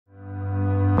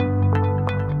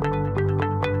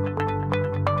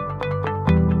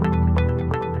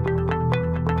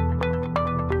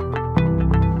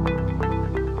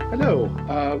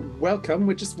welcome.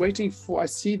 We're just waiting for, I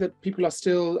see that people are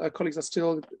still, colleagues are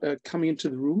still coming into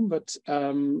the room, but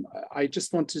I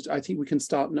think we can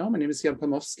start now. My name is Jan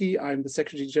Pamowski. I'm the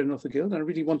Secretary General of the Guild, and I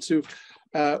really want to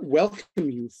welcome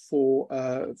you for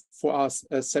our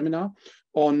seminar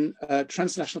on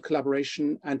transnational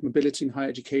collaboration and mobility in higher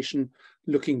education,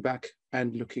 looking back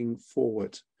and looking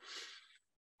forward.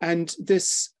 And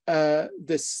this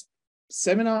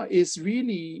seminar is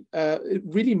really, it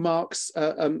really marks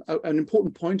an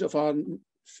important point of our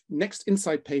next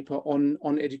insight paper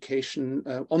on education,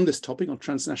 on this topic, on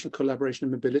transnational collaboration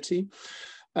and mobility.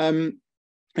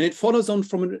 And it follows on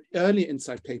from an early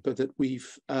insight paper that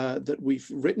we've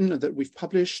written and that we've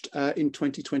published in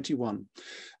 2021.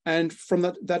 And from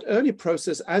that earlier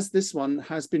process, as this one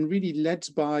has been really led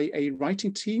by a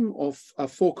writing team of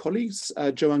 4 colleagues,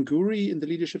 Joanne Guri in the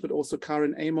leadership, but also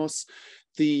Karen Amos,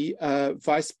 the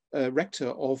Vice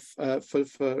Rector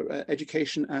for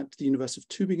Education at the University of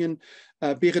Tübingen,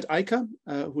 Berit Eicker,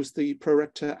 who's the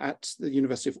Pro-Rector at the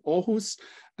University of Aarhus,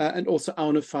 and also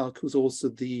Aune Falk, who's also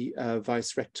the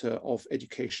Vice Rector of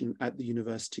Education at the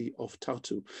University of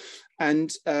Tartu. And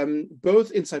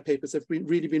both insight papers have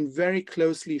really been very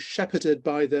closely shepherded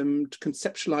by them,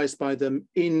 conceptualized by them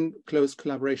in close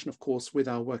collaboration, of course, with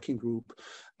our working group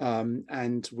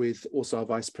and with also our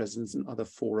vice presidents and other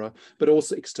fora, but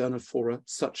also external fora,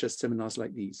 such as seminars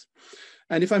like these.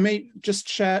 And if I may just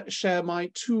share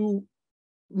my 2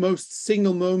 most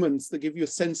single moments that give you a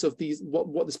sense of these,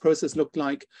 what this process looked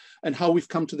like and how we've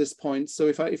come to this point. So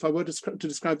if I were to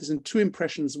describe this in 2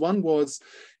 impressions, one was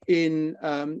in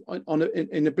a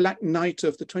black night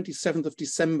of the 27th of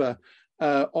December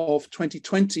of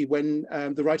 2020, when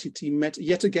the writing team met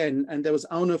yet again, and there was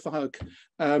Aune Falk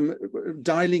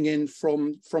dialing in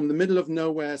from the middle of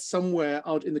nowhere, somewhere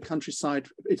out in the countryside.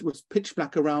 It was pitch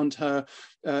black around her.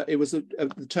 It was the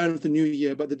turn of the new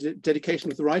year, but the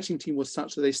dedication of the writing team was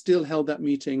such that they still held that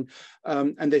meeting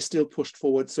and they still pushed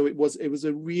forward. So it was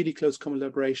a really close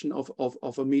collaboration of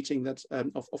a meeting that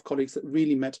of colleagues that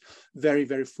really met very,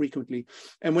 very frequently.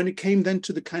 And when it came then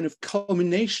to the kind of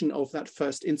culmination of that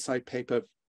first insight paper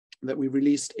that we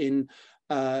released in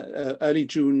early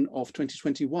June of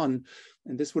 2021,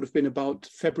 and this would have been about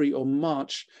February or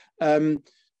March,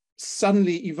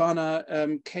 suddenly Ivana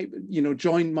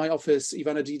joined my office.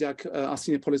 Ivana Didak, our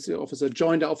senior policy officer,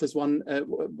 joined our office one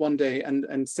day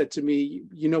and said to me,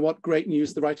 you know what, great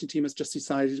news, the writing team has just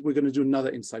decided we're going to do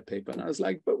another insight paper. And I was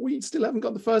like, but we still haven't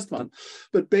got the first one.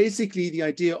 But basically the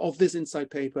idea of this insight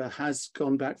paper has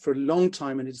gone back for a long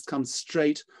time, and it's come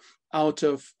straight out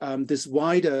of this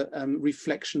wider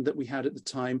reflection that we had at the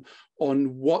time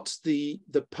on what the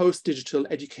post-digital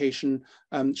education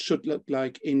should look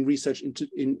like in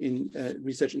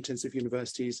research-intensive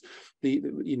universities.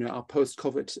 Our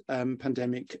post-COVID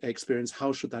pandemic experience.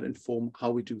 How should that inform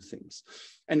how we do things?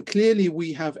 And clearly,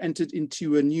 we have entered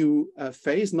into a new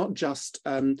phase, not just,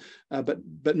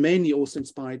 but mainly also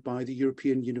inspired by the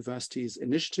European Universities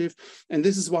Initiative. And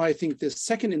this is why I think the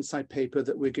second insight paper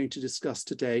that we're going to discuss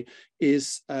today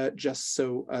is just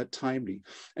so timely.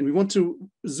 And we want to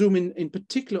zoom in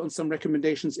particular on some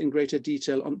recommendations in greater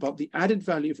detail about the added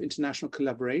value of international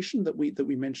collaboration that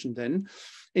we mentioned then,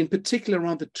 in particular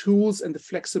around the tools and the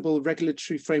flexible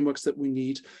regulatory frameworks that we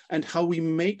need, and how we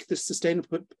make the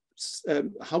sustainable,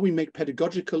 how we make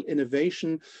pedagogical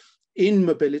innovation in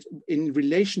mobility, in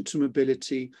relation to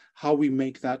mobility, how we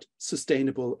make that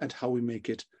sustainable and how we make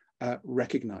it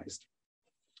recognized.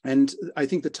 And I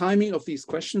think the timing of these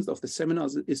questions of the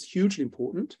seminars is hugely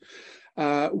important.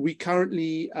 We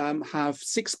currently have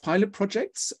 6 pilot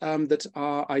projects that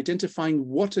are identifying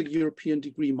what a European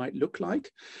degree might look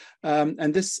like.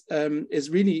 And this is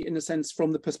really, in a sense,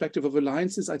 from the perspective of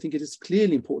alliances, I think it is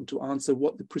clearly important to answer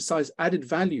what the precise added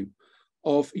value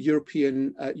of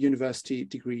European university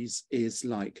degrees is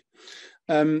like.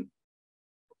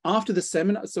 After the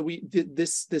seminar, so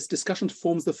this discussion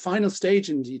forms the final stage,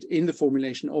 indeed, in the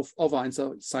formulation of our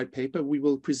insight paper. We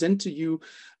will present to you,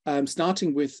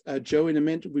 starting with Joe in a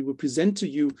minute, we will present to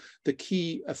you the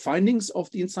key findings of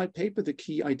the insight paper, the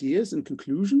key ideas and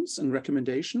conclusions and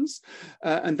recommendations.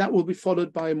 And that will be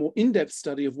followed by a more in-depth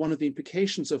study of one of the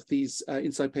implications of these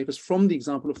insight papers from the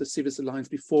example of the Civis Alliance,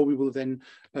 before we will then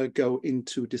go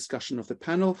into discussion of the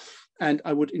panel. And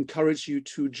I would encourage you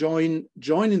to join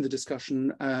in the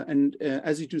discussion.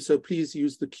 As you do so, please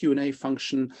use the Q&A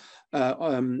function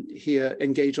here,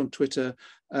 engage on Twitter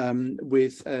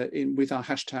with our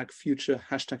hashtag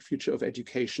future of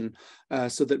education,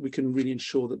 so that we can really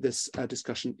ensure that this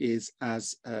discussion is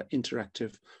as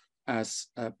interactive as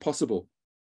possible.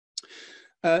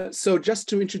 So just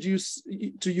to introduce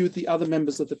to you the other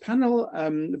members of the panel,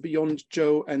 beyond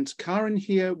Joe and Karen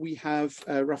here, we have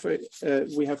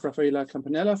Raffaella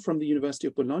Campanella from the University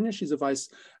of Bologna. She's a vice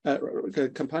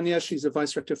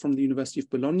rector from the University of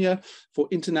Bologna for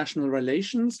international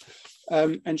relations.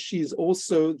 And she's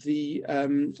also the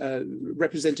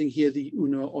representing here the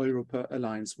UNO Europa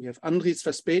Alliance. We have Andries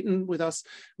Verspeten with us,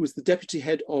 who is the deputy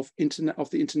head of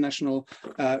the International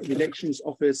Relations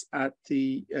Office at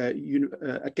the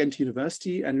Ghent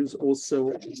University, and who's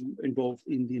also involved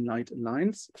in the Enlight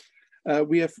Alliance.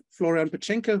 We have Florian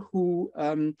Pachenka, who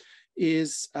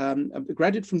is a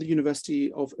graduate from the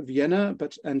University of Vienna,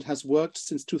 and has worked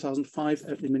since 2005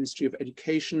 at the Ministry of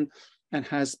Education, and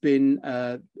has been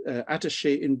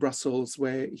attaché in Brussels,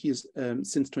 where he is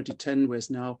since 2010, where is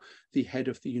now the head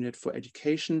of the unit for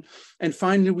education. And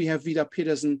finally, we have Vidar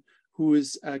Pedersen, who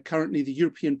is currently the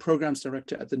European Programs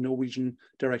Director at the Norwegian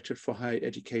Directorate for Higher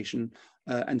Education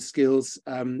and Skills,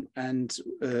 and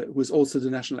who is also the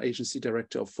National Agency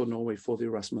Director for Norway for the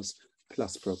Erasmus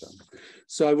Plus program.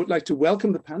 So I would like to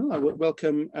welcome the panel. I would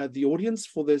welcome the audience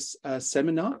for this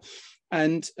seminar.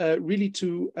 And really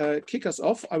to kick us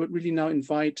off, I would really now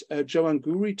invite Joanne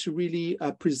Guri to really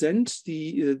present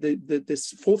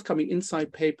this forthcoming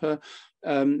insight paper,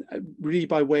 really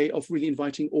by way of really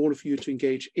inviting all of you to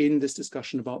engage in this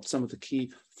discussion about some of the key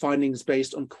findings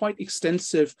based on quite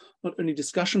extensive, not only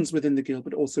discussions within the Guild,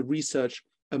 but also research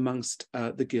amongst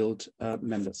the Guild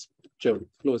members. Jo, the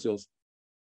floor is yours.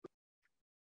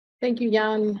 Thank you,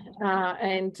 Jan.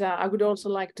 I would also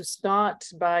like to start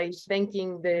by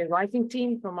thanking the writing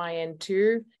team from my end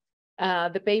too.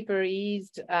 The paper is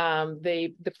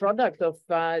the product of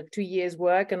 2 years'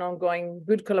 work and ongoing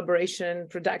good collaboration,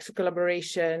 productive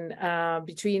collaboration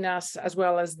between us, as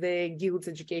well as the Guild's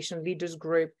Education Leaders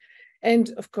Group.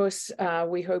 And of course,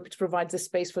 we hope it provides a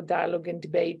space for dialogue and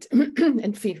debate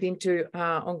and feed into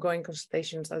ongoing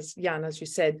consultations, as Jan, as you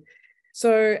said.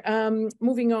 So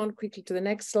moving on quickly to the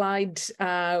next slide,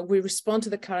 we respond to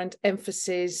the current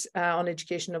emphasis on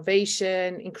education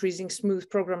innovation, increasing smooth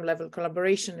program level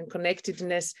collaboration and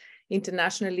connectedness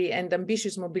internationally, and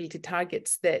ambitious mobility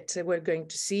targets that we're going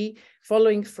to see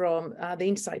following from the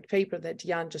insight paper that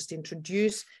Jan just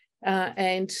introduced.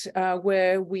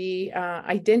 Where we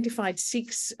identified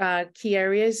 6 key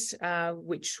areas,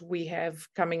 which we have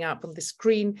coming up on the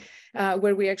screen,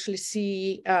 where we actually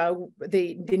see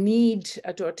the need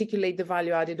to articulate the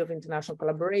value added of international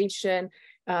collaboration,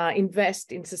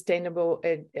 invest in sustainable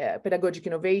pedagogic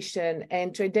innovation,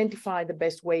 and to identify the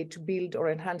best way to build or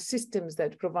enhance systems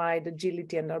that provide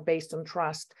agility and are based on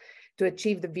trust to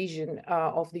achieve the vision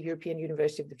of the European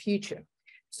University of the future.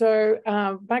 So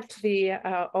back to the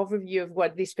overview of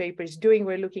what this paper is doing,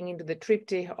 we're looking into the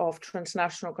triptych of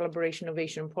transnational collaboration,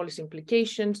 innovation, and policy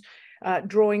implications,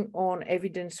 drawing on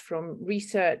evidence from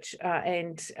research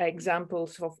and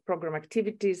examples of program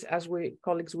activities, as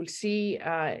colleagues will see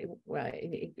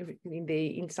in the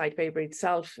insight paper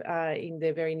itself in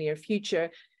the very near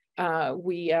future.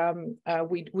 We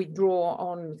draw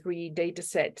on 3 data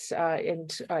sets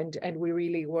and we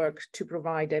really work to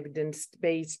provide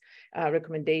evidence-based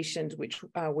recommendations, which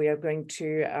we are going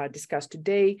to discuss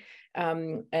today.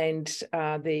 The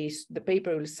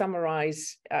paper will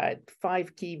summarize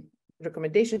 5 key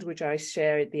recommendations, which I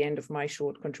share at the end of my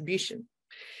short contribution,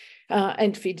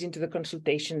 and feeds into the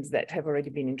consultations that have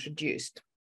already been introduced.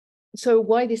 So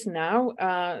why this now?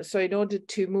 So in order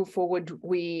to move forward,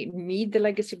 we need the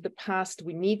legacy of the past.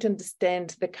 We need to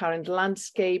understand the current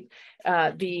landscape.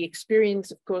 The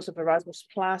experience, of course, of Erasmus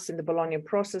Plus and the Bologna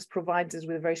process provides us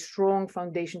with a very strong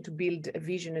foundation to build a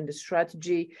vision and a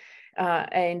strategy.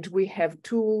 And we have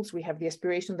tools, we have the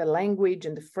aspiration, the language,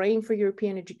 and the frame for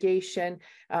European education.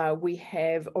 We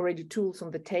have already tools on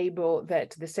the table that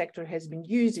the sector has been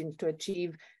using to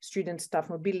achieve student staff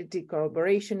mobility,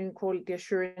 collaboration, and quality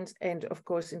assurance, and of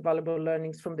course, invaluable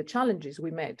learnings from the challenges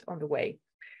we met on the way.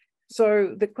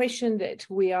 So the question that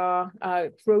we are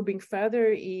probing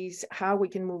further is how we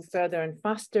can move further and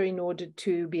faster in order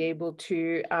to be able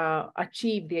to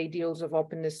achieve the ideals of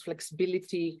openness,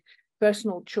 flexibility,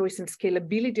 personal choice and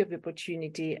scalability of the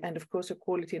opportunity, and of course,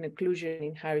 equality and inclusion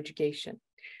in higher education.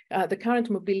 The current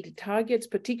mobility targets,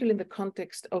 particularly in the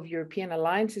context of European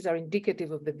alliances, are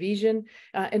indicative of the vision,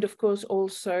 and of course,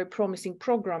 also promising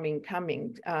programming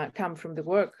come from the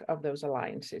work of those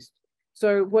alliances.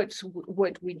 So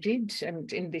what we did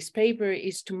in this paper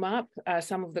is to map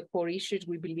some of the core issues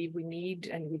we believe we need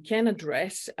and we can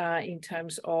address in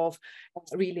terms of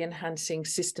really enhancing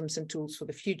systems and tools for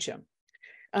the future.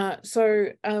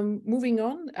 Moving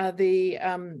on,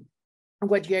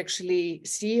 what you actually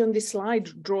see on this slide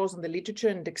draws on the literature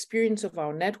and experience of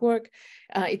our network.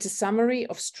 It's a summary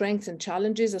of strengths and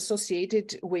challenges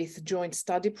associated with joint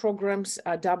study programs,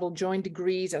 double joint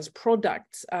degrees as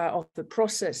products of the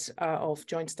process of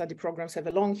joint study programs have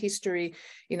a long history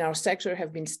in our sector,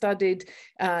 have been studied,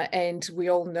 and we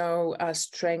all know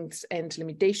strengths and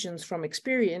limitations from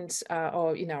experience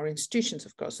or in our institutions,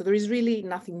 of course. So there is really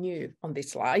nothing new on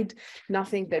this slide,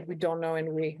 nothing that we don't know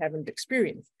and we haven't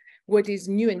experienced. What is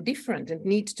new and different and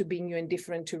needs to be new and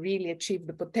different to really achieve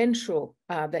the potential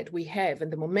that we have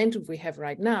and the momentum we have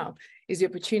right now is the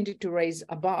opportunity to raise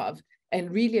above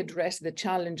and really address the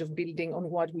challenge of building on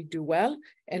what we do well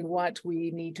and what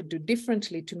we need to do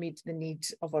differently to meet the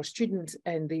needs of our students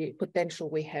and the potential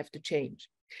we have to change.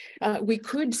 We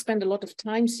could spend a lot of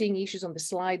time seeing issues on the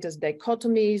slide as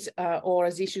dichotomies or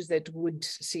as issues that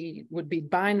would be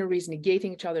binaries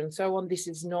negating each other and so on. This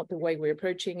is not the way we're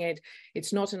approaching it.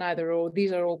 It's not an either or.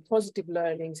 These are all positive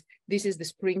learnings. This is the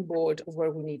springboard of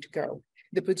where we need to go.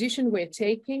 The position we're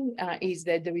taking is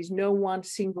that there is no one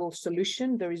single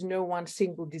solution. There is no one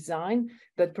single design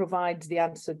that provides the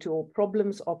answer to all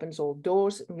problems, opens all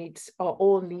doors, meets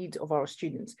all needs of our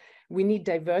students. We need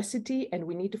diversity, and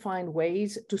we need to find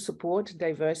ways to support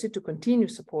diversity, to continue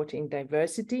supporting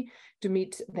diversity, to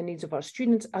meet the needs of our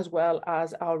students, as well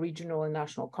as our regional and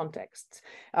national contexts.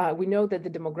 We know that the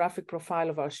demographic profile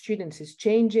of our students is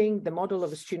changing. The model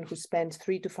of a student who spends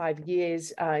 3 to 5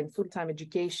 years in full-time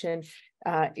education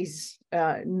is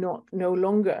no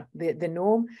longer the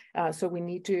norm. So we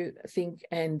need to think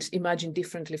and imagine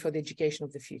differently for the education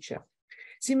of the future.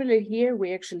 Similarly here,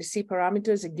 we actually see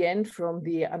parameters, again, from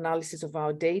the analysis of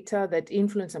our data that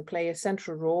influence and play a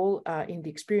central role in the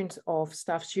experience of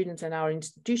staff, students, and our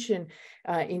institution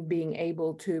in being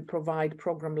able to provide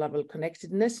program-level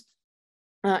connectedness.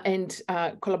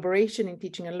 Collaboration in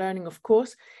teaching and learning, of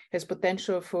course, has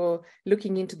potential for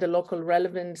looking into the local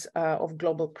relevance of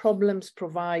global problems,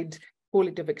 provide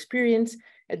quality of experience.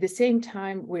 At the same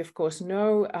time, we of course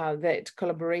know that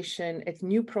collaboration at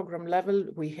new program level,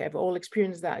 we have all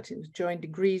experienced that in joint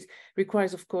degrees,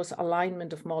 requires of course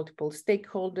alignment of multiple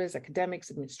stakeholders,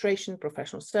 academics, administration,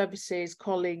 professional services,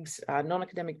 colleagues,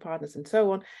 non-academic partners, and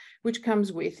so on, which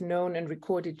comes with known and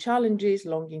recorded challenges,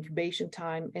 long incubation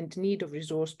time, and need of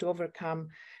resource to overcome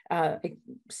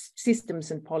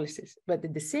systems and policies, but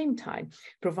at the same time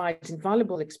provides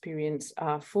invaluable experience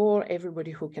for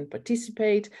everybody who can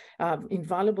participate,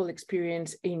 invaluable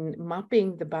experience in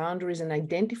mapping the boundaries and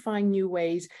identifying new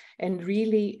ways, and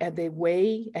really the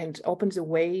way and opens a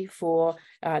way for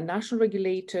national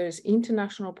regulators,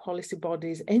 international policy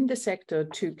bodies, and the sector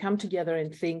to come together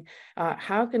and think,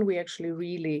 how can we actually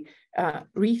really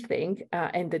rethink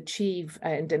and achieve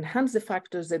and enhance the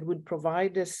factors that would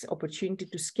provide us opportunity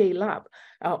to scale up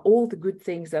all the good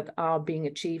things that are being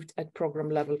achieved at program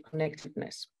level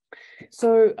connectedness.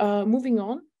 So moving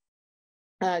on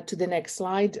to the next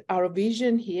slide, our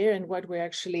vision here and what we're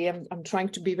actually, I'm trying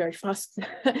to be very fast.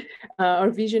 Our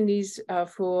vision is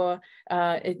for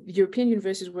European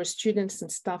universities where students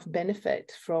and staff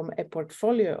benefit from a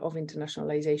portfolio of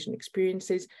internationalization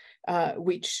experiences,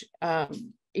 which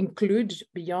include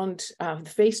beyond the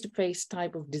face-to-face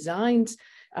type of designs,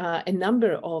 a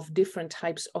number of different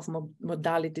types of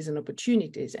modalities and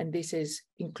opportunities. And this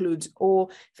includes all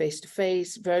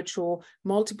face-to-face, virtual,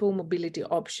 multiple mobility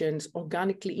options,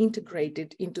 organically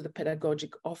integrated into the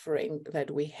pedagogic offering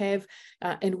that we have,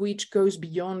 and which goes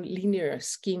beyond linear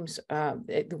schemes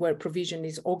where provision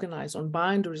is organized on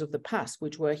boundaries of the past,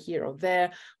 which were here or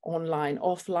there, online,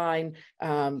 offline,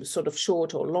 sort of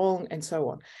short or long, and so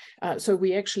on. So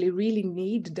we actually really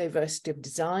need diversity of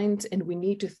designs, and we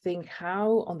need to think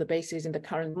how, on the basis in the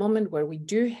current moment where we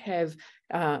do have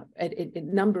a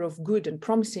number of good and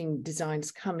promising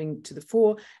designs coming to the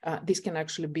fore, this can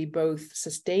actually be both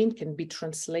sustained, can be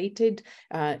translated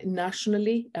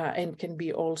nationally, and can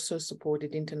be also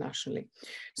supported internationally.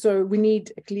 So we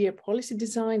need a clear policy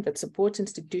design that supports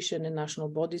institutions and national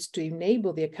bodies to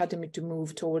enable the academy to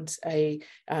move towards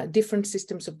different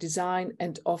systems of design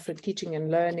and offer teaching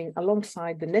and learning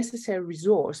alongside the necessary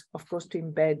resource, of course, to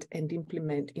embed and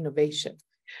implement innovation.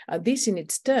 This in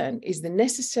its turn is the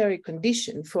necessary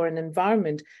condition for an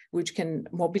environment which can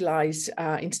mobilize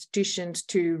institutions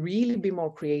to really be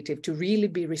more creative, to really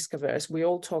be risk averse. We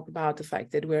all talk about the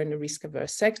fact that we're in a risk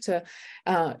averse sector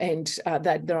and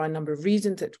that there are a number of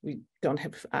reasons that we don't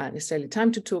have necessarily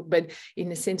time to talk, but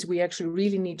in a sense, we actually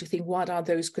really need to think what are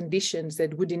those conditions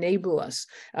that would enable us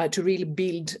to really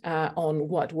build on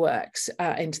what works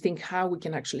and think how we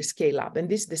can actually scale up. And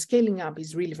the scaling up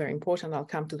is really very important. I'll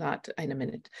come to that in a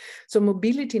minute. So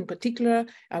mobility in particular,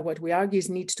 what we argue is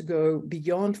needs to go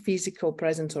beyond physical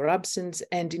presence or absence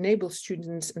and enable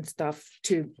students and staff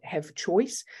to have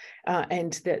choice.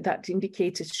 And that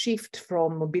indicates a shift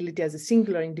from mobility as a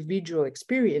singular individual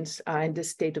experience and a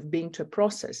state of being to a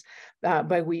process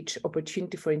by which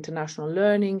opportunity for international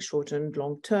learning, short and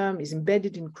long term, is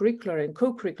embedded in curricular and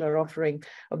co-curricular offering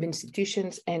of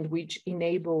institutions and which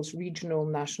enables regional,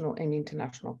 national, and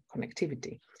international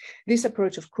connectivity. This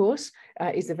approach, of course,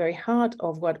 is the very heart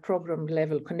of what program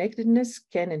level connectedness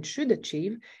can and should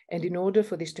achieve. And in order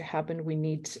for this to happen, we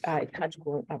need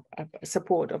tangible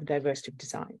support of diversity of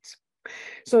designs.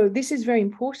 So this is very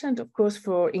important, of course,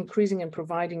 for increasing and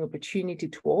providing opportunity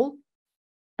to all.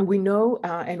 We know,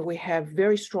 and we have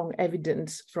very strong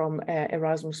evidence from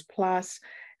Erasmus Plus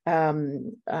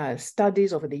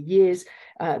studies over the years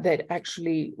that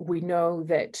actually we know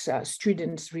that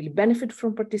students really benefit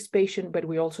from participation, but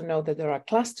we also know that there are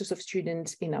clusters of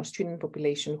students in our student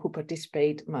population who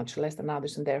participate much less than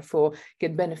others and therefore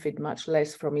can benefit much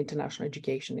less from international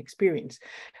education experience.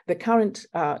 The current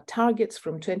targets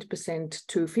from 20%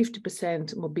 to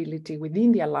 50% mobility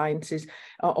within the alliances,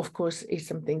 of course, is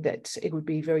something that it would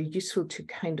be very useful to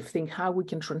kind of think how we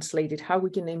can translate it, how we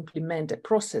can implement a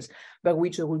process by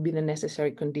which there will be the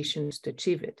necessary conditions to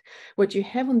achieve it. What you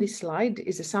have on this slide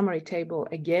is a summary table,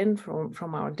 again,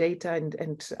 from our data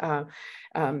and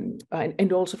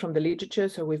also from the literature.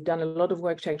 So we've done a lot of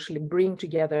work to actually bring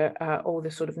together all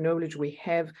the sort of knowledge we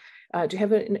have to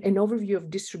have an overview of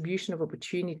distribution of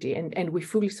opportunity. And we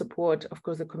fully support, of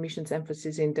course, the Commission's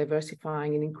emphasis in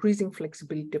diversifying and increasing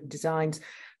flexibility of designs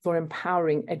for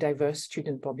empowering a diverse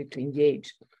student public to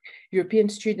engage. European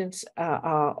students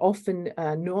are often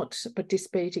not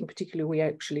participating, particularly we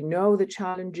actually know the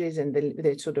challenges and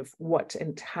the sort of what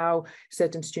and how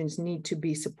certain students need to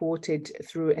be supported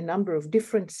through a number of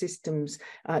different systems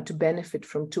to benefit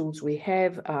from tools we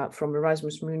have from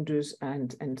Erasmus Mundus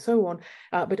and so on.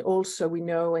 But also we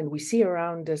know and we see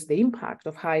around us the impact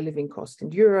of high living costs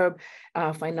in Europe,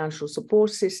 financial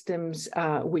support systems,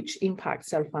 which impact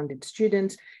self-funded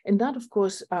students. And that, of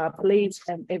course, plays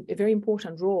a very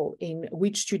important role in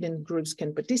which student groups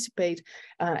can participate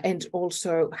and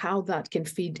also how that can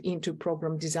feed into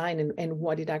program design and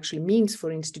what it actually means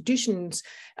for institutions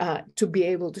to be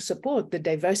able to support the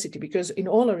diversity, because in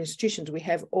all our institutions, we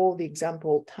have all the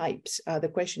example types. The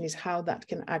question is how that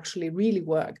can actually really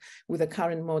work with the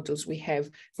current models we have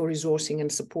for resourcing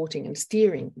and supporting and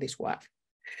steering this work.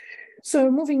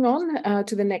 So moving on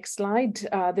to the next slide,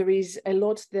 there is a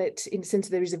lot that, in a sense,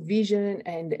 there is a vision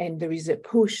and there is a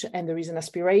push and there is an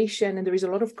aspiration and there is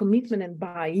a lot of commitment and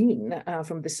buy-in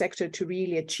from the sector to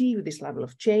really achieve this level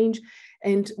of change.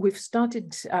 And we've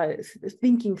started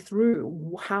thinking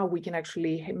through how we can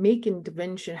actually make an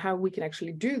intervention, how we can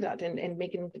actually do that and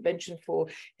make an intervention for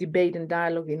debate and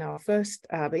dialogue in our first,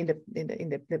 in the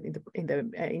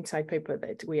insight paper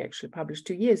that we actually published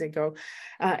 2 years ago.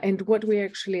 And what we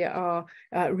actually are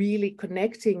really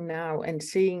connecting now and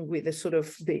seeing with the sort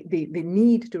of the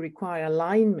need to require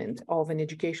alignment of an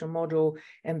educational model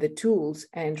and the tools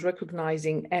and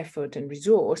recognizing effort and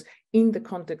resource in the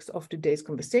context of today's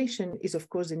conversation is, of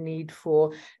course, a need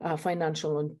for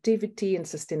financial longevity and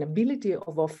sustainability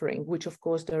of offering, which, of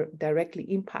course, directly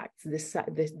impacts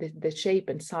the shape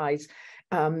and size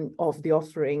of the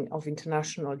offering of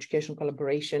international educational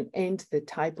collaboration and the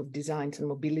type of designs and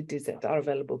mobilities that are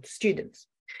available to students.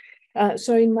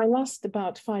 So in my last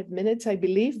about 5 minutes, I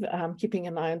believe, keeping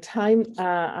an eye on time,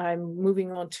 I'm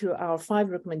moving on to our 5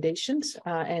 recommendations,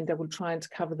 and I will try and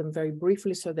cover them very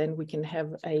briefly so then we can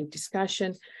have a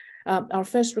discussion. Our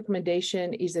first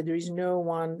recommendation is that there is no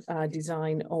one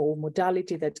design or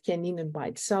modality that can in and by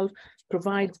itself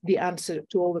provide the answer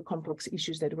to all the complex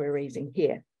issues that we're raising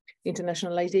here.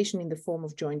 Internationalization in the form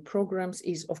of joint programs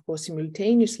is, of course,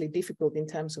 simultaneously difficult in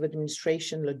terms of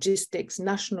administration, logistics,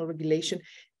 national regulation,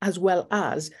 as well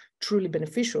as truly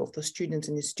beneficial for students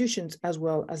and institutions, as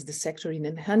well as the sector in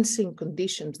enhancing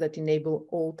conditions that enable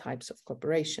all types of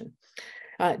cooperation.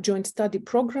 Joint study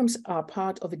programs are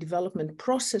part of a development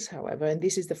process, however, and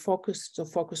this is the focus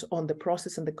on the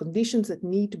process and the conditions that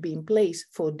need to be in place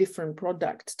for different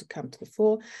products to come to the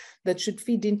fore that should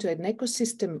feed into an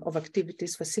ecosystem of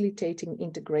activities facilitating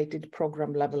integrated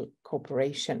program level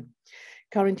cooperation.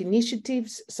 Current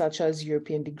initiatives, such as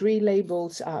European degree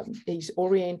labels, is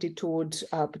oriented towards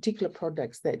particular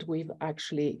products that we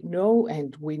actually know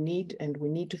and we need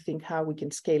to think how we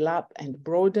can scale up and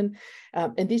broaden.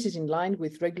 And this is in line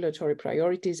with regulatory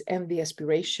priorities and the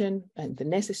aspiration and the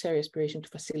necessary aspiration to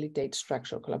facilitate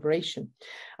structural collaboration.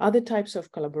 Other types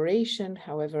of collaboration,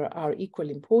 however, are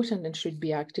equally important and should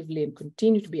be actively and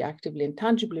continue to be actively and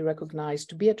tangibly recognized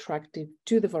to be attractive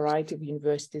to the variety of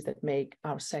universities that make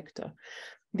our sector.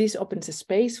 This opens a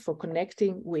space for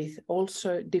connecting with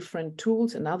also different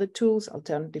tools and other tools,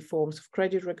 alternative forms of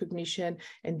credit recognition,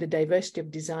 and the diversity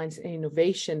of designs and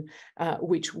innovation,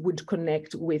 which would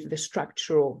connect with the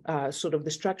structural,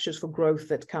 the structures for growth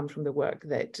that come from the work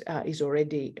that is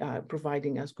already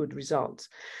providing us good results.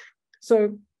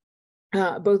 So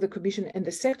both the Commission and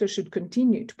the sector should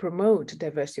continue to promote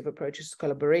diversity of approaches to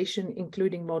collaboration,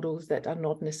 including models that are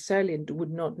not necessarily and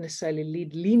would not necessarily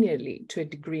lead linearly to a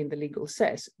degree in the legal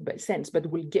sense,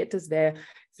 but will get us there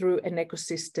through an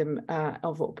ecosystem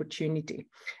of opportunity,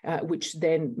 which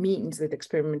then means that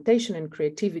experimentation and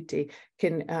creativity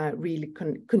can really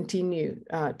continue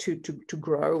to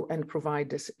grow and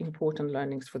provide us important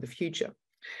learnings for the future.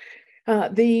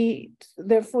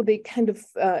 Therefore,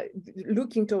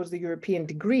 looking towards the European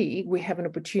degree, we have an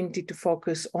opportunity to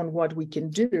focus on what we can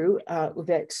do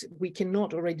that we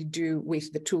cannot already do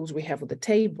with the tools we have on the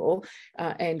table,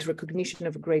 and recognition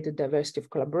of a greater diversity of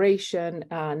collaboration,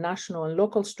 national and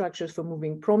local structures for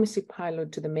moving promising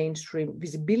pilot to the mainstream,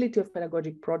 visibility of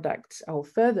pedagogic products, or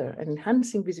further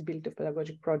enhancing visibility of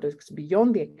pedagogic products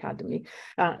beyond the academy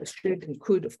should and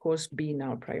could, of course, be in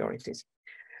our priorities.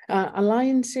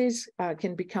 Alliances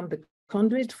can become the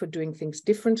conduit for doing things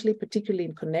differently, particularly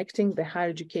in connecting the higher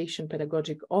education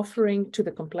pedagogic offering to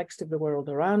the complexity of the world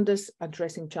around us,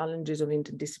 addressing challenges of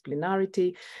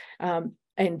interdisciplinarity,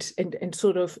 and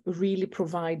sort of really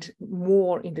provide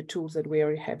more in the tools that we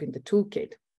already have in the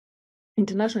toolkit.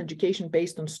 International education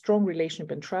based on strong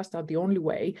relationship and trust are the only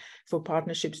way for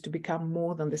partnerships to become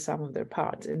more than the sum of their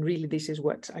parts. And really, this is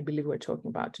what I believe we're talking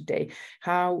about today.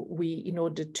 How we, in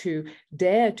order to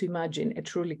dare to imagine a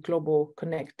truly global,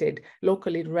 connected,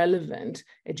 locally relevant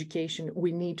education,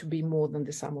 we need to be more than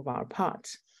the sum of our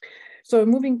parts. So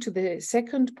moving to the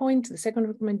second point, the second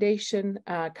recommendation,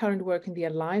 current work in the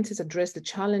alliances address the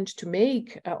challenge to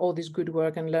make all this good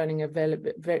work and learning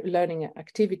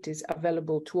activities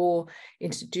available to all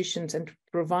institutions and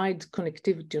provide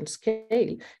connectivity on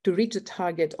scale to reach the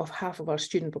target of half of our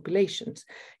student populations.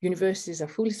 Universities are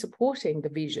fully supporting the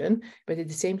vision, but at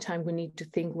the same time, we need to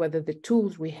think whether the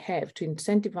tools we have to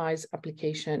incentivize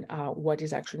application are what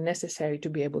is actually necessary to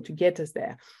be able to get us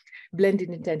there. Blended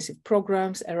intensive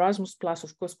programs, Erasmus Plus,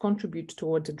 of course, contribute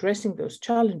towards addressing those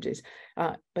challenges,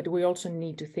 but we also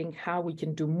need to think how we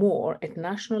can do more at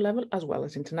national level as well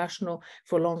as international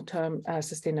for long-term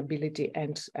sustainability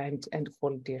and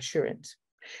quality assurance.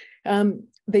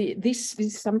 This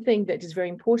is something that is very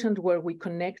important, where we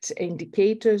connect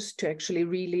indicators to actually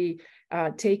really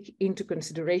take into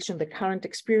consideration the current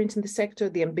experience in the sector.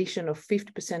 The ambition of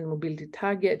 50% mobility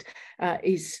target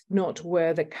is not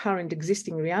where the current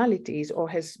existing reality is or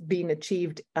has been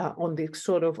achieved on the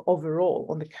sort of overall,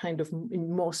 on the kind of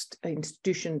in most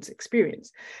institutions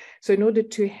experience. So in order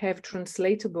to have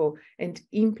translatable and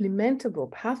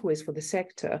implementable pathways for the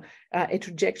sector, a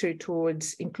trajectory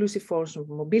towards inclusive forms of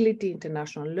mobility,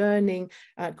 international learning,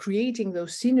 creating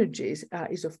those synergies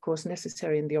is of course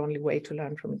necessary and the only way to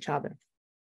learn from each other.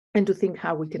 And to think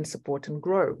how we can support and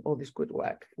grow all this good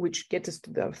work, which gets us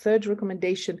to the third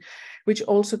recommendation, which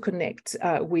also connects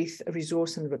with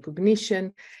resource and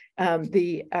recognition,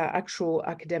 the actual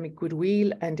academic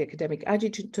goodwill and academic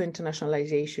attitude to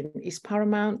internationalization is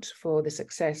paramount for the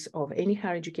success of any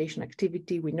higher education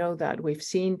activity. We know that we've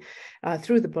seen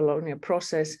through the Bologna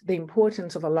process the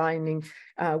importance of aligning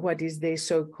what is the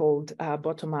so-called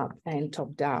bottom-up and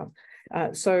top-down.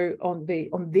 So on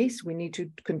this, we need to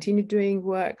continue doing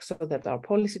work so that our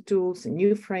policy tools and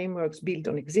new frameworks build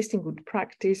on existing good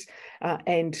practice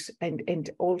and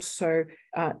also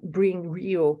bring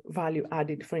real value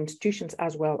added for institutions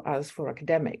as well as for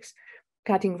academics.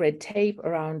 Cutting red tape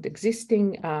around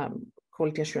existing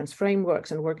quality assurance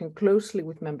frameworks and working closely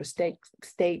with member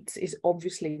states is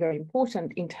obviously very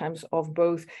important in terms of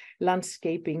both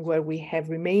landscaping where we have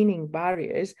remaining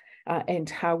barriers and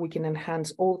how we can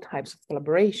enhance all types of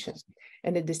collaboration.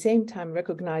 And at the same time,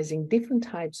 recognizing different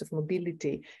types of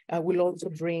mobility will also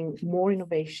bring more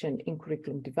innovation in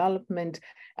curriculum development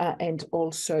and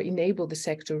also enable the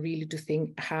sector really to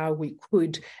think how we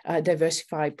could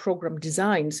diversify program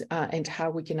designs and how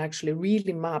we can actually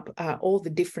really map all the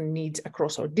different needs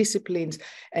across our disciplines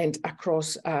and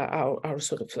across our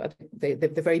sort of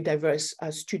the very diverse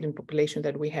student population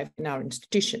that we have in our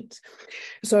institutions.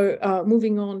 So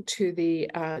moving on to the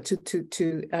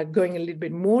going a little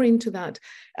bit more into that,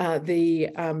 the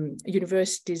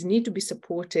universities need to be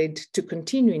supported to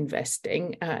continue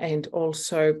investing and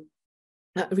also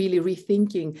really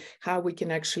rethinking how we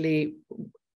can actually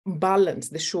balance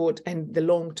the short and the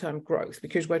long-term growth,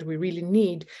 because what we really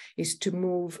need is to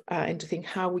move and to think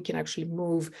how we can actually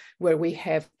move where we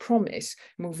have promise,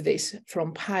 move this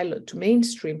from pilot to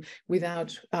mainstream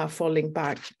without falling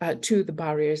back to the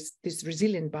barriers, these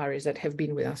resilient barriers that have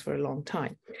been with us for a long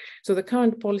time. So the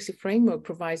current policy framework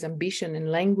provides ambition and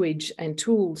language and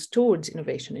tools towards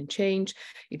innovation and change.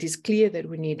 It is clear that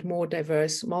we need more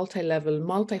diverse, multi-level,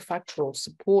 multifactorial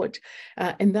support,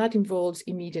 and that involves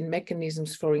immediate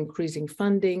mechanisms for increasing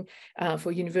funding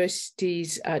for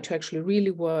universities to actually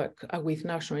really work with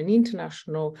national and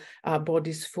international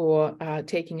bodies for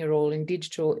taking a role in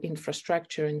digital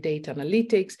infrastructure and data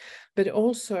analytics, but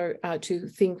also to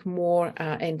think more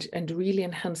and really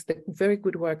enhance the very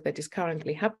good work that is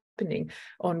currently happening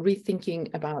on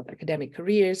rethinking about academic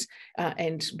careers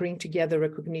and bring together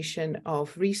recognition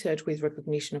of research with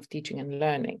recognition of teaching and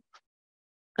learning.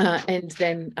 And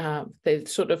then the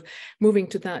sort of moving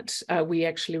to that, we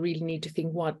actually really need to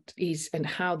think what is and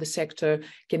how the sector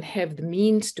can have the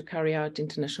means to carry out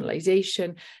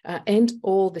internationalization and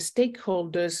all the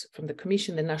stakeholders from the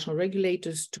Commission, the national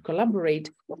regulators, to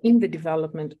collaborate in the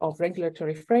development of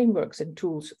regulatory frameworks and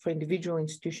tools for individual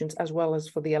institutions as well as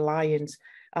for the Alliance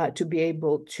to be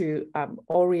able to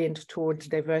orient towards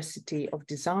diversity of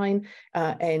design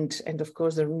and of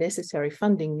course the necessary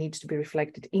funding needs to be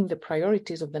reflected in the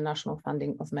priorities of the national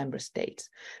funding of member states.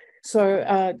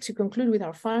 So to conclude with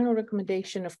our final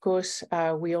recommendation, of course,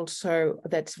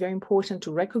 that's very important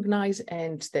to recognize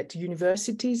and that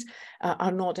universities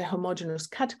are not a homogeneous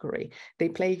category. They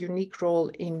play a unique role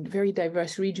in very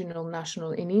diverse regional,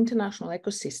 national, and international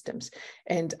ecosystems.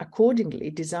 And accordingly,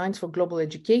 designs for global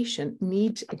education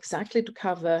need exactly to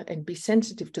cover and be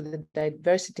sensitive to the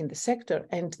diversity in the sector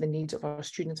and the needs of our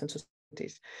students and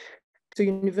societies. So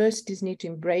universities need to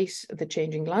embrace the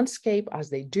changing landscape as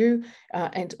they do,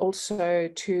 and also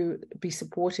to be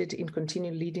supported in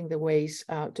continuing leading the ways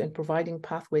and providing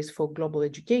pathways for global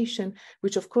education,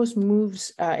 which of course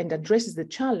moves and addresses the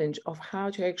challenge of how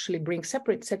to actually bring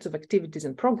separate sets of activities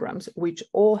and programs, which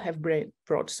all have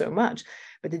brought so much,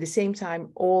 but at the same time,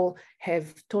 all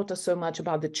have taught us so much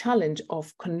about the challenge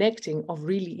of connecting, of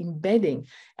really embedding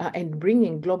and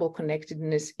bringing global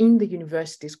connectedness in the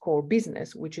university's core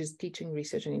business, which is teaching,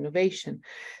 research, and innovation.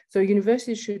 So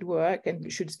universities should work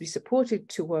and should be supported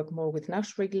to work more with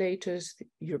national regulators, the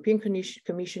European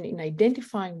Commission in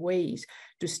identifying ways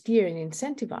to steer and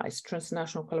incentivize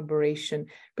transnational collaboration,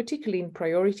 particularly in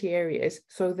priority areas,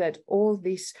 so that all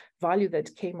this value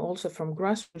that came also from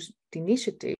grassroots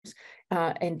initiatives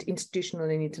and institutional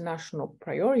and international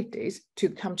priorities to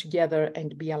come together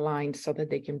and be aligned so that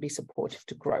they can be supported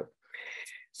to grow.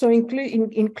 So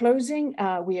in closing,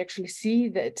 we actually see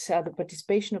that the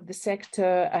participation of the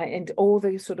sector and all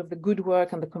the sort of the good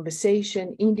work and the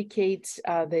conversation indicates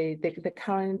the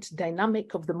current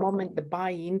dynamic of the moment, the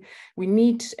buy-in. We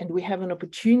need and we have an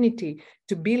opportunity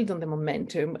to build on the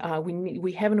momentum.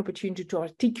 We have an opportunity to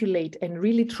articulate and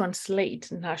really translate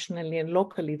nationally and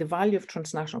locally the value of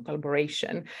transnational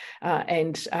collaboration.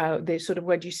 And the sort of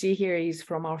what you see here is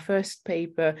from our first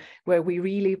paper, where we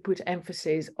really put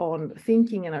emphasis on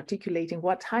thinking and articulating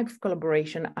what type of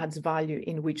collaboration adds value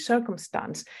in which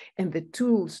circumstance, and the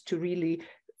tools to really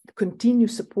continue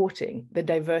supporting the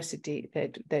diversity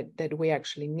that we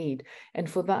actually need. And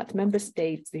for that, member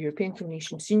states, the European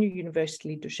Commission, senior university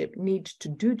leadership need to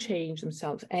do change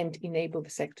themselves and enable the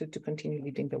sector to continue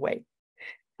leading the way.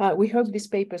 We hope these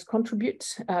papers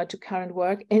contribute to current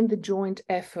work and the joint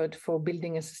effort for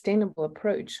building a sustainable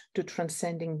approach to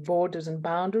transcending borders and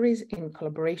boundaries in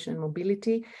collaboration and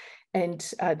mobility, and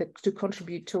to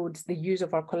contribute towards the use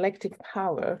of our collective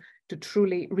power to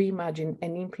truly reimagine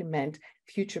and implement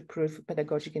future-proof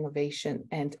pedagogic innovation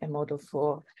and a model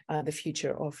for the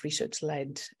future of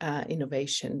research-led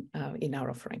innovation in our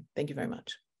offering. Thank you very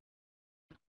much.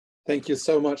 Thank you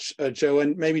so much, Jo.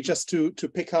 And maybe just to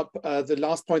pick up the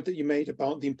last point that you made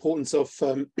about the importance of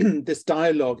this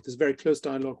dialogue, this very close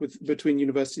dialogue between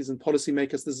universities and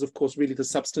policymakers. This is, of course, really the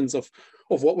substance of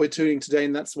what we're doing today.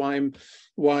 And that's why I'm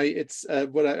why it's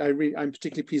what I'm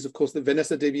particularly pleased, of course, that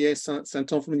Vanessa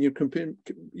Devier-Santon from the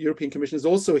European Commission is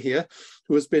also here,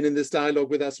 who has been in this dialogue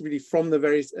with us really from the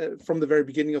very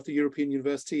beginning of the European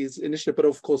Universities Initiative, but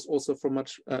of course also from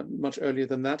much earlier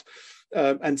than that.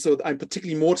 And so I'm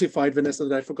particularly mortified, Vanessa,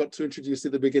 that I forgot to introduce you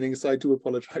at the beginning, so I do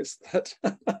apologize for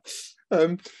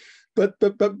that. But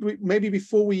maybe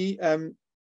before we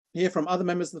hear from other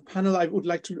members of the panel, I would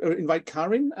like to invite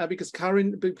Karin,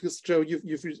 because Joe,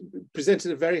 you've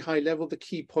presented at a very high level the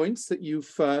key points that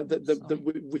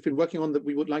that we've been working on that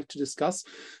we would like to discuss.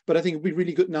 But I think it'd be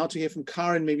really good now to hear from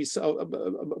Karin, maybe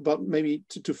about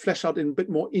to flesh out in a bit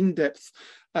more in depth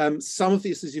some of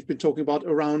the issues you've been talking about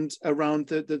around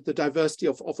the diversity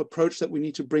of approach that we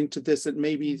need to bring to this, and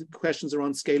maybe questions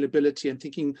around scalability and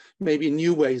thinking maybe in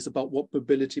new ways about what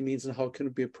mobility means and how it can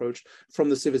be approached from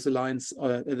the Civis Alliance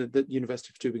that the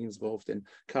University of Tübingen is involved in.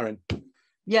 Karin.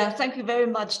 Yeah, thank you very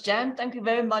much, Jan. Thank you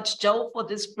very much, Joe, for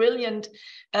this brilliant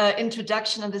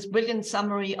introduction and this brilliant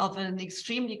summary of an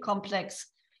extremely complex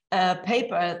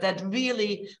paper that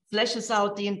really fleshes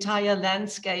out the entire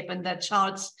landscape and that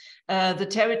charts the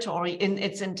territory in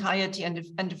its entirety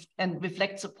and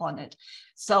reflects upon it.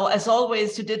 So as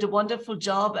always, you did a wonderful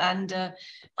job, and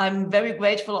I'm very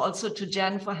grateful also to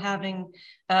Jan for having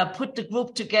put the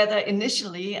group together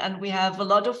initially, and we have a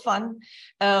lot of fun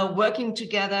working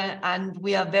together, and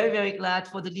we are very, very glad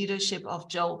for the leadership of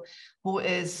Joe, who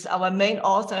is our main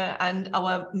author and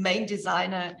our main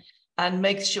designer, and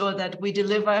make sure that we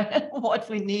deliver what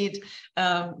we need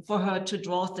for her to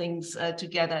draw things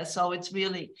together. So it's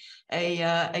really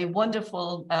a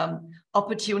wonderful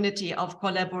opportunity of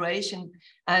collaboration.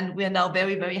 And we're now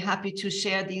very, very happy to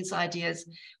share these ideas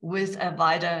with a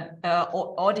wider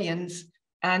audience,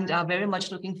 and are very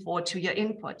much looking forward to your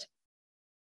input.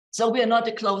 So we are not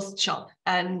a closed shop.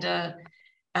 And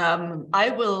I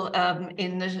will,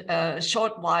 in a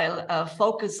short while,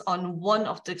 focus on one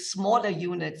of the smaller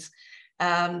units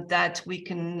that we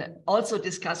can also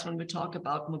discuss when we talk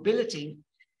about mobility.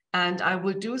 And I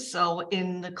will do so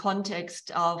in the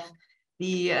context of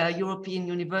the European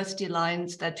University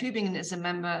Alliance that Tübingen is a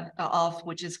member of,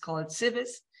 which is called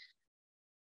Civis.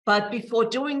 But before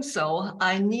doing so,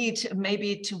 I need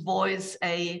maybe to voice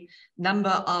a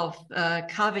number of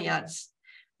caveats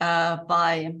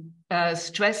by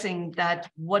stressing that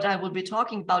what I will be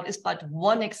talking about is but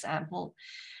one example.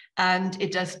 And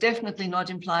it does definitely not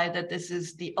imply that this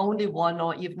is the only one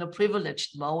or even a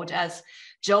privileged mode, as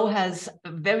Joe has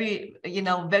very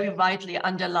rightly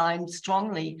underlined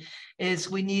strongly, is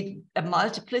we need a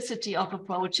multiplicity of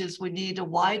approaches. We need a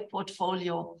wide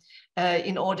portfolio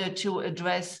in order to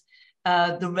address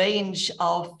the range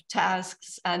of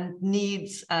tasks and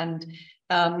needs and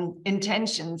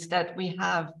intentions that we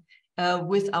have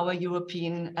with our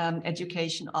European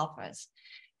education offers.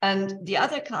 And the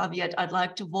other caveat I'd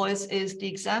like to voice is the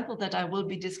example that I will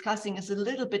be discussing is a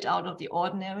little bit out of the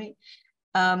ordinary,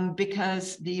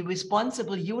 because the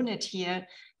responsible unit here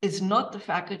is not the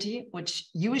faculty, which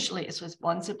usually is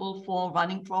responsible for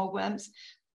running programs,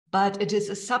 but it is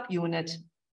a subunit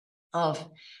of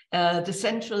the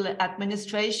central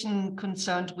administration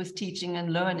concerned with teaching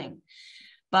and learning.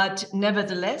 But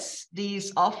nevertheless,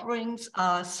 these offerings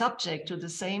are subject to the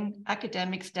same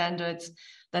academic standards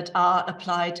that are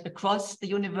applied across the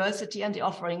university, and the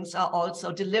offerings are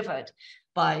also delivered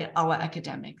by our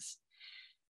academics.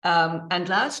 And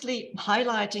lastly,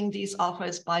 highlighting these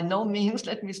offers by no means,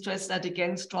 let me stress that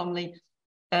again strongly,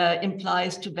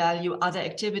 implies to value other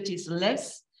activities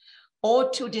less, or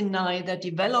to deny that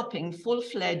developing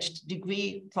full-fledged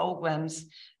degree programs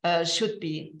should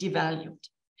be devalued.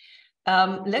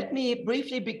 Let me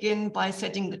briefly begin by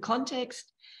setting the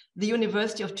context. The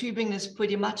University of Tübingen is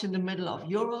pretty much in the middle of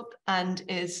Europe and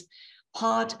is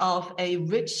part of a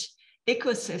rich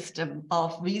ecosystem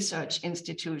of research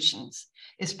institutions,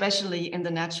 especially in the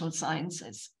natural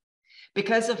sciences.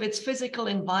 Because of its physical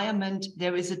environment,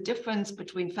 there is a difference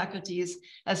between faculties,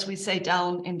 as we say,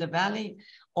 down in the valley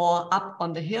or up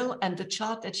on the hill. And the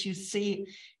chart that you see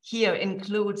here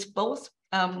includes both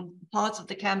parts of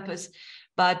the campus,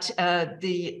 but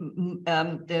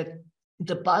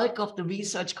the bulk of the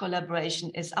research collaboration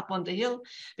is up on the hill,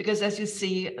 because as you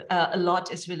see, a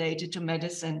lot is related to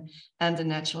medicine and the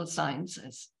natural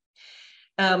sciences.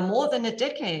 More than a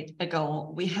decade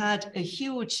ago, we had a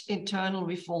huge internal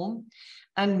reform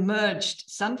and merged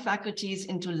some faculties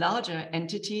into larger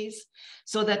entities,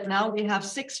 so that now we have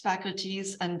 6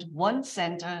 faculties and 1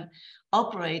 center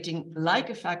operating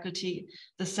like a faculty,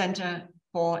 the Center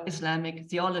for Islamic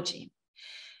Theology.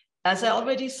 As I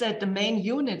already said, the main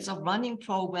units of running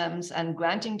programs and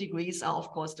granting degrees are, of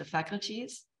course, the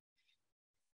faculties.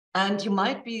 And you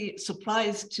might be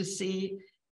surprised to see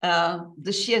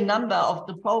the sheer number of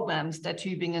the programs that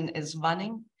Tübingen is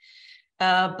running.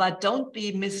 But don't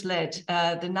be misled.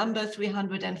 The number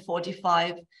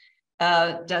 345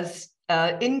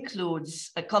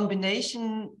 includes a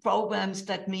combination programs.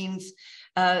 That means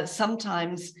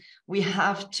sometimes we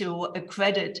have to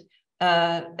accredit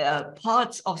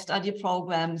parts of study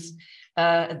programs,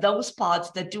 those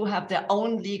parts that do have their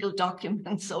own legal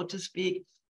documents, so to speak.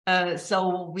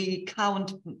 So we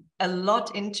count a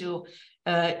lot into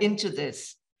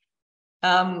this.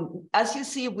 As you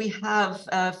see, we have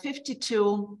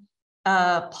 52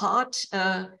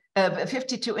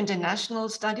 52 international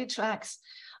study tracks,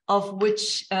 of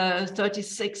which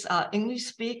 36 are English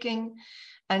speaking,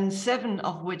 and 7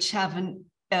 of which have an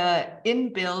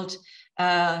inbuilt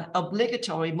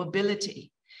obligatory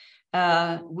mobility.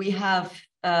 We have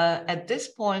at this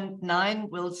point 9,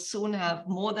 will soon have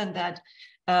more than that,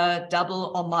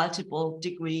 double or multiple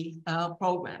degree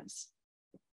programs.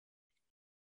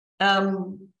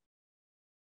 The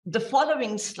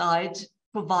following slide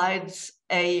provides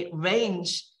a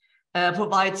range,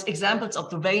 provides examples of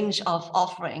the range of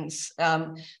offerings.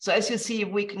 So as you see,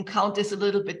 we can count this a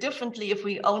little bit differently. If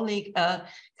we only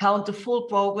count the full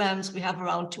programs, we have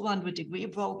around 200 degree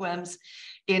programs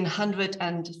in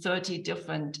 130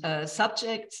 different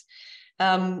subjects.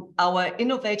 Our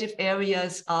innovative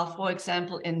areas are, for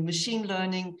example, in machine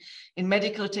learning, in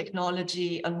medical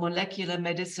technology, and molecular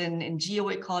medicine, in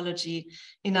geoecology,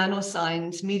 in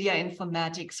nanoscience, media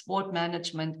informatics, sport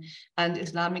management, and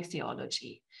Islamic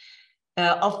theology.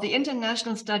 Of the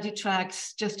international study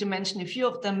tracks, just to mention a few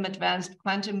of them: advanced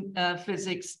quantum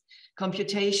physics,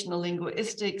 computational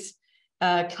linguistics,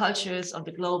 cultures of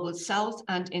the global south,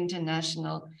 and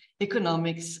international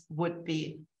economics would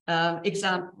be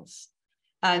examples.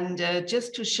 And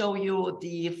just to show you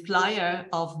the flyer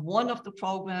of one of the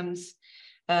programs,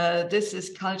 this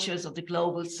is Cultures of the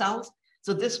Global South.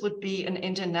 So this would be an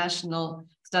international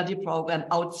study program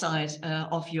outside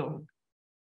of Europe.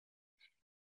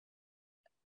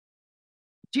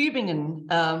 Tübingen,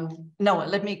 no,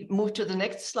 let me move to the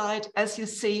next slide. As you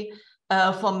see,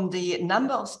 from the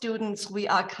number of students, we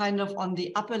are kind of on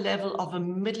the upper level of a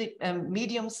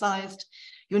medium-sized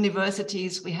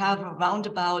universities. We have around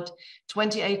about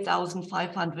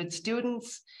 28,500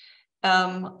 students,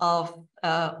 of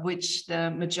which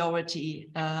the majority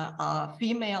are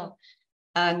female.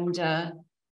 And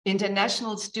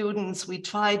international students, we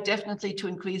try definitely to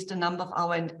increase the number of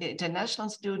our international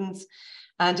students.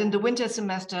 And in the winter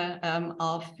semester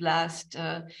of last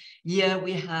year,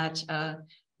 we had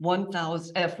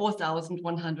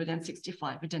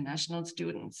 4,165 international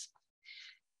students.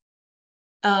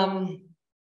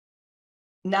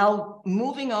 Now,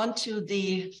 moving on to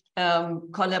the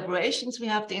collaborations, we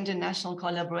have the international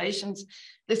collaborations.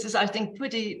 This is, I think,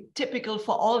 pretty typical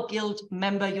for all Guild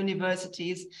member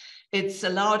universities. It's a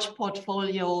large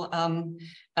portfolio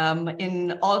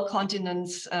in all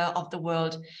continents of the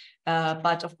world,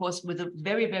 but of course, with a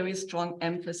very, very strong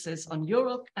emphasis on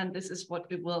Europe. And this is what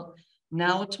we will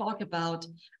now talk about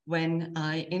when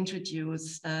I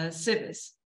introduce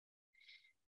CIVIS.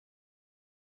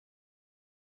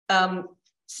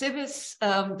 CIVIS,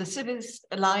 the CIVIS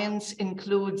Alliance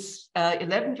includes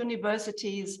 11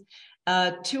 universities,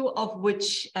 2 of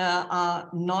which are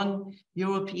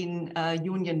non-European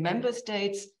Union member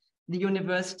states, the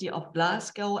University of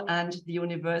Glasgow and the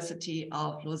University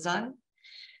of Lausanne.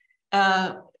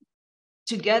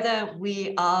 Together,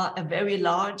 we are a very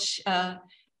large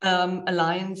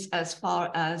alliance as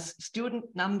far as student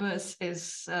numbers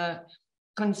is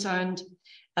concerned.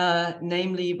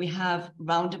 Namely, we have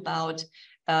round about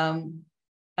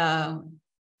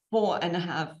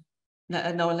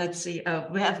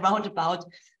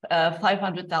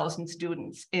 500,000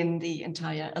 students in the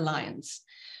entire alliance.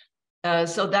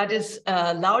 So that is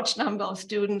a large number of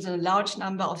students and a large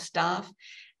number of staff.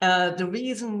 The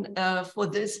reason for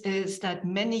this is that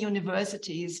many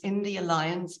universities in the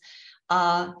alliance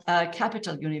are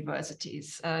capital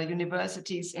universities,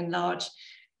 universities in large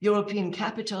European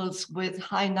capitals with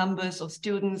high numbers of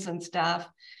students and staff,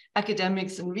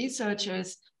 academics and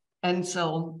researchers. And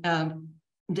so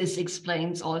this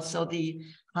explains also the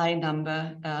high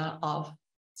number of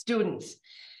students.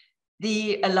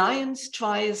 The Alliance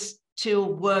tries to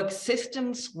work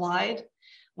systems-wide,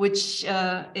 which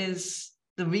is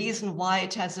the reason why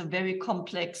it has a very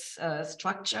complex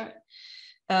structure.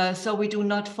 So we do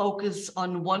not focus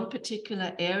on one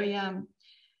particular area,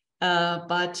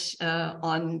 but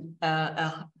on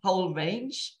a whole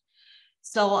range.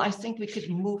 So I think we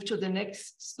could move to the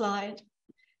next slide.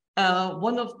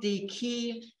 One of the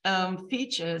key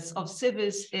features of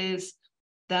CIVIS is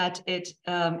that it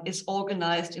is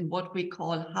organized in what we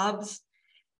call hubs.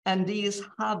 And these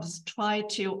hubs try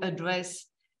to address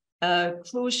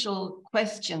crucial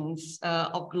questions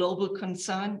of global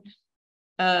concern,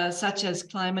 such as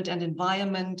climate and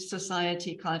environment,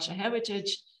 society, culture,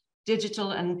 heritage,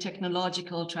 digital and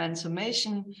technological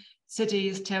transformation,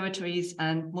 cities, territories,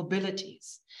 and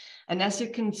mobilities. And as you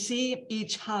can see,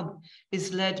 each hub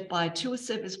is led by 2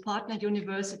 service partner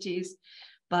universities,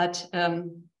 but the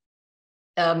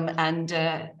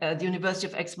University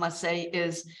of Aix-Marseille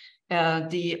is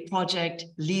the project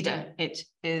leader. It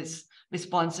is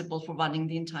responsible for running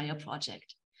the entire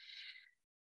project.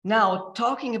 Now,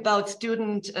 talking about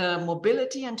student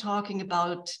mobility and talking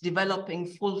about developing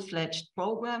full-fledged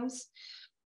programs,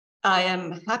 I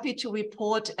am happy to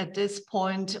report at this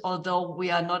point, although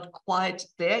we are not quite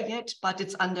there yet, but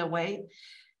it's underway.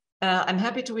 I'm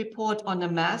happy to report on a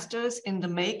master's in the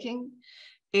making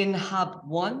in Hub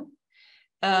 1,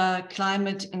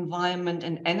 Climate, Environment,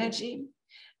 and Energy.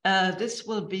 This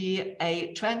will be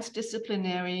a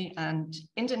transdisciplinary and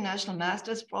international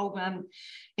master's program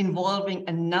involving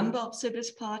a number of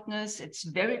service partners. It's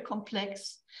very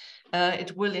complex.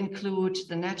 It will include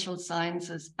the natural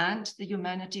sciences and the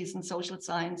humanities and social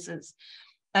sciences.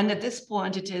 And at this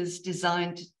point, it is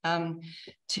designed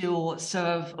to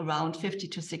serve around 50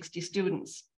 to 60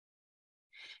 students.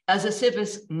 As a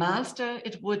civis master,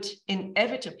 it would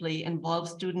inevitably involve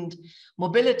student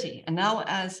mobility. And now,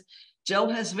 as Joe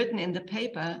has written in the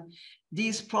paper,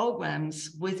 these programs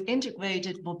with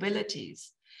integrated mobilities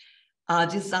are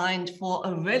designed for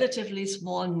a relatively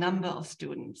small number of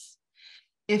students.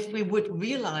 If we would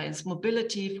realize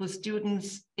mobility for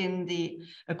students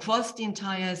across the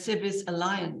entire Civis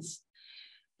Alliance,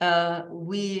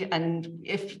 and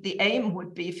if the aim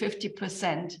would be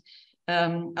 50%,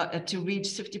 to reach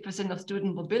 50% of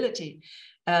student mobility,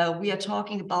 we are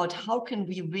talking about how can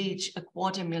we reach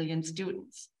 250,000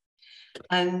 students.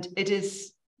 And it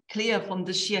is clear from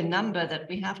the sheer number that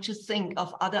we have to think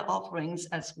of other offerings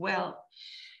as well.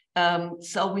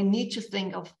 So we need to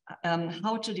think of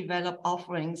how to develop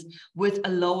offerings with a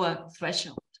lower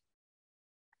threshold.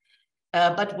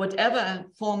 But whatever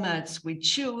formats we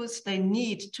choose, they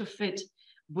need to fit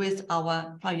with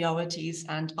our priorities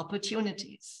and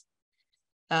opportunities.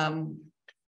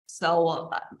 So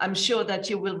I'm sure that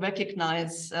you will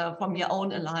recognize from your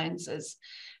own alliances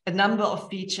a number of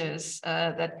features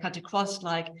that cut across,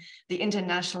 like the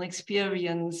international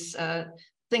experience,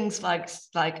 things like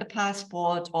a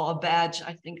passport or a badge,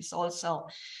 I think is also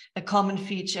a common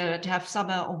feature, to have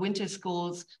summer or winter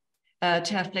schools,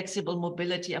 to have flexible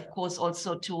mobility, of course,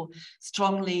 also to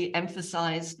strongly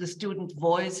emphasize the student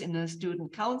voice in a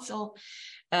student council,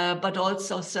 but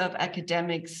also serve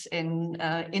academics in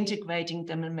integrating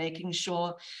them and making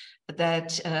sure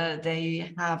that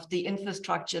they have the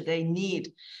infrastructure they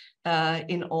need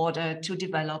in order to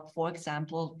develop, for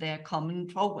example, their common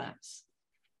programs.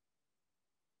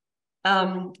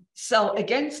 So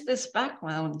against this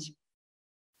background,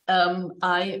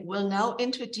 I will now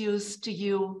introduce to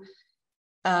you,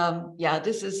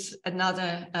 this is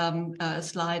another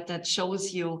slide that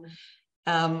shows you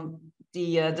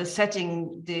the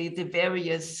setting, the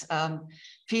various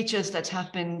features that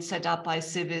have been set up by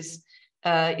Civis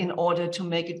in order to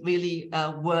make it really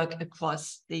work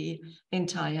across the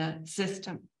entire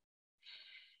system.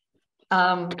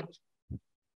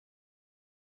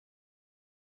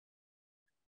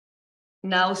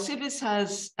 Now, Civis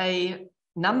has a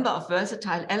number of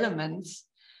versatile elements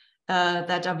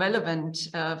that are relevant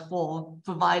for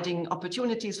providing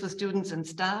opportunities for students and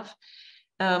staff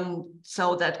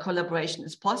so that collaboration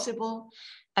is possible.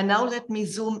 And now let me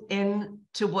zoom in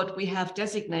to what we have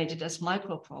designated as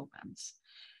micro-programs.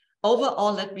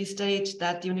 Overall, let me state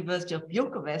that the University of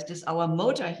Bucharest is our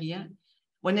motor here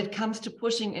when it comes to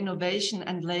pushing innovation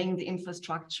and laying the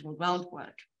infrastructural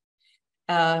groundwork.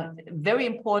 Very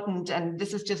important, and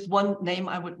this is just one name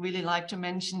I would really like to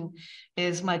mention,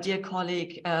 is my dear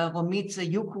colleague, Romice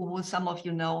Yuku, who some of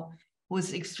you know, who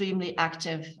is extremely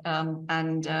active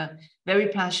and very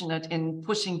passionate in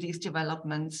pushing these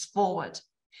developments forward.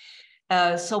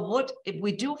 So what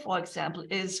we do, for example,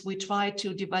 is we try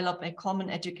to develop a common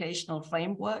educational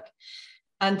framework.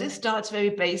 And this starts very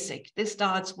basic. This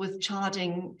starts with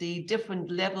charting the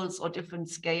different levels or different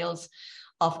scales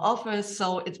of offers.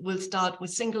 So it will start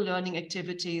with single learning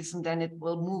activities, and then it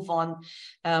will move on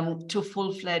to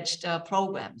full-fledged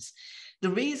programs. The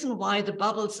reason why the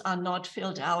bubbles are not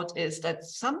filled out is that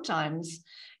sometimes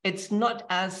it's not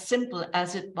as simple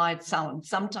as it might sound.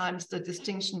 Sometimes the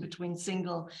distinction between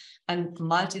single and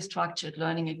multi-structured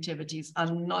learning activities are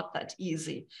not that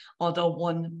easy, although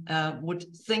one would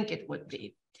think it would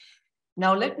be.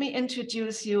 Now, let me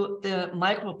introduce you the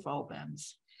micro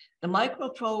programs. The micro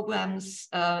programs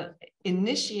were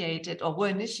initiated,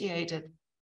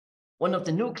 one of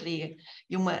the nuclei,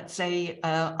 you might say,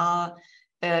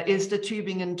 is the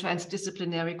Tübingen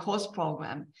Transdisciplinary Course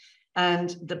Program.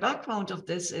 And the background of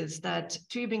this is that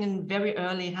Tübingen very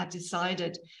early had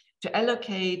decided to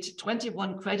allocate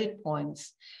 21 credit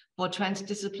points for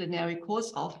transdisciplinary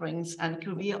course offerings and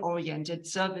career-oriented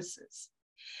services.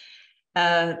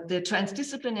 The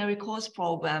Transdisciplinary Course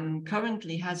Program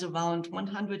currently has around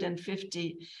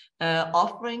 150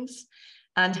 offerings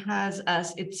and has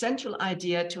as its central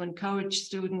idea to encourage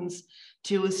students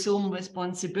to assume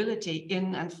responsibility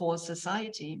in and for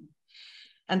society.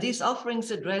 And these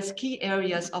offerings address key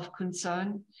areas of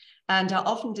concern and are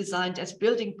often designed as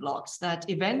building blocks that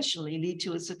eventually lead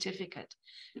to a certificate,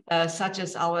 such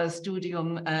as our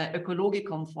Studium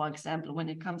Ökologicum, for example, when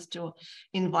it comes to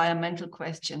environmental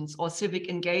questions, or civic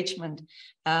engagement,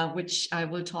 which I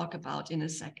will talk about in a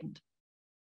second.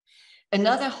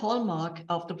 Another hallmark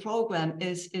of the program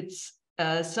is its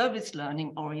service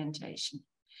learning orientation.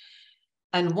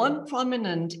 And one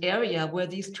prominent area where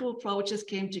these two approaches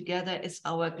came together is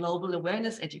our Global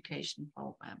Awareness Education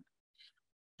program.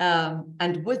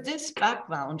 And with this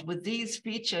background, with these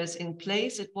features in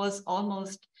place, it was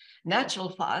almost natural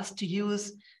for us to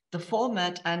use the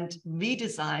format and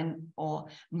redesign or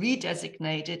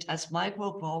redesignate it as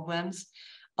micro programs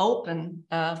open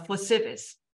for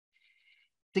civis.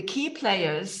 The key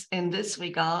players in this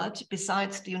regard,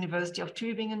 besides the University of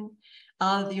Tübingen,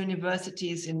 are the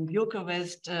universities in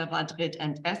Bucharest, Madrid,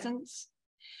 and Athens.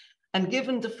 And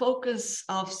given the focus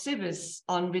of civis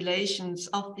on relations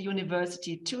of the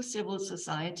university to civil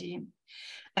society,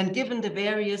 and given the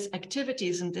various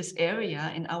activities in this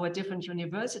area in our different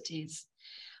universities,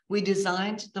 we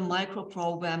designed the micro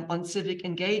program on civic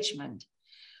engagement,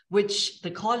 which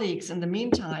the colleagues in the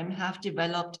meantime have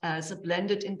developed as a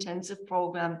blended intensive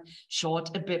program,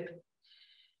 short a BIP.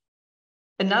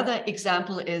 Another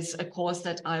example is a course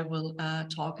that I will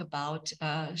talk about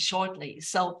shortly.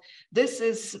 So this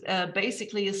is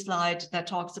basically a slide that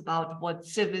talks about what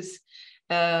civis,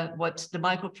 what the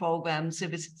micro program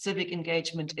civic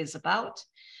engagement is about,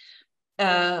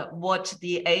 what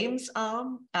the aims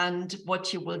are, and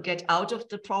what you will get out of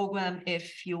the program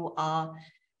if you are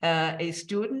a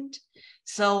student.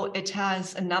 So it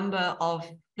has a number of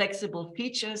flexible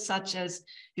features, such as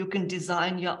you can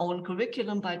design your own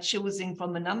curriculum by choosing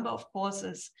from a number of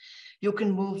courses. You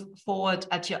can move forward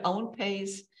at your own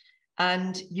pace,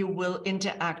 and you will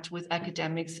interact with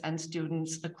academics and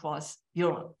students across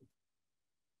Europe.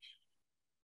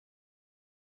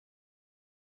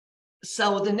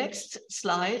 So the next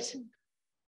slide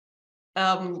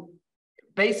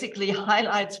basically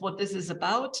highlights what this is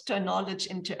about. Turn knowledge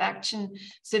into action.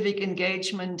 Civic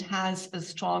engagement has a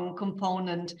strong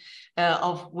component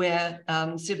of where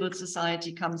civil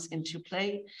society comes into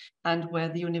play and where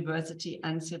the university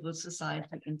and civil society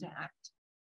interact.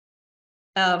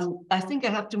 I think I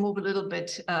have to move a little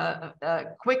bit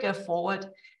quicker forward.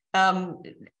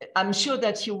 I'm sure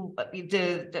that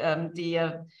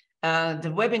the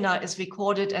webinar is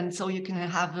recorded, and so you can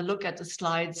have a look at the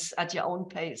slides at your own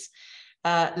pace.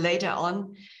 Later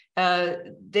on,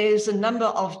 there's a number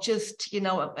of just,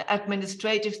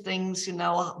 administrative things,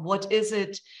 what is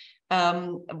it?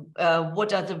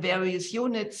 What are the various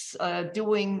units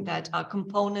doing that are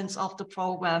components of the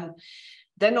program?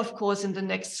 Then, of course, in the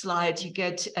next slide, you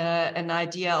get an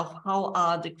idea of how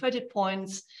are the credit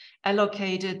points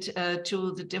allocated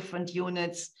to the different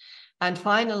units. And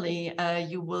finally,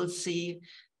 you will see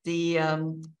the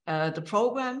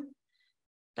program.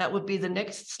 That would be the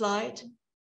next slide.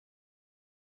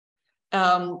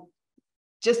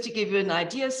 Just to give you an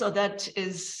idea, so that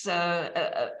is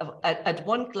at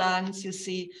one glance, you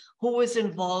see who is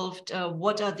involved,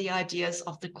 what are the ideas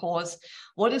of the course,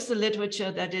 what is the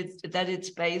literature that it's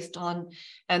based on,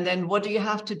 and then what do you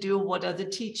have to do, what are the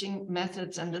teaching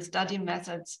methods and the study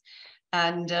methods.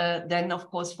 And then,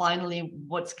 of course, finally,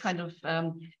 what's kind of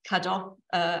cut off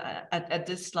at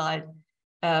this slide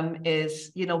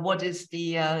is, what is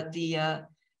the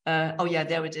oh yeah,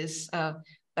 there it is.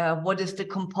 What is the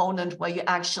component where you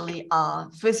actually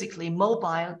are physically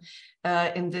mobile?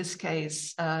 In this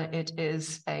case, it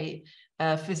is a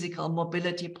physical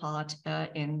mobility part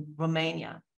in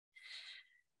Romania.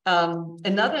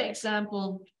 Another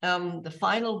example, the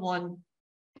final one,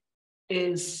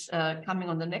 is coming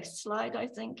on the next slide, I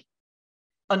think.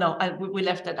 Oh no, we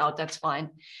left that out, that's fine.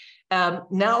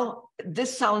 Now,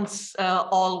 this sounds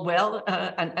all well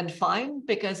and fine,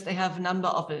 because they have a number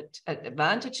of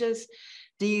advantages.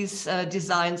 These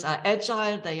designs are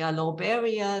agile, they are low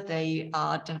barrier, they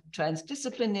are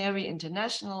transdisciplinary,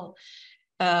 international,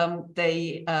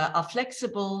 they are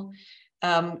flexible.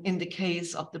 In the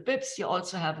case of the BIPs, you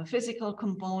also have a physical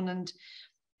component.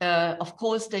 Of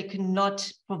course, they cannot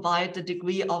provide the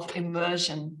degree of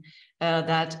immersion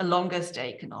that a longer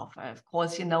stay can offer. Of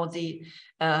course, you know, the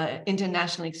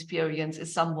international experience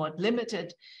is somewhat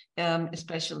limited,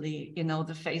 especially, you know,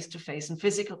 the face-to-face and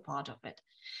physical part of it.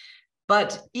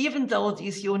 But even though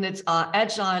these units are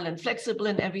agile and flexible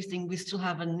and everything, we still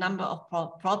have a number of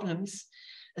problems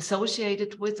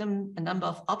associated with them, a number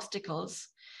of obstacles.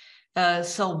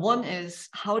 So one is,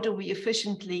 how do we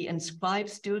efficiently inscribe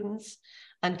students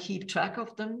and keep track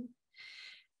of them?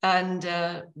 And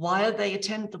while they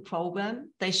attend the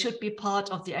program, they should be part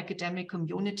of the academic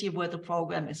community where the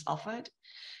program is offered.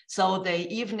 So they,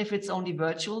 even if it's only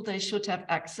virtual, they should have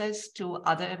access to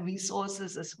other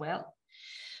resources as well.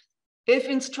 If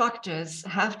instructors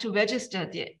have to register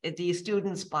the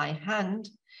students by hand,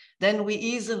 then we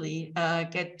easily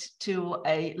get to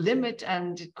a limit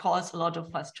and cause a lot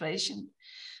of frustration.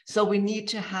 So we need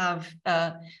to have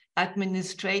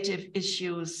administrative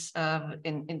issues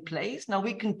in place. Now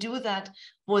we can do that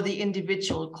for the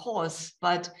individual course,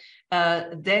 but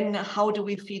then how do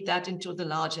we feed that into the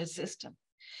larger system?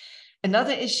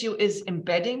 Another issue is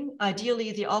embedding.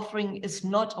 Ideally, the offering is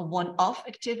not a one-off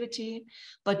activity,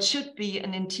 but should be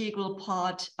an integral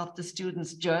part of the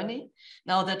student's journey.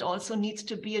 Now that also needs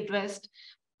to be addressed.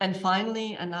 And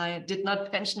finally, and I did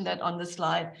not mention that on the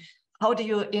slide, how do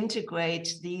you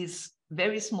integrate these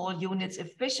very small units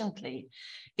efficiently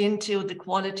into the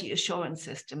quality assurance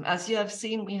system? As you have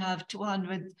seen, we have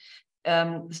 200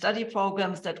 study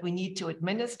programs that we need to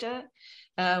administer,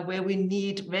 where we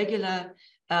need regular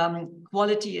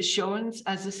quality assurance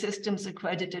as a systems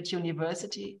accredited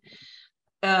university.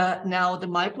 Now the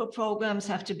micro programs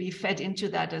have to be fed into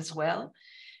that as well.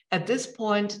 At this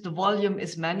point, the volume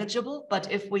is manageable, but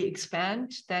if we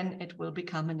expand, then it will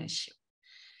become an issue.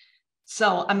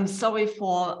 So I'm sorry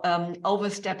for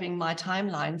overstepping my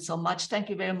timeline so much. Thank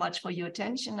you very much for your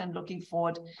attention and looking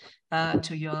forward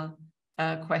to your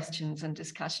questions and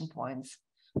discussion points.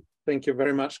 Thank you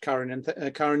very much, Karen.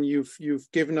 And Karen,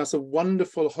 you've given us a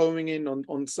wonderful homing in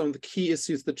on some of the key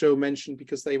issues that Joe mentioned,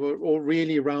 because they were all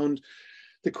really around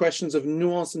the questions of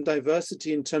nuance and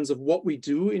diversity in terms of what we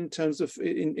do, in terms of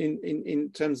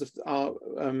our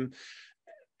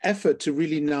effort to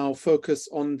really now focus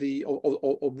on the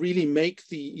or really make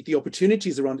the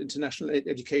opportunities around international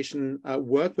education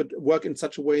work in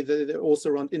such a way that they're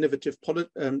also around innovative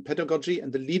pedagogy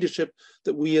and the leadership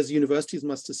that we as universities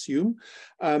must assume.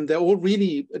 They all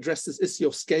really address this issue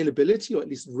of scalability, or at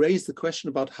least raise the question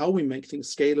about how we make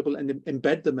things scalable and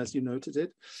embed them, as you noted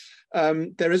it.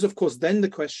 There is, of course, then the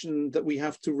question that we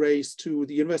have to raise to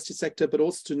the university sector, but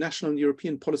also to national and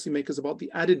European policymakers about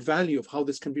the added value of how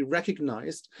this can be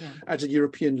recognized at a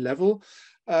European level.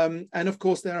 And of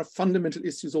course, there are fundamental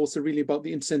issues also really about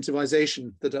the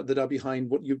incentivization that are behind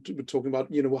what you were talking about,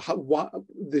 you know,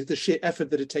 the sheer effort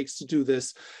that it takes to do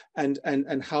this,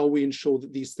 and how we ensure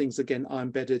that these things, again, are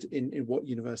embedded in what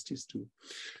universities do.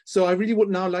 So I really would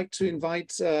now like to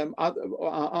invite our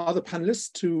other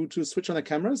panelists to switch on their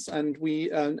cameras. And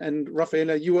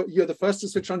Rafaela, you're the first to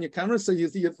switch on your camera, so you're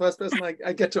the first person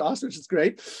I get to ask, which is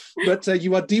great. But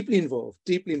you are deeply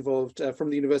involved from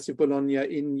the University of Bologna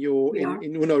in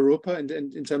Una Europa and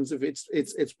in terms of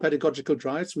its pedagogical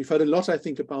drives. We've heard a lot, I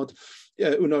think, about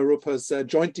Una Europa's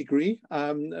joint degree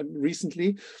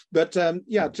recently. But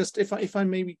yeah, just if I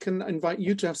maybe can invite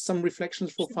you to have some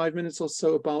reflections for 5 minutes or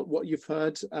so about what you've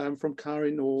heard from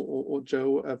Karen or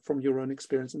Joe from your own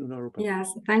experience in Una Europa.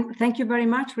 Yes, thank you very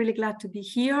much. Really glad to be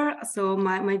here. So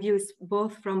my view is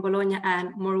both from Bologna and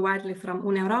more widely from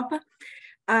Una Europa.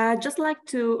 I'd just like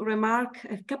to remark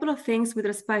a couple of things with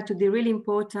respect to the really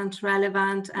important,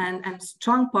 relevant, and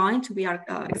strong point we are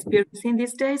experiencing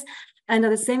these days, and at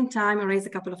the same time raise a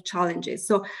couple of challenges.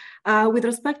 So with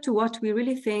respect to what we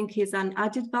really think is an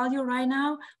added value right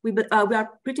now, we are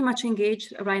pretty much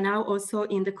engaged right now also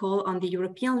in the call on the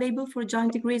European label for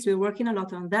joint degrees. We're working a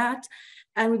lot on that.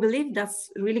 And we believe that's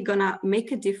really gonna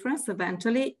make a difference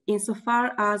eventually,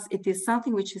 insofar as it is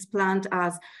something which is planned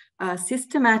as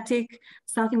systematic,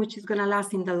 something which is gonna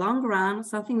last in the long run,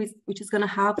 something which is gonna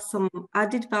have some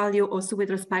added value also with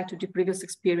respect to the previous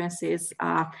experiences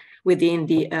within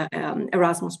the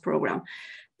Erasmus program.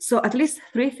 So at least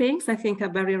 3 things I think are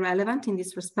very relevant in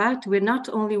this respect. We're not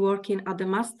only working at the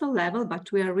master level,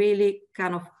 but we are really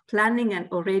kind of planning and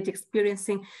already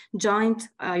experiencing joint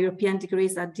European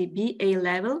degrees at the BA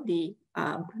level, the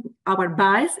our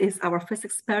bias is our first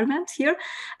experiment here.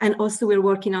 And also we're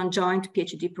working on joint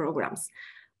PhD programs.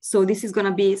 So this is going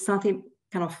to be something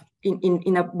kind of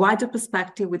in a wider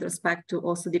perspective with respect to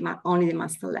also only the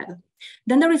master level.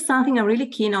 Then there is something I'm really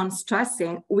keen on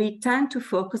stressing. We tend to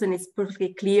focus, and it's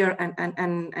perfectly clear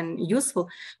and useful,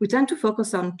 we tend to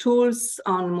focus on tools,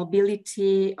 on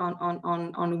mobility,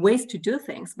 on ways to do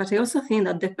things. But I also think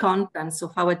that the contents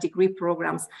of our degree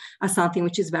programs are something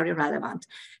which is very relevant.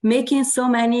 Making so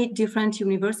many different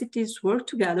universities work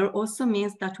together also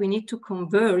means that we need to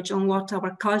converge on what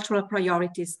our cultural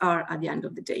priorities are at the end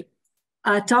of the day.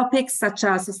 Topics such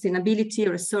as sustainability,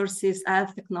 resources,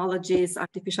 health technologies,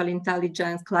 artificial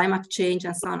intelligence, climate change,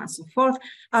 and so on and so forth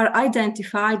are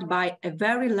identified by a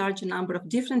very large number of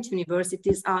different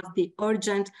universities as the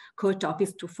urgent core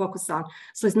topics to focus on.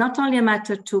 So it's not only a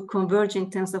matter to converge in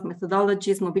terms of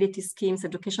methodologies, mobility schemes,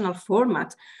 educational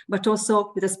format, but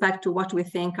also with respect to what we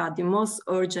think are the most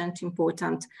urgent,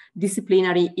 important,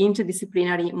 disciplinary,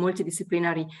 interdisciplinary,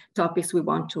 multidisciplinary topics we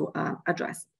want to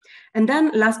address. And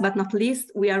then last but not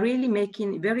least, we are really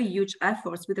making very huge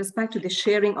efforts with respect to the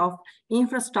sharing of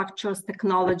infrastructures,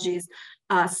 technologies,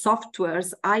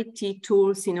 softwares, IT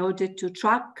tools in order to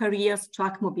track careers,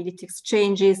 track mobility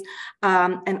exchanges,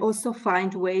 and also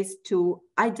find ways to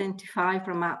identify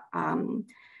from a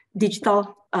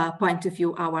digital point of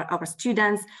view our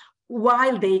students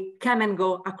while they come and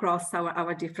go across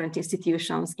our different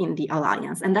institutions in the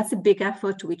Alliance. And that's a big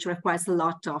effort which requires a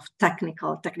lot of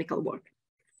technical work.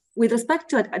 With respect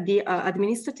to the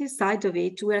administrative side of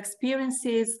it, we're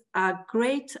experiencing a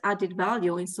great added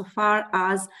value insofar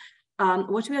as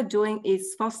what we are doing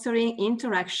is fostering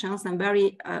interactions and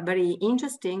very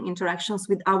interesting interactions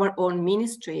with our own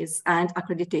ministries and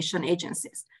accreditation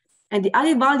agencies. And the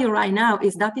added value right now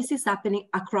is that this is happening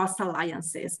across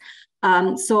alliances.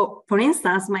 So for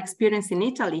instance, my experience in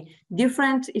Italy,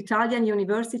 different Italian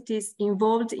universities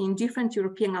involved in different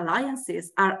European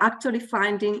alliances are actually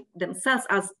finding themselves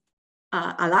as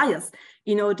alliance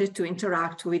in order to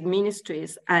interact with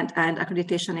ministries and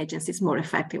accreditation agencies more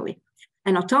effectively.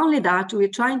 And not only that, we're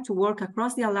trying to work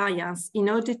across the alliance in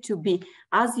order to be,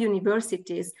 as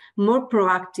universities, more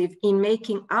proactive in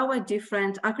making our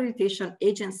different accreditation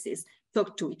agencies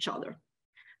talk to each other.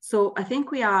 So I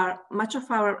think much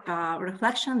of our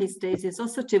reflection these days is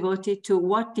also devoted to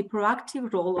what the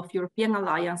proactive role of European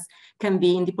alliance can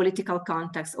be in the political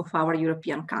context of our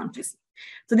European countries.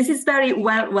 So this is very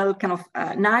well kind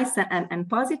of nice and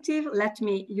positive. Let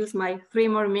me use my 3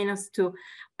 more minutes to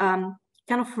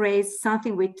kind of raise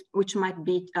something which might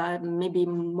be maybe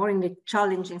more in the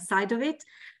challenging side of it.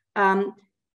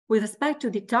 With respect to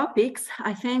the topics,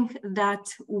 I think that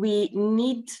we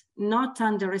need not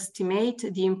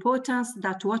underestimate the importance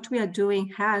that what we are doing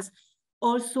has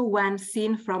also when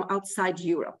seen from outside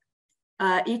Europe.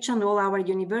 Each and all our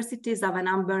universities have a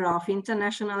number of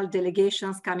international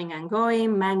delegations coming and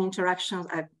going, many interactions.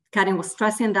 Karen was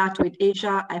stressing that with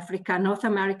Asia, Africa, North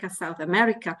America, South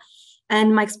America.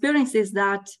 And my experience is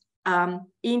that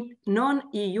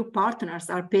non-EU partners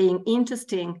are paying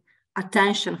interesting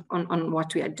attention on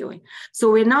what we are doing.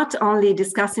 So we're not only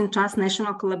discussing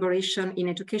transnational collaboration in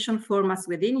education formats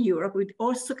within Europe, we're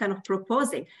also kind of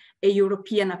proposing a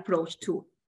European approach to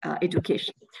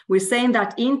education. We're saying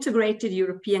that integrated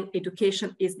European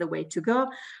education is the way to go.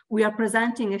 We are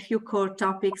presenting a few core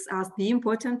topics as the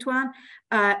important one.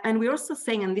 And we're also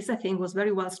saying, and this I think was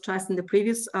very well stressed in the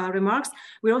previous remarks,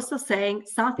 we're also saying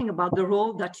something about the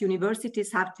role that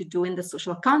universities have to do in the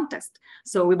social context.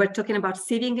 So we were talking about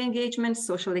civic engagement,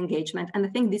 social engagement, and I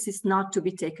think this is not to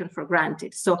be taken for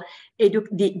granted. So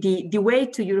the way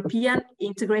to European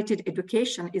integrated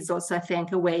education is also, I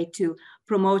think, a way to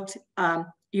promote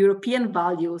European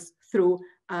values through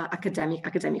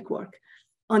academic work.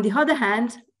 On the other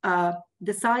hand,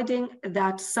 deciding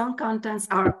that some contents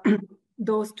are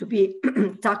those to be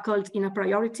tackled in a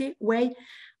priority way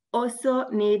also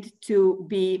need to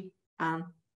be, how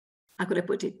could I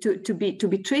put it, to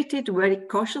be treated very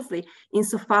cautiously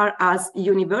insofar as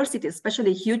universities,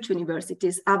 especially huge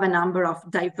universities, have a number of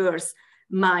diverse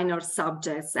minor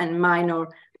subjects and minor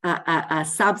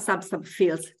sub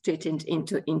fields treated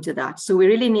into that. So we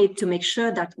really need to make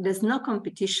sure that there's no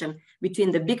competition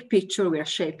between the big picture we are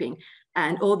shaping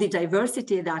and all the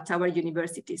diversity that our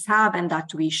universities have and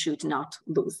that we should not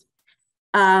lose.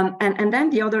 And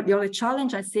then the other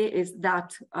challenge I see is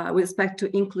that with respect to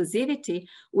inclusivity,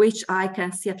 which I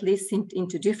can see at least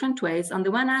into different ways. On the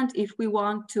one hand, if we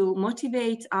want to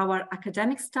motivate our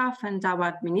academic staff and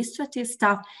our administrative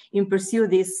staff in pursue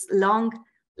this long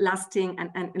lasting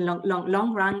and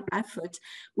long run effort,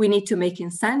 we need to make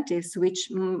incentives, which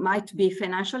might be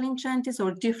financial incentives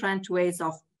or different ways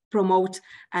of promote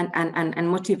and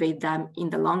motivate them in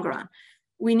the long run.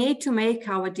 We need to make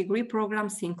our degree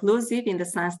programs inclusive in the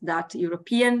sense that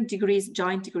European degrees,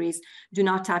 joint degrees, do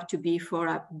not have to be for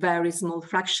a very small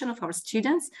fraction of our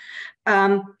students.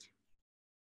 And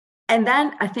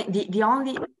then I think the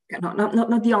only,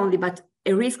 not the only, but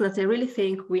a risk that I really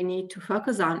think we need to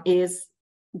focus on is,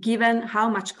 given how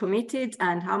much committed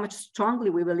and how much strongly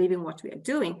we believe in what we are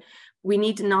doing, we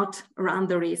need not run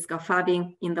the risk of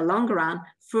having, in the long run,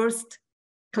 first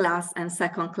class and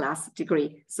second class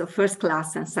degree. So first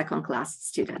class and second class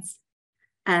students.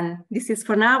 And this is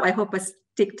for now. I hope I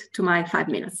stick to my 5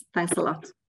 minutes. Thanks a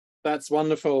lot. That's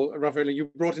wonderful, Raffaella.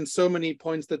 You brought in so many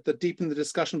points that deepen the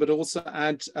discussion, but also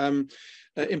add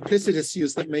implicit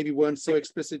issues that maybe weren't so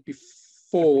explicit before.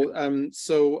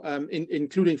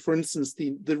 Including, for instance,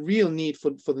 the real need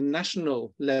for the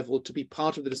national level to be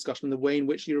part of the discussion. The way in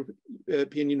which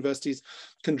European universities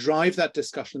can drive that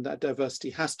discussion, that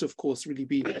diversity, has to, of course, really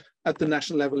be at the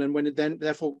national level. And when it then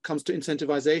therefore comes to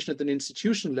incentivization at an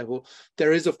institution level,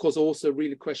 there is, of course, also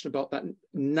really a question about that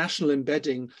national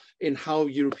embedding in how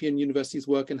European universities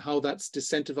work and how that's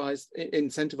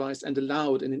incentivized and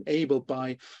allowed and enabled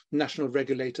by national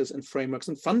regulators and frameworks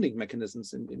and funding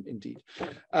mechanisms, indeed.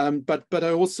 But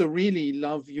I also really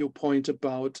love your point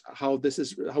about how this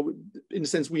is, in a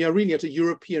sense, we are really at a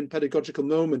European pedagogical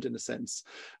moment, in a sense,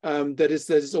 that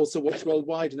is also what's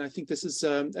worldwide. And I think this is,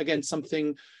 again,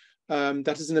 something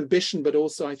that is an ambition, but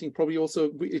also I think probably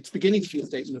also it's beginning to be a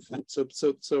statement of fact.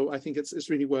 So I think it's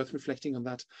really worth reflecting on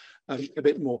that a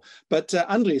bit more. But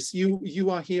Andres, you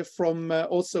are here from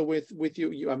also with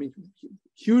you. I mean,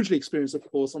 hugely experienced, of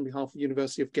course, on behalf of the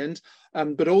University of Ghent,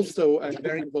 but also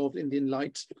very involved in the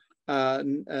Enlight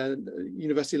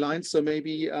University Alliance. So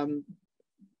maybe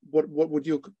what would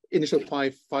your initial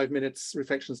five minutes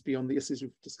reflections be on the issues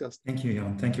we've discussed? Thank you,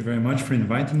 Jan. Thank you very much for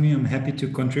inviting me. I'm happy to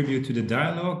contribute to the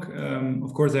dialogue.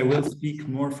 Of course, I will speak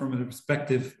more from a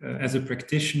perspective as a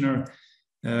practitioner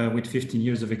with 15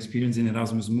 years of experience in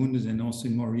Erasmus Mundus, and also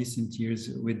in more recent years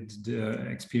with the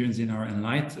experience in our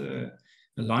Enlight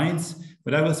Alliance.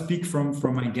 But I will speak from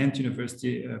my Ghent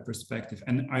University perspective.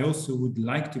 And I also would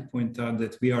like to point out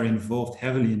that we are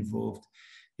heavily involved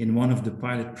in one of the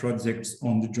pilot projects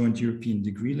on the Joint European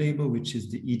Degree Label, which is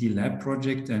the ED Lab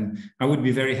project. And I would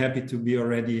be very happy to be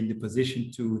already in the position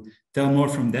to tell more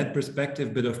from that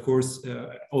perspective. But of course,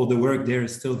 all the work there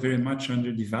is still very much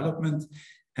under development.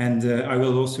 And I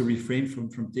will also refrain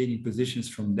from taking positions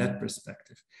from that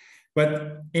perspective.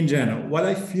 But in general, what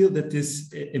I feel that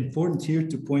is important here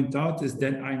to point out is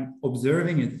that I'm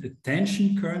observing a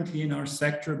tension currently in our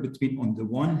sector between, on the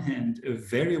one hand, a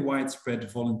very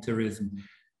widespread voluntarism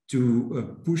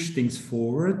to push things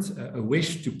forward, a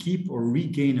wish to keep or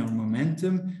regain our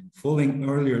momentum, following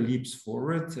earlier leaps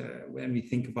forward. When we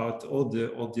think about all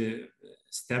the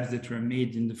steps that were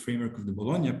made in the framework of the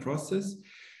Bologna process,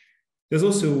 there's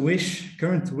also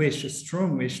a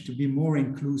strong wish to be more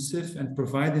inclusive and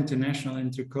provide international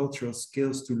intercultural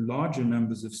skills to larger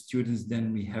numbers of students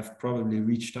than we have probably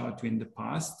reached out to in the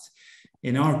past.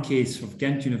 In our case of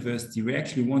Ghent University, we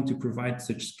actually want to provide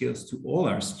such skills to all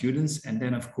our students. And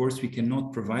then, of course, we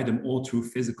cannot provide them all through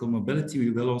physical mobility. We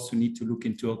will also need to look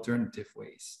into alternative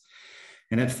ways.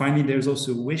 And then finally, there's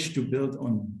also a wish to build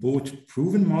on both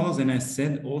proven models and, as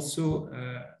said, also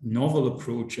novel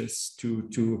approaches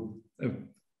to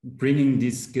bringing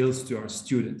these skills to our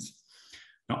students.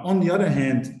 Now, on the other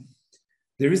hand,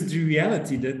 there is the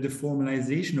reality that the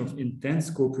formalization of intense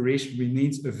cooperation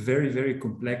remains a very, very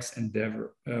complex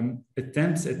endeavor.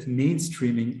 Attempts at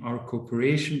mainstreaming our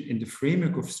cooperation in the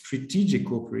framework of strategic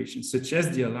cooperation, such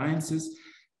as the alliances,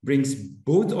 brings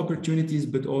both opportunities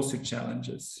but also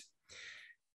challenges.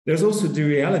 There's also the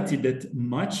reality that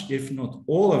much, if not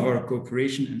all of our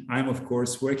cooperation, and I'm of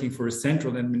course working for a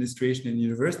central administration in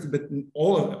university, but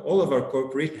all of our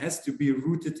cooperation has to be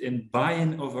rooted in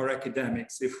buy-in of our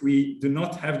academics. If we do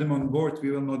not have them on board, we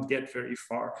will not get very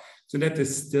far. So that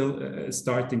is still a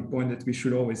starting point that we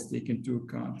should always take into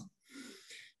account.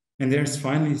 And there's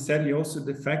finally, sadly, also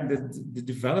the fact that the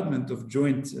development of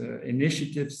joint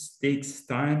initiatives takes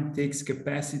time, takes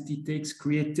capacity, takes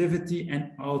creativity, and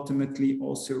ultimately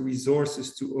also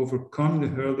resources to overcome the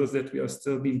hurdles that we are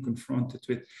still being confronted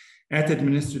with at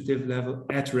administrative level,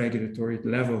 at regulatory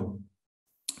level.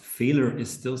 Failure is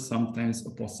still sometimes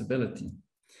a possibility.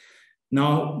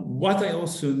 Now, what I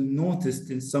also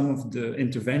noticed in some of the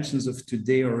interventions of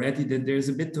today already, that there's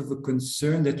a bit of a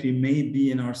concern that we may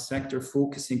be in our sector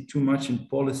focusing too much in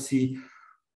policy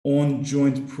on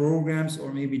joint programs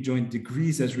or maybe joint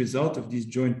degrees as a result of these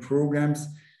joint programs.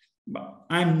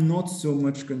 I'm not so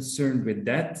much concerned with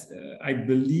that. I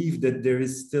believe that there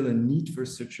is still a need for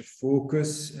such a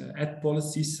focus at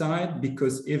policy side,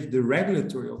 because if the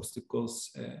regulatory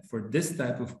obstacles for this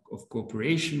type of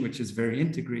cooperation, which is very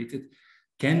integrated,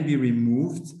 can be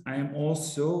removed, I am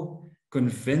also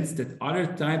convinced that other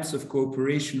types of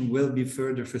cooperation will be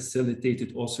further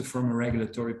facilitated also from a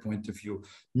regulatory point of view.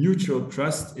 Mutual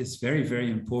trust is very, very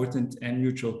important, and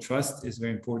mutual trust is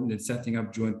very important in setting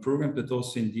up joint programs, but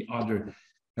also in the other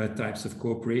types of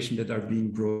cooperation that are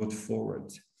being brought forward.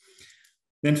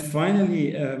 Then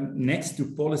finally, next to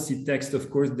policy text, of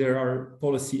course, there are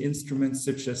policy instruments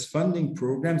such as funding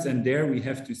programs. And there we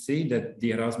have to say that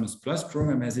the Erasmus Plus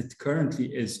program, as it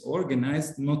currently is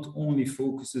organized, not only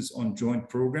focuses on joint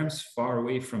programs, far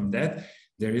away from that.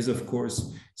 There is, of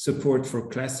course, support for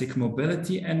classic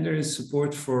mobility, and there is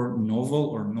support for novel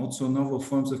or not so novel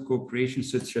forms of cooperation,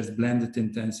 such as blended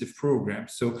intensive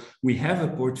programs. So we have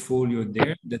a portfolio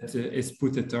there that is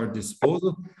put at our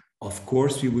disposal. Of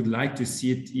course, we would like to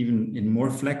see it even in more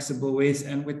flexible ways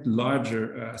and with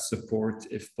larger support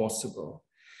if possible.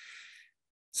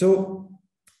 So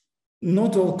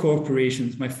not all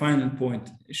corporations, my final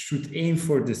point, should aim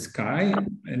for the sky,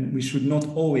 and we should not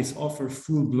always offer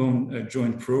full-blown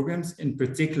joint programs. In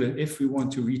particular, if we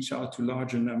want to reach out to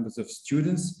larger numbers of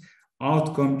students,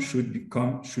 outcome should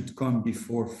come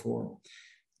before form.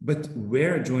 But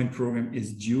where a joint program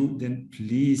is due, then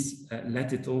please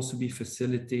let it also be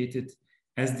facilitated,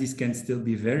 as these can still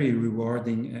be very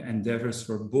rewarding endeavors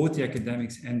for both the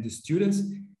academics and the students.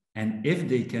 And if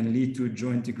they can lead to a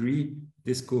joint degree,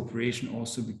 this cooperation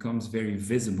also becomes very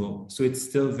visible. So it's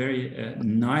still very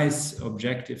nice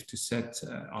objective to set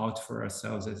out for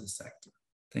ourselves as a sector.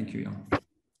 Thank you, Jan.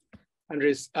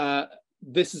 Andres,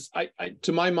 this is,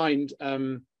 to my mind,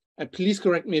 and please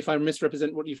correct me if I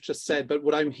misrepresent what you've just said, but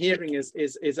what I'm hearing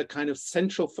is a kind of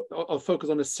central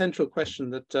focus on a central question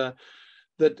that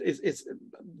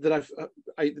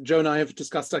Joe and I have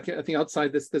discussed, I think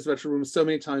outside this virtual room so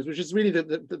many times, which is really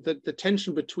the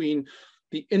tension between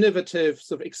the innovative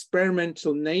sort of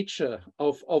experimental nature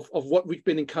of what we've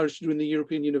been encouraged to do in the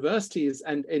European universities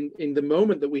and in the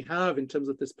moment that we have in terms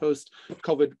of this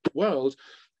post-COVID world,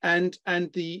 and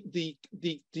the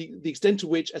extent to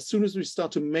which, as soon as we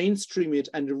start to mainstream it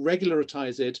and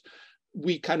regularize it,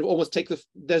 we kind of almost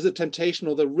there's a temptation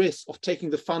or the risk of taking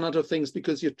the fun out of things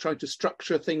because you're trying to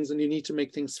structure things and you need to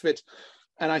make things fit.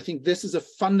 And I think this is a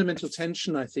fundamental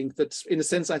tension, I think, that's in a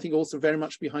sense, I think also very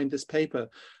much behind this paper.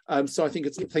 So I think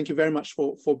thank you very much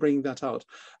for bringing that out.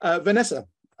 Vanessa,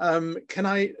 can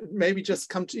I maybe just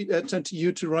turn to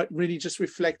you to really just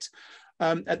reflect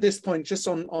at this point just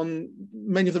on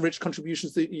many of the rich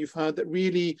contributions that you've heard that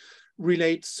really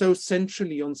relate so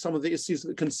centrally on some of the issues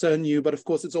that concern you. But of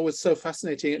course, it's always so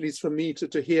fascinating, at least for me,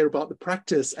 to hear about the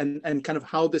practice and kind of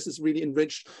how this is really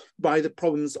enriched by the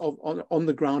problems on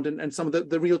the ground and some of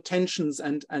the real tensions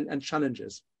and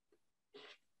challenges.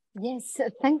 Yes,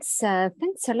 thanks a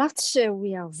lot.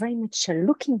 We are very much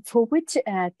looking forward to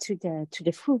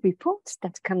the full report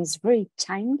that comes very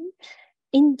timely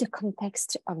in the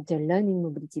context of the Learning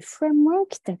Mobility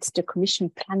Framework that the Commission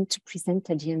planned to present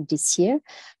at the end of this year,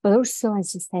 but also,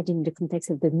 as you said, in the context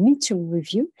of the midterm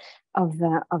review of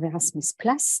Erasmus+,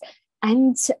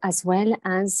 and as well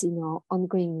as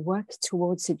ongoing work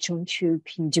towards a joint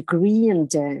European degree and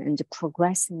the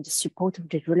progress and the support of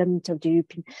the development of the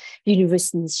European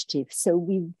University Initiative. So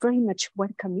we very much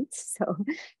welcome it. So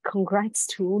congrats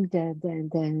to all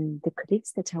the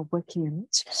colleagues that are working on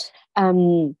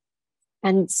it.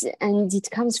 And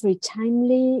it comes very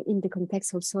timely in the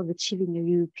context also of achieving a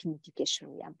European education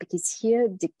area, because here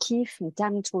the key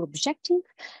fundamental objective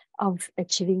of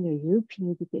achieving a European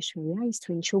education area is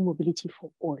to ensure mobility for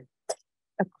all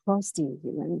across the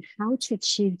EU. And how to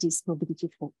achieve this mobility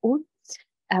for all?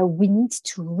 We need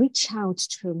to reach out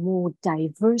to a more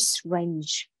diverse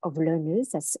range of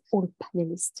learners, as all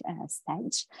panelists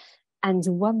said. And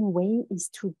one way is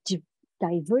to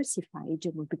diversify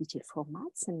the mobility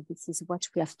formats, and this is what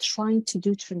we are trying to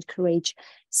do to encourage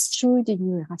through the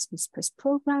new Erasmus Plus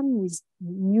program, with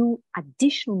new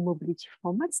additional mobility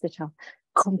formats that are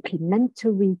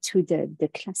complementary to the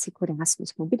classical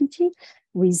Erasmus mobility,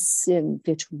 with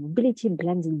virtual mobility,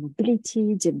 blended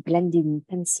mobility, the blended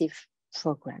intensive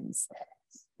programs.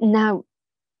 Now,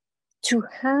 to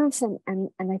have, and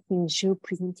I think Jo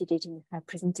presented it in her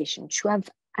presentation, to have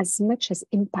as much as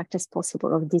impact as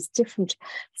possible of these different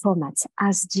formats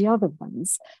as the other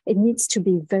ones, it needs to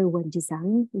be very well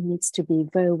designed, it needs to be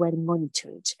very well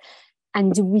monitored.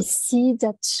 And we see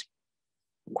that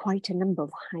quite a number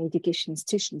of higher education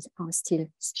institutions are still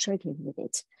struggling with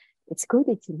it. It's good,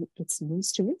 it's an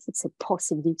instrument, it's a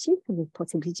possibility, and a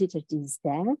possibility that is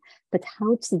there, but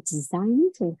how to design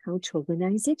it and how to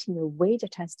organize it in a way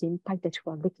that has the impact that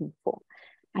we are looking for.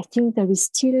 I think there is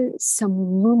still some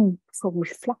room for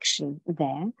reflection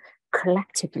there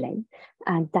collectively,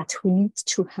 that we need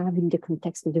to have in the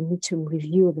context of the midterm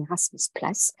review of Erasmus+,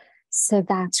 so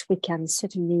that we can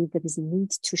certainly, there is a need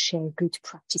to share good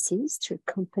practices to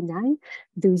accompany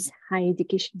those higher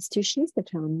education institutions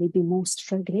that are maybe more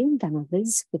struggling than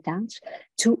others with that,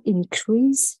 to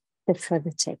increase the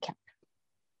further take-up.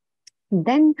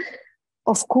 Then,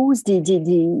 of course, the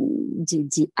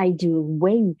ideal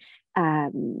way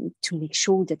to make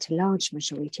sure that a large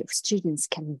majority of students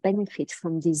can benefit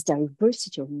from this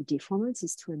diversity of media formats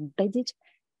is to embed it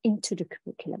into the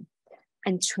curriculum.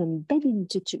 And to embed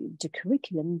into the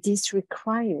curriculum, this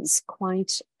requires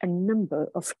quite a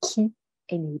number of key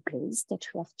enablers that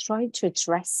we have tried to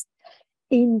address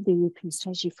in the European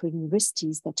Strategy for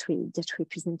Universities that we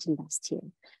presented last year.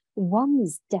 One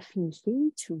is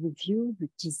definitely to review,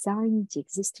 redesign the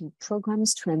existing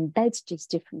programs to embed these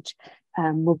different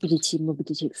mobility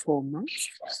formats.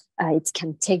 It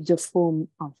can take the form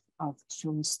of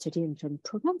joint study and joint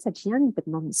programs at the end, but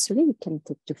not necessarily. It can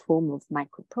take the form of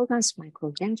micro programs,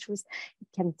 micro ventures. It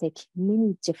can take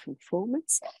many different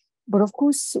formats. But of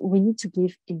course, we need to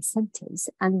give incentives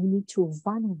and we need to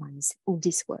valorize all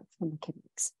this work from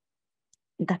academics.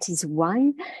 That is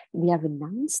why we have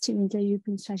announced in the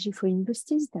European Strategy for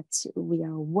Universities that we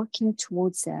are working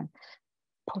towards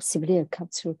possibly a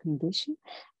council recommendation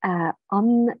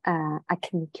on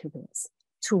academic careers,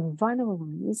 to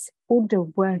valorize all the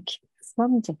work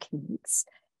from the academics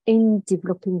in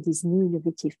developing these new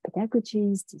innovative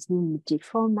pedagogies, these new media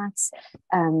formats,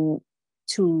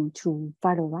 to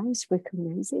valorize,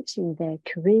 recognize it in their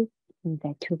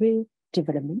career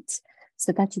development,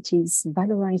 so that it is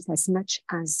valorized as much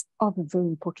as other very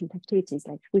important activities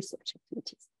like research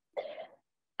activities.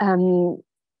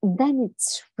 Then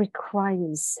it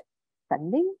requires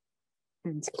funding.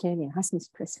 And clearly, Erasmus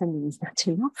Plus funding is not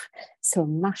enough. So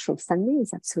national funding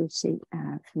is absolutely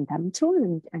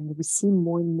fundamental. And we see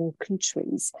more and more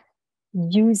countries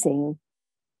using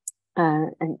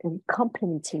and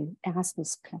complementing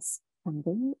Erasmus Plus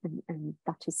funding. And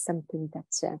that is something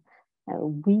that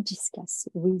we discuss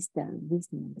with the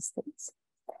member states.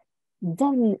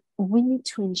 Then we need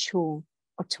to ensure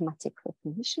automatic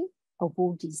recognition of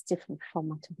all these different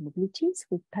formats of mobilities.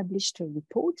 We published a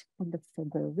report on the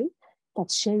February that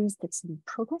shows that some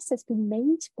progress has been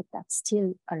made, but that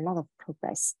still a lot of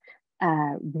progress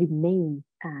remain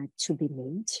to be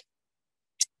made.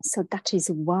 So that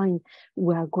is why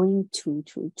we are going to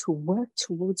work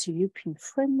towards a European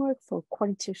framework for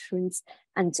quality assurance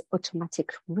and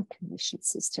automatic recognition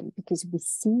system, because we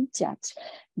see that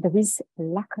there is a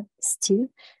lack of still,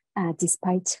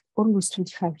 despite almost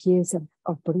 25 years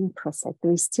of Bologna process,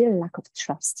 there is still a lack of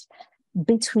trust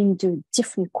between the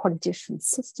different quality assurance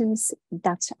systems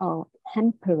that are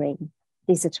hampering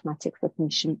this automatic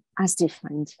recognition as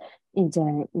defined in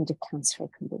the Council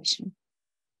recommendation.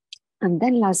 And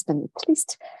then last but not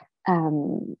least,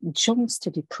 joint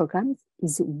study programs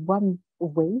is one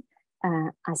way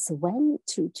as well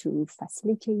to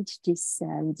facilitate this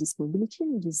mobility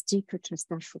and this deeper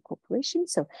transnational cooperation.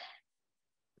 So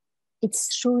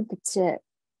it's true that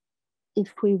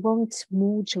if we want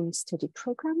more joint study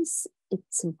programs,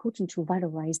 it's important to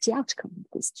valorize the outcome of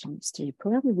this joint study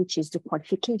program, which is the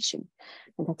qualification.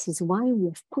 And that is why we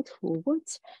have put forward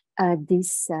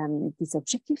this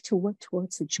objective to work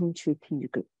towards a joint European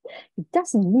degree. It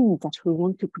doesn't mean that we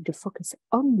want to put the focus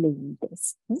only on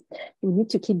this. We need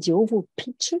to keep the overall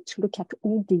picture to look at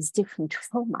all these different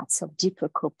formats of deeper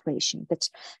cooperation. But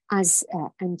as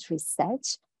Andrew said,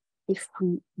 if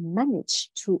we manage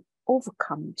to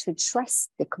overcome, to address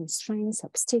the constraints,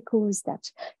 obstacles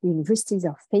that universities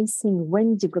are facing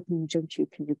when developing joint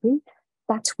European degree,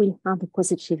 that will have a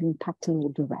positive impact on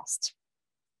all the rest.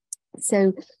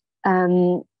 So,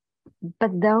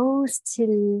 but there are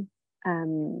still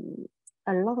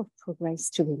a lot of progress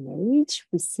to be made,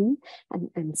 we see,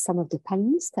 and some of the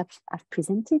panelists have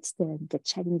presented the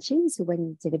challenges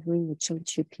when delivering a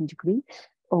joint European degree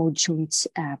or joint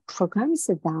programs.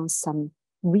 There are some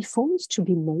reforms to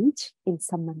be made in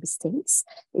some member states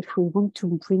if we want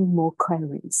to bring more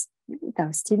coherence. There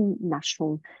are still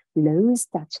national laws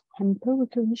that hamper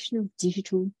recognition of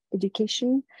digital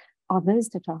education, others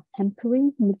that are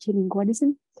hampering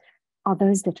multilingualism,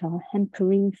 others that are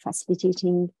hampering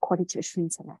facilitating quality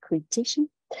assurance and accreditation.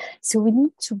 So we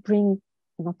need to bring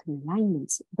not an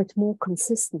alignment, but more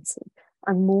consistency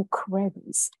and more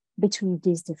coherence between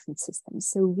these different systems.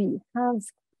 So we have,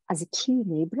 as a key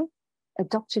enabler,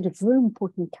 adopted a very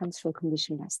important council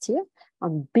recommendation last year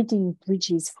on building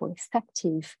bridges for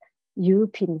effective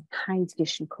European higher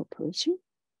education cooperation.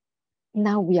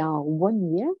 Now we are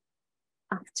 1 year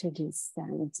after this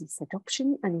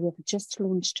adoption, and we have just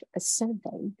launched a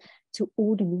survey to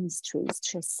all the ministries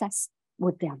to assess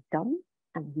what they have done.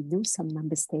 And we know some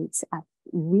member states have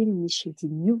really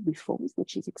initiated new reforms,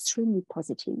 which is extremely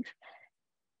positive,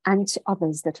 and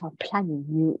others that are planning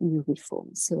new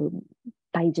reforms. So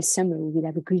by the summer, we'll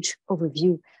have a good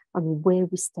overview on where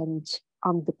we stand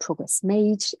on the progress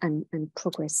made and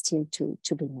progress still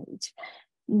to be made.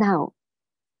 Now,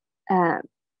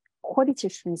 quality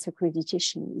assurance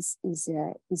accreditation is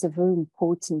a very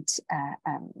important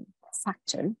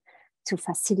factor to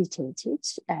facilitate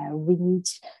it.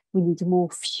 We need more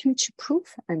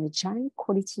future-proof and agile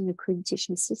quality and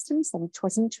accreditation systems. And it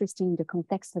was interesting in the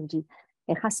context of the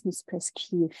Erasmus Plus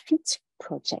Key Fit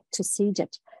project to see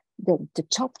that the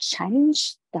top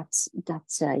challenge that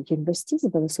universities,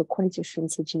 but also quality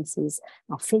assurance agencies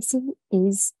are facing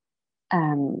is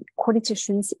quality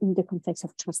assurance in the context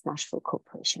of transnational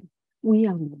cooperation. We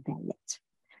are not there yet.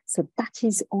 So that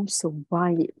is also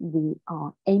why we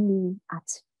are aiming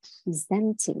at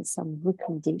presenting some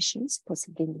recommendations,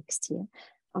 possibly next year,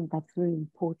 on that very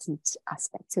important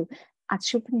aspect. So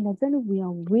at European level, we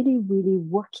are really, really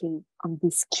working on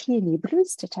these key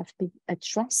enablers that have been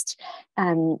addressed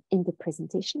in the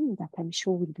presentation, that I'm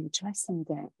sure will be addressed in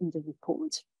the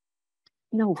report.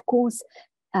 Now, of course,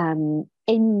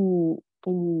 any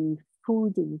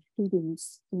food and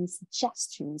feedings, any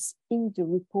suggestions in the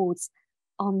reports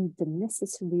on the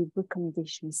necessary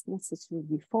recommendations, necessary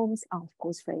reforms are, of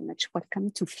course, very much welcome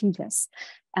to feed us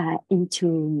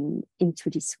into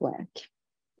this work.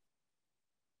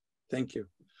 Thank you.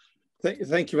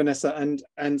 Thank you, Vanessa.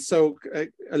 And so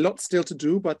a lot still to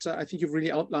do, but I think you've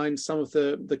really outlined some of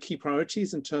the key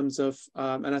priorities in terms of,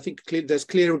 and I think there's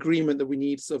clear agreement that we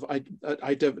need sort of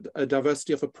a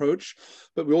diversity of approach,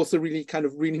 but we also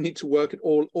really need to work at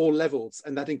all levels,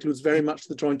 and that includes very much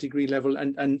the joint degree level.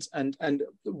 And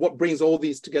what brings all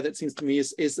these together, it seems to me,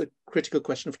 is a critical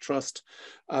question of trust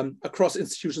across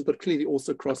institutions, but clearly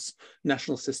also across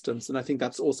national systems. And I think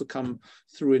that's also come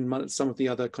through in some of the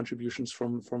other contributions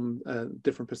from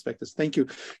different perspectives. Thank you.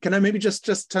 Can I maybe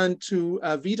just turn to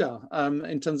Vida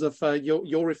in terms of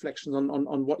your reflections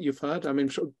on what you've heard? I mean,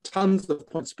 sure, tons of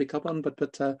points to pick up on, but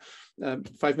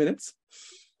 5 minutes.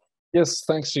 Yes,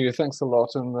 thanks to you. Thanks a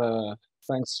lot, and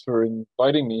thanks for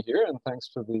inviting me here, and thanks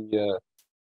for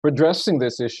for addressing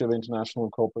this issue of international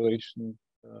cooperation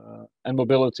and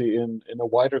mobility in a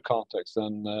wider context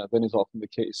than is often the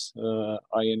case.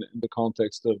 In the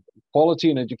context of quality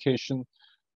in education.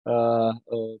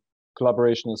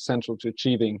 Collaboration is central to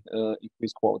achieving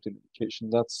increased quality in education.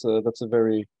 That's a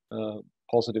very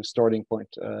positive starting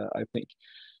point, I think.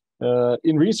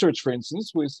 In research, for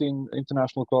instance, we've seen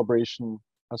international collaboration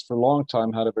has for a long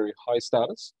time had a very high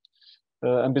status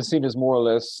and been seen as more or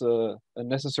less a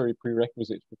necessary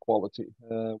prerequisite for quality,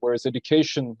 whereas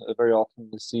education very often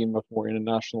is seen much more in a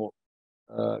national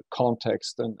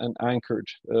context and anchored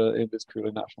in this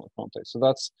purely national context. So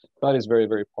that is very,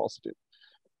 very positive.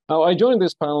 Now, I joined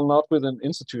this panel not with an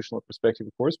institutional perspective,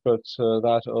 of course, but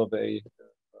that of a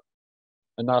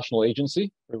national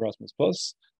agency, Erasmus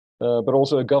Plus, but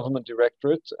also a government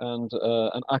directorate and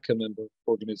an ACA member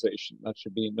organization, that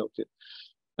should be noted.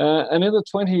 And in the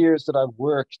 20 years that I've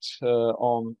worked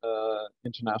on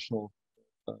international,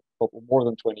 more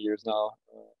than 20 years now,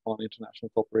 on international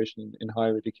cooperation in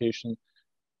higher education,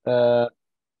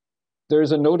 there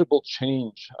is a notable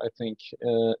change, I think,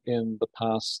 in the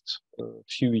past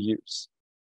few years.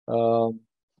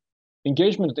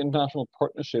 Engagement in international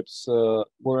partnerships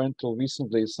were until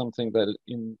recently something that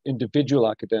individual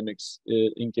academics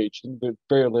engaged in with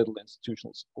very little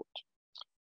institutional support.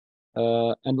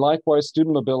 And likewise,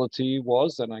 student mobility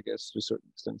was, and I guess to a certain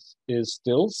extent is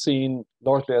still, seen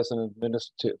largely as an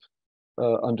administrative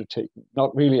undertaking,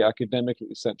 not really academically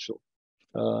essential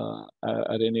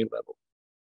at any level.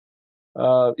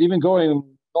 Even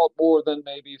going not more than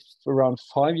maybe around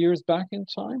 5 years back in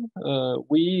time,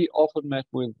 we often met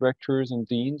with rectors and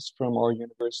deans from our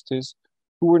universities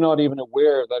who were not even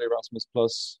aware that Erasmus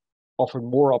Plus offered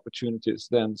more opportunities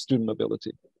than student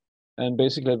mobility, and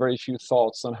basically had very few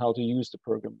thoughts on how to use the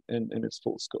program in its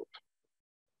full scope.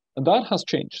 And that has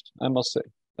changed, I must say.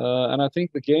 And I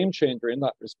think the game changer in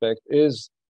that respect is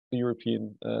the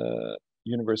European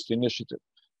University Initiative.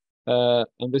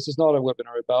 And this is not a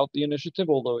webinar about the initiative,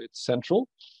 although it's central.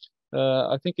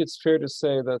 I think it's fair to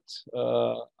say that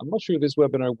I'm not sure this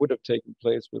webinar would have taken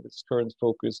place with its current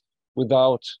focus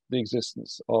without the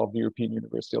existence of the European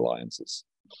University Alliances.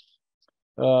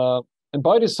 And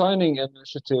by designing an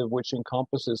initiative which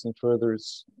encompasses and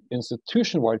furthers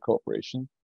institution-wide cooperation,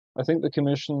 I think the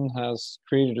Commission has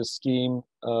created a scheme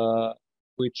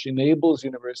which enables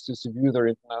universities to view their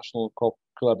international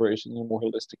collaboration in a more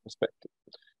holistic perspective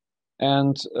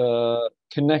and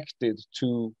connected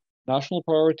to national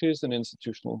priorities and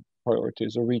institutional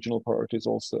priorities or regional priorities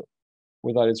also,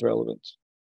 where that is relevant.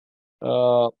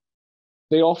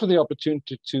 They offer the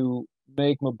opportunity to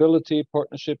make mobility,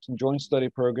 partnerships, and joint study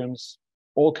programs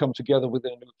all come together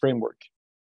within a new framework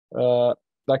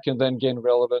that can then gain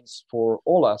relevance for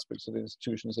all aspects of the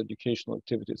institution's educational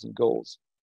activities and goals,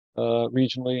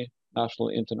 regionally,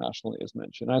 nationally, internationally, as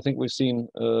mentioned. I think we've seen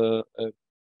a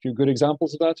few good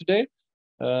examples of that today,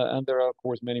 and there are, of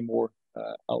course, many more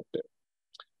out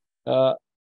there.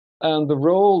 And the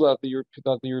role that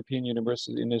the European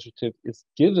University Initiative is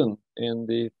given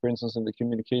in for instance, in the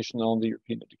communication on the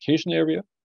European education area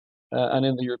and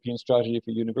in the European strategy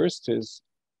for universities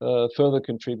further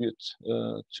contribute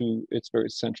to its very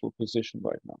central position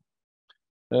right now.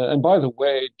 And by the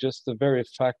way, just the very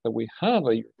fact that we have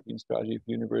a European strategy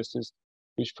for universities,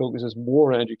 which focuses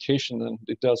more on education than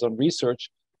it does on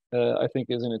research, I think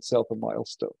is in itself a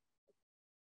milestone.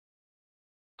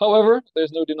 However,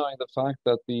 there's no denying the fact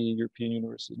that the European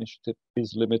University Initiative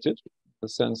is limited, in the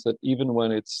sense that even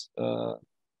when it's by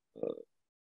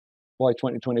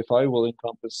 2025 will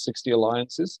encompass 60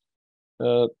 alliances,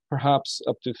 perhaps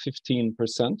up to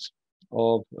 15%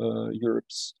 of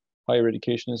Europe's higher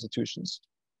education institutions,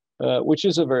 which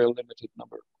is a very limited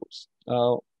number, of course.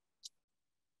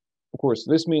 Of course,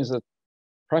 this means that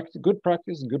good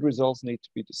practice and good results need to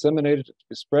be disseminated, to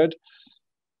be spread.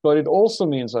 But it also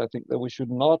means, I think, that we should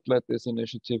not let this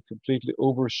initiative completely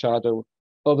overshadow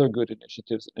other good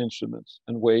initiatives, instruments,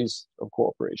 and ways of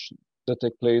cooperation that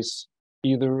take place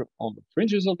either on the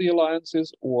fringes of the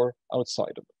alliances or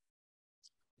outside of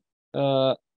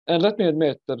them. And let me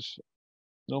admit that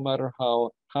no matter how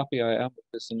happy I am with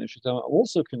this initiative, I'm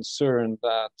also concerned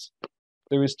that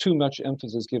there is too much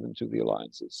emphasis given to the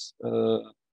alliances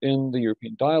in the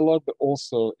European dialogue, but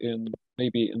also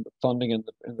maybe in the funding and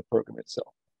in the program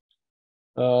itself.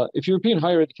 If European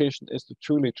higher education is to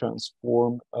truly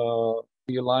transform,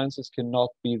 the alliances cannot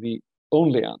be the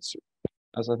only answer,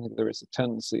 as I think there is a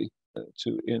tendency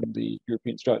to in the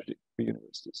European strategy for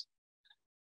universities.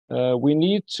 We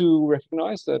need to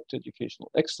recognize that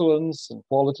educational excellence and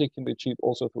quality can be achieved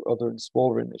also through other and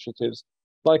smaller initiatives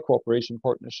like cooperation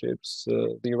partnerships,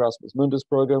 the Erasmus Mundus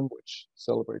program, which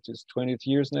celebrates its 20th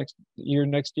year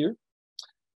next year.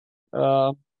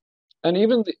 And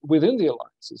even within the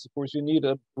alliances, of course, you need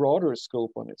a broader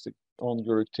scope on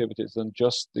your activities than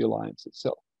just the alliance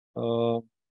itself.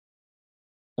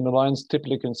 An alliance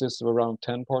typically consists of around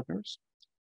 10 partners.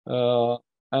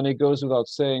 And it goes without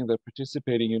saying that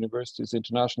participating universities'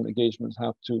 international engagements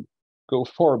have to go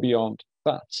far beyond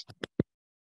that.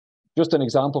 Just an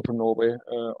example from Norway,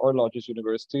 our largest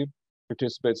university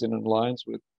participates in an alliance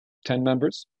with 10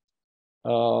 members.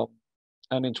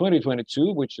 And in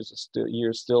 2022, which is a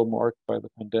year still marked by the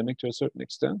pandemic to a certain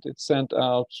extent, it sent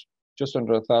out just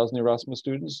under 1,000 Erasmus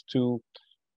students to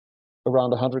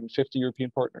around 150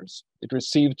 European partners. It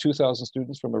received 2,000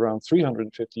 students from around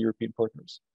 350 European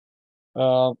partners.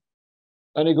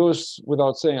 And it goes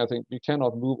without saying, I think, you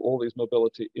cannot move all these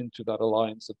mobility into that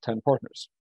alliance of 10 partners.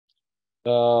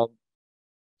 And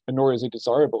nor is it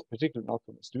desirable, particularly not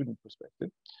from a student perspective.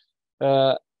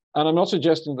 And I'm not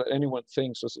suggesting that anyone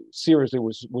thinks or seriously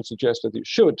would suggest that you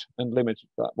should and limit it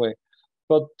that way.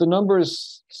 But the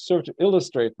numbers serve to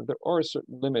illustrate that there are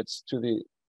certain limits to the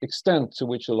extent to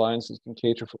which alliances can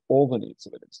cater for all the needs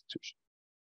of an institution.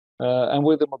 And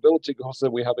with the mobility goals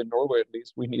that we have in Norway, at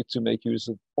least, we need to make use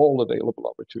of all available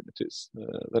opportunities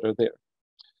that are there.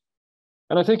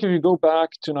 And I think if you go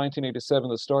back to 1987,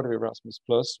 the start of Erasmus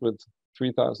Plus, with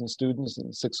 3,000 students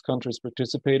in 6 countries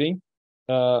participating,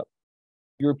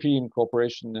 European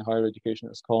cooperation in higher education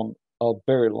has come a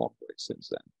very long way since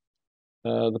then.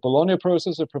 The Bologna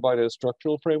process has provided a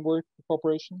structural framework for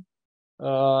cooperation,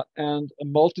 and a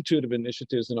multitude of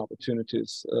initiatives and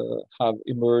opportunities have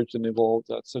emerged and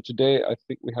evolved. So today, I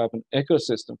think we have an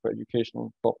ecosystem for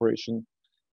educational cooperation,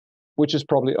 which is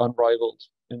probably unrivaled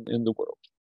in the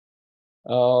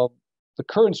world. The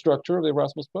current structure of the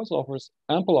Erasmus Plus offers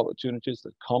ample opportunities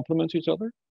that complement each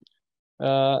other,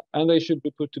 and they should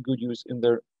be put to good use in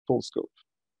their full scope.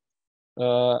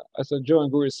 As Jo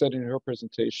Anguri said in her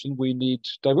presentation, we need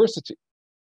diversity.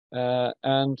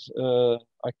 And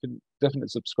I can definitely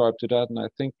subscribe to that. And I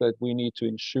think that we need to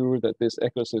ensure that this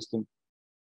ecosystem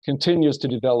continues to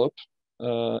develop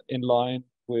in line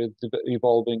with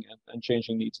evolving and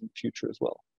changing needs in the future as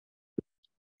well.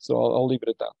 So I'll leave it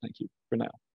at that. Thank you for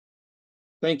now.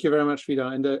 Thank you very much, Vida,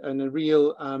 and a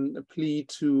real plea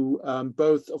to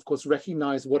both, of course,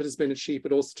 recognize what has been achieved,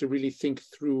 but also to really think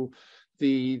through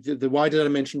the wider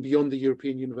dimension beyond the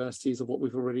European universities of what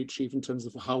we've already achieved in terms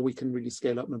of how we can really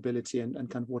scale up mobility and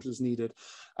kind of what is needed.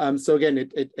 So again,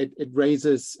 it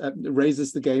raises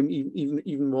the game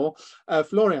even more.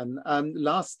 Florian,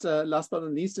 last but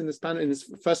not least in this panel, in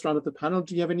this first round of the panel,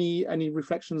 do you have any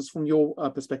reflections from your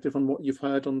perspective on what you've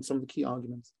heard on some of the key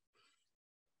arguments?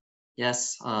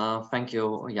 Yes, thank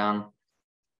you, Jan.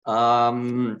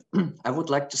 I would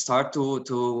like to start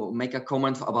to make a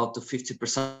comment about the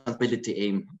 50% mobility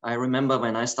aim. I remember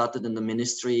when I started in the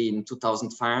ministry in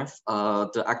 2005,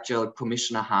 the actual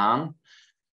Commissioner Hahn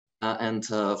and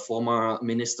former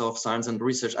Minister of Science and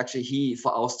Research, actually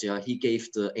for Austria, he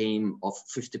gave the aim of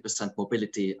 50%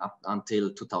 mobility up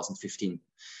until 2015.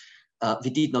 We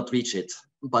did not reach it,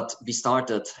 but we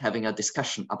started having a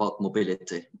discussion about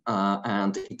mobility,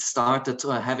 and it started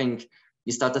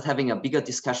we started having a bigger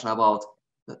discussion about,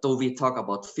 do we talk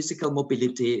about physical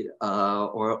mobility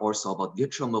or also about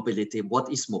virtual mobility?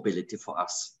 What is mobility for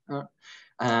us?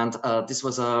 And this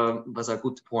was a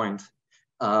good point.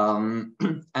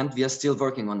 And we are still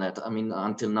working on that. I mean,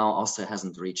 until now, Austria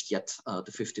hasn't reached yet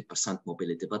the 50%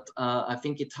 mobility, but I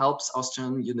think it helps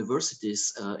Austrian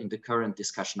universities in the current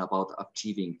discussion about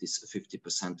achieving this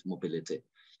 50% mobility.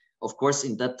 Of course,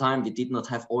 in that time, we did not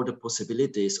have all the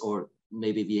possibilities, or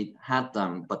maybe we had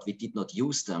them, but we did not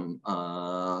use them,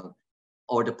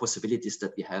 all the possibilities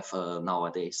that we have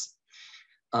nowadays.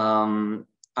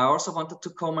 I also wanted to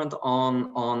comment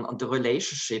on the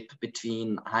relationship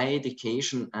between higher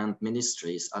education and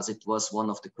ministries, as it was one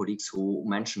of the colleagues who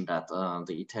mentioned that,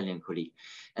 the Italian colleague.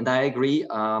 And I agree.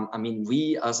 I mean,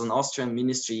 we as an Austrian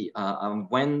ministry,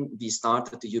 when we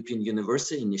started the European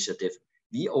University Initiative,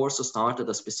 we also started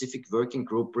a specific working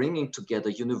group bringing together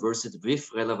university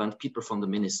with relevant people from the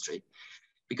ministry.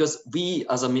 Because we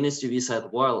as a ministry, we said,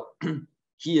 well,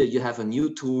 here you have a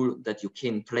new tool that you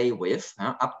can play with,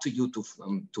 up to you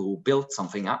to build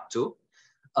something up to.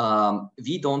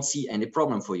 We don't see any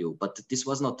problem for you, but this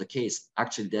was not the case.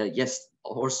 Actually, yes,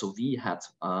 also we had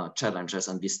challenges,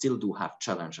 and we still do have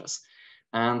challenges.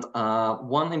 And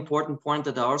one important point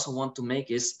that I also want to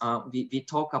make is we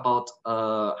talk about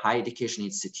higher education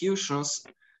institutions,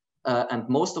 and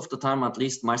most of the time, at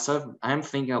least myself, I'm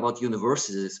thinking about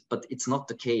universities, but it's not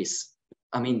the case.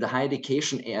 I mean, the higher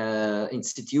education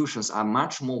institutions are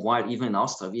much more wide, even in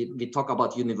Austria. We talk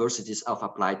about universities of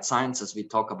applied sciences, we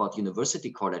talk about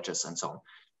university colleges and so on.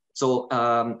 So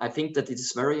I think that it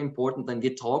is very important when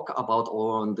we talk about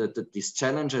all these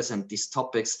challenges and these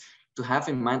topics to have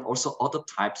in mind also other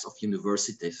types of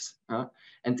universities.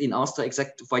 And in Austria,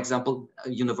 for example,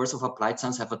 University of Applied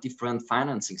Science have a different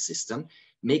financing system,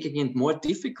 making it more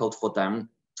difficult for them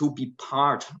to be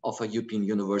part of a European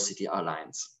University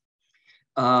Alliance.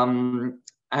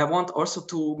 I want also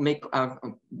to make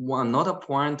another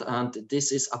point, and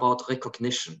this is about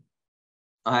recognition.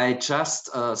 I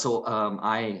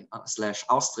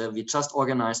Austria, we just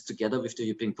organized together with the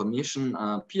European Commission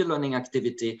peer learning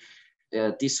activity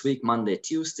this week, Monday,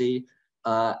 Tuesday.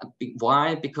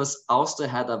 Why? Because Austria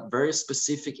had a very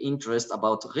specific interest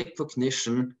about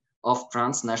recognition of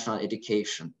transnational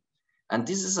education. And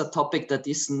this is a topic that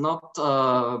is not,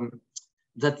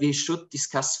 that we should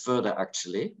discuss further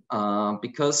actually,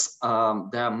 because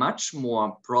there are much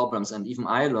more problems, and even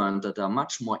I learned that there are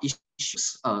much more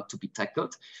issues to be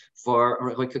tackled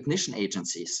for recognition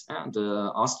agencies. And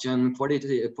the Austrian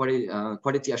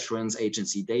Quality Assurance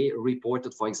Agency, they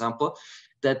reported, for example,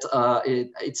 that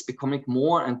it's becoming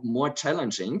more and more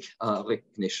challenging,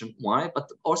 recognition. Why?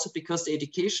 But also because the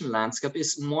education landscape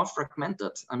is more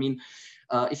fragmented. I mean,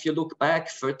 if you look back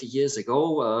 30 years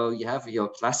ago, you have your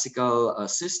classical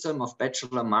system of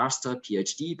bachelor, master,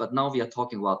 PhD, but now we are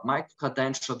talking about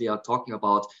micro-credential, we are talking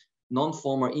about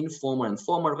non-formal, informal, and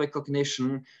formal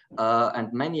recognition,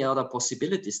 and many other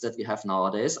possibilities that we have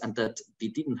nowadays and that we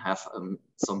didn't have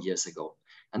some years ago.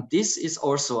 And this is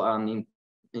also an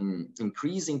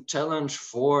increasing challenge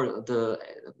for the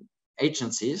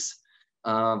agencies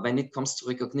when it comes to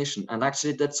recognition. And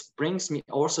actually that brings me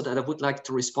also that I would like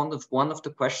to respond to one of the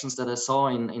questions that I saw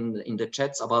in the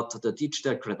chats about the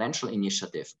Digital Credential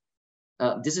Initiative.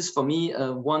 This is for me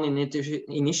one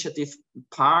initiative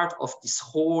part of this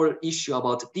whole issue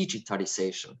about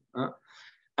digitalization.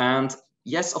 And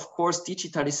yes, of course,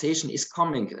 digitalization is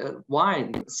coming.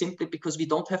 Why? Simply because we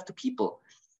don't have the people.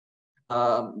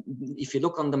 If you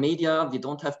look on the media, we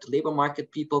don't have the labor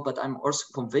market people, but I'm also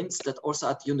convinced that also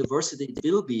at university it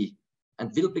will be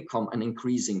and will become an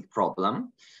increasing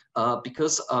problem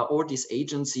because all these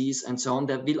agencies and so on,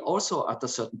 they will also at a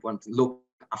certain point look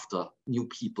after new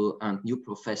people and new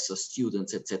professors,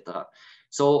 students, etc.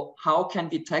 So how can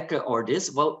we tackle all this?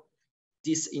 Well,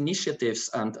 these initiatives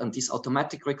and this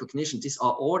automatic recognition, these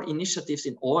are all initiatives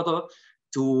in order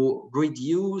to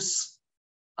reduce,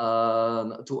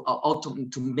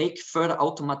 to make further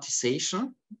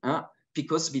automatization,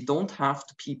 because we don't have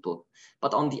the people.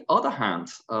 But on the other hand,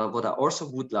 what I also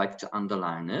would like to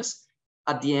underline is,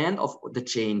 at the end of the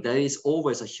chain, there is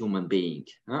always a human being.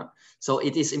 So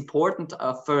it is important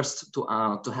first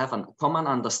to have a common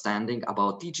understanding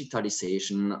about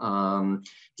digitalization,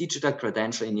 digital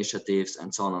credential initiatives,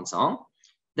 and so on and so on.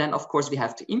 Then, of course, we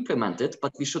have to implement it,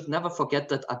 but we should never forget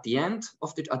that at the end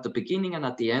of at the beginning and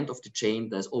at the end of the chain,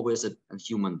 there's always a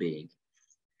human being.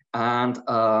 And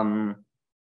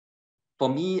for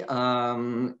me,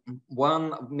 one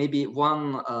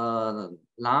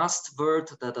last word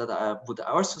that I would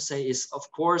also say is, of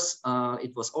course,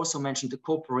 it was also mentioned, the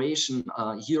cooperation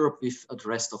Europe with the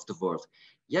rest of the world.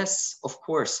 Yes, of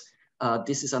course,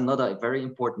 this is another very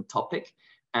important topic.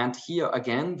 And here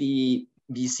again, we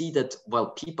see that,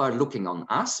 well, people are looking on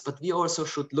us, but we also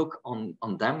should look on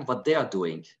them, what they are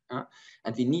doing.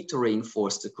 And we need to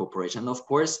reinforce the cooperation. And of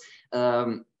course,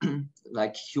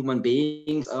 like human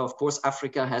beings, of course,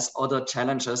 Africa has other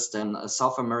challenges than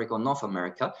South America or North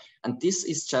America. And this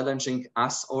is challenging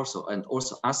us also, and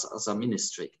also us as a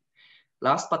ministry.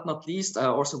 Last but not least, I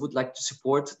also would like to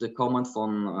support the comment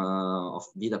from of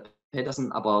Vida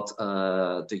Pedersen about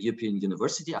the European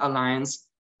University Alliance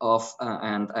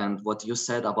and what you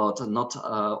said about not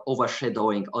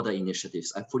overshadowing other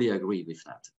initiatives. I fully agree with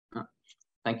that.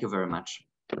 Thank you very much.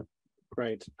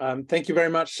 Great. Thank you very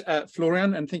much,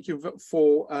 Florian, and thank you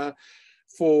for a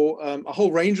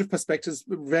whole range of perspectives.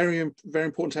 Very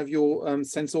important to have your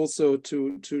sense also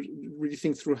to really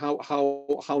think through how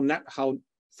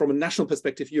from a national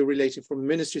perspective you're relating, from a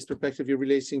ministry's perspective you're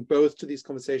relating both to these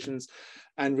conversations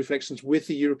and reflections with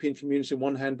the European community on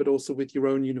one hand, but also with your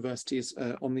own universities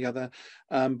on the other.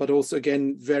 But also,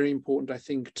 again, very important, I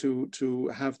think,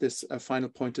 to have this final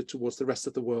pointed towards the rest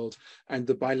of the world and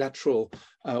the bilateral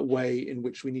way in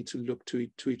which we need to look to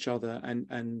each other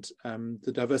and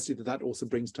the diversity that also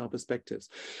brings to our perspectives.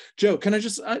 Joe, can I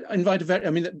just invite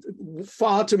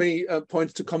far too many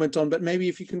points to comment on, but maybe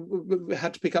if you can, we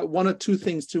had to pick out one or two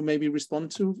things to maybe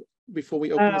respond to before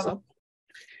we open this up.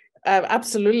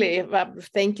 Absolutely.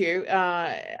 Thank you.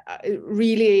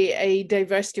 Really a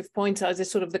diversity of points as a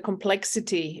sort of the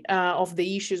complexity of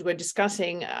the issues we're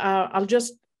discussing. I'll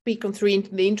just speak on three in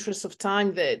the interest of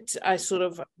time that I sort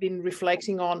of been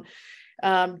reflecting on.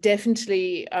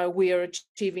 Definitely, we are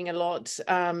achieving a lot,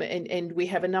 and we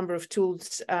have a number of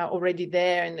tools already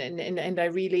there. And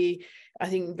I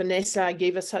think Vanessa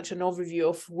gave us such an overview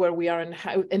of where we are and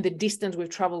how, and the distance we've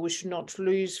traveled, we should not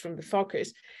lose from the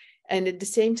focus. And at the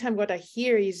same time, what I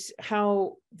hear is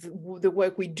how the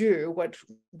work we do, what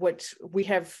we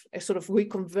have, we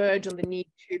converge on the need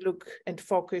to look and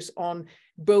focus on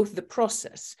both the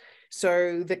process,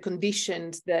 so the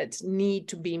conditions that need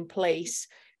to be in place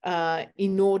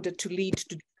in order to lead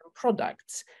to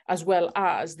products, as well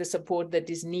as the support that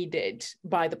is needed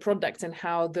by the products and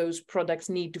how those products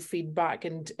need to feed back,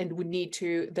 and we need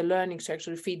to the learning to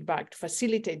actually feed back to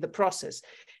facilitate the process,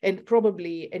 and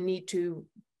probably a need to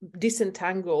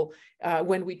disentangle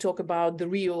when we talk about the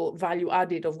real value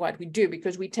added of what we do,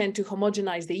 because we tend to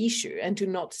homogenize the issue and to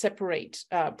not separate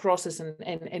process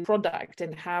and product,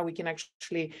 and how we can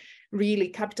actually really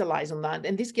capitalize on that.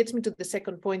 And this gets me to the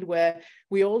second point, where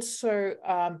we also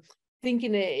think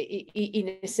in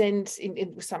a sense,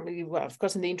 in something, well, of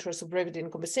course, in the interest of brevity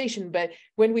in conversation, but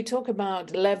when we talk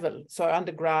about level, so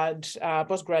undergrad,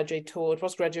 postgraduate taught,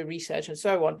 postgraduate research, and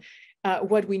so on,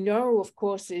 what we know, of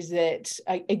course, is that,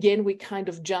 again, we kind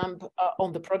of jump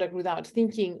on the product without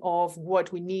thinking of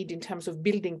what we need in terms of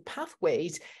building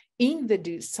pathways in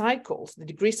the cycles, the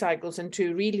degree cycles, and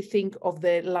to really think of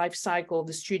the life cycle of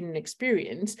the student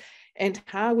experience and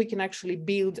how we can actually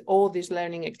build all these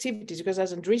learning activities. Because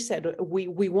as Andres said,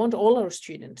 we want all our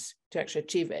students to actually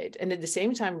achieve it. And at the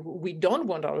same time, we don't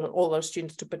want all our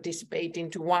students to participate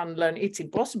into one learning. It's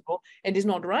impossible and it's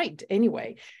not right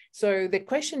anyway. So the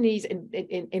question is,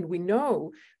 and we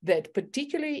know that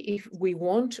particularly if we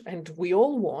want, and we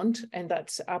all want, and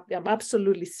that's, I'm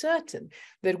absolutely certain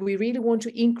that we really want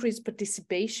to increase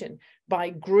participation, by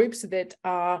groups that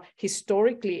are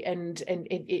historically and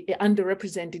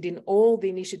underrepresented in all the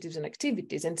initiatives and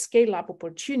activities, and scale up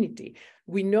opportunity.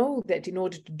 We know that in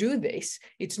order to do this,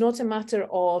 it's not a matter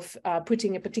of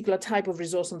putting a particular type of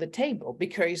resource on the table,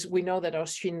 because we know that our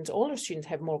students, all our students,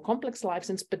 have more complex lives,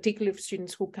 and particularly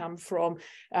students who come from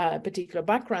a particular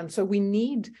background. So we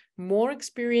need more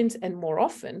experience and more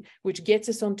often, which gets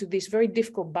us onto this very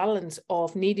difficult balance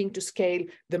of needing to scale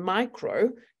the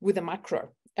micro with the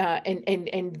macro.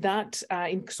 And that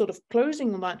in sort of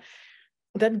closing on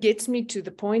that gets me to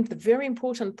the point, the very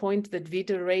important point that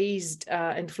Vida raised,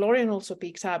 and Florian also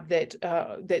picked up, that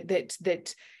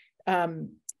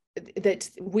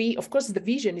we, of course, the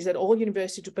vision is that all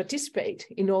universities to participate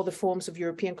in all the forms of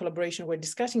European collaboration we're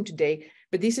discussing today,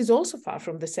 but this is also far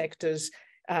from the sector's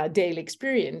daily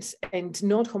experience, and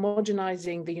not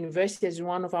homogenizing the university as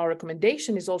one of our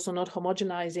recommendations is also not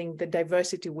homogenizing the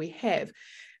diversity we have.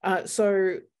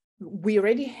 So we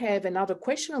already have another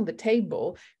question on the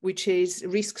table, which is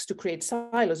risks to create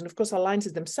silos. And of course,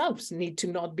 alliances themselves need to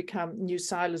not become new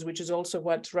silos, which is also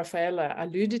what Rafaela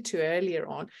alluded to earlier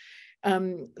on.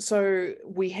 So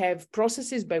we have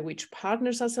processes by which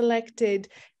partners are selected,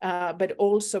 but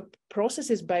also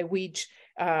processes by which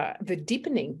the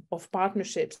deepening of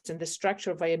partnerships and the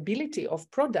structural viability of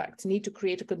products need to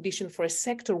create a condition for a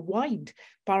sector-wide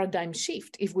paradigm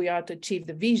shift if we are to achieve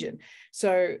the vision.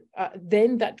 So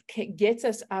then that gets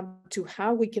us up to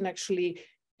how we can actually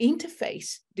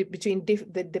interface between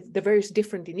the various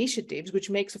different initiatives, which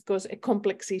makes, of course, a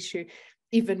complex issue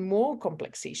even more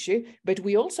complex issue, but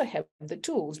we also have the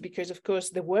tools, because of course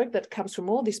the work that comes from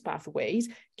all these pathways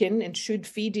can and should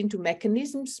feed into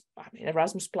mechanisms. I mean,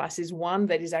 Erasmus Plus is one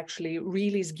that is actually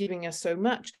really is giving us so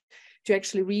much to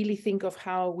actually really think of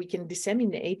how we can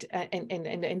disseminate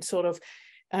and sort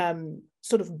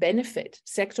of benefit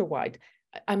sector-wide.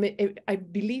 I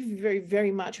believe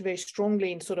very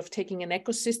strongly in sort of taking an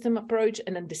ecosystem approach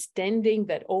and understanding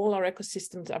that all our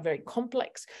ecosystems are very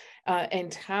complex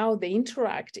and how they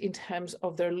interact in terms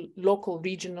of their local,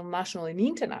 regional, national, and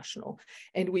international.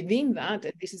 And within that,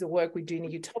 this is the work we do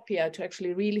in Utopia to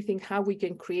actually really think how we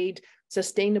can create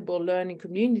sustainable learning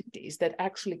communities that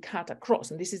actually cut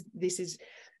across. And this is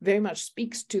very much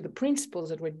speaks to the principles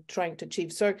that we're trying to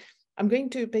achieve. So I'm going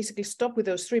to basically stop with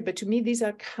those three, but to me, these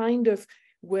are kind of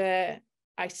where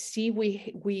I see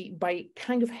we by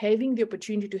kind of having the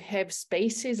opportunity to have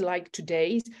spaces like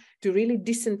today's to really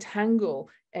disentangle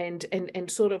and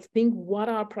sort of think what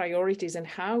are priorities and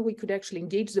how we could actually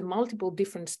engage the multiple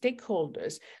different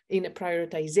stakeholders in a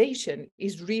prioritization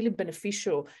is really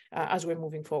beneficial as we're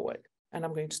moving forward. And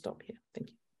I'm going to stop here.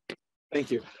 Thank you. Thank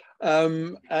you.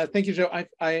 Thank you, Joe.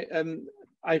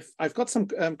 I've got some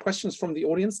questions from the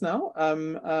audience now.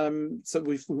 So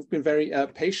we've been very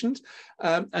patient.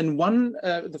 And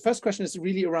the first question is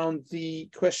really around the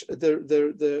question,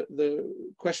 the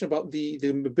question about the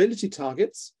mobility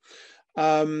targets,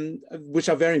 which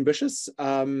are very ambitious,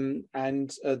 and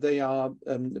they are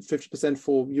 50%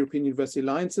 for European University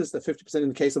Alliances, they're 50% in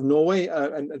the case of Norway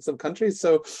and some countries.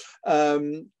 So.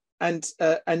 And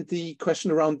the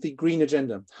question around the green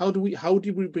agenda, how do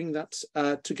we bring that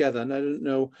together? And I don't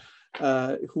know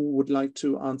who would like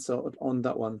to answer on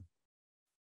that one.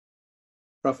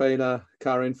 Rafaela,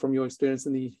 Karin, from your experience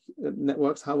in the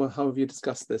networks, how have you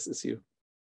discussed this issue?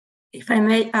 If I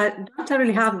may, I don't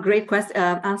really have great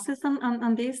answers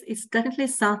on this. It's definitely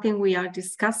something we are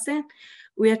discussing.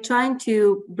 We are trying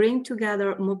to bring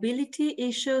together mobility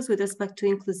issues with respect to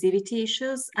inclusivity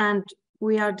issues, and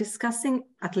we are discussing,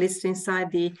 at least inside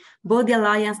both the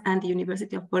Alliance and the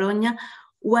University of Bologna,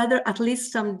 whether at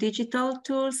least some digital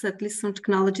tools, at least some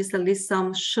technologies, at least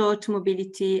some short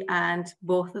mobility, and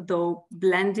both though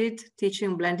blended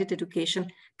teaching, blended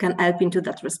education can help into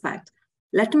that respect.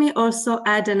 Let me also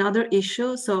add another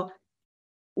issue. So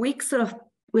we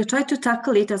try to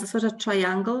tackle it as a sort of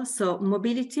triangle. So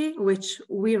mobility, which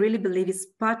we really believe is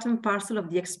part and parcel of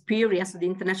the experience, of the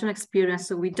international experience.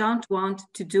 So we don't want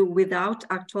to do without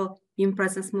actual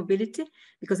in-presence mobility,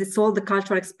 because it's all the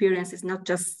cultural experience. It's not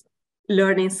just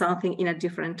learning something in a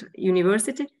different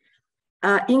university.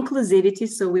 Inclusivity,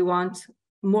 so we want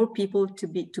more people to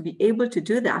be able to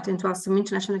do that and to have some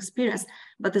international experience,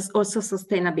 but there's also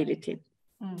sustainability.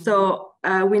 So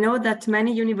we know that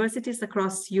many universities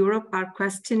across Europe are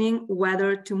questioning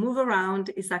whether to move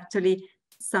around is actually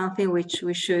something which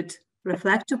we should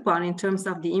reflect upon in terms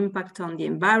of the impact on the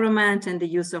environment and the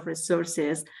use of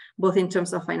resources, both in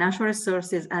terms of financial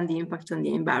resources and the impact on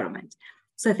the environment.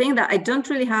 So I think that I don't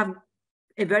really have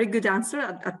a very good answer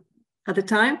at the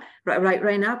time,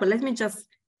 right now, but let me just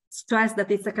stress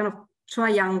that it's a kind of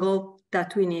triangle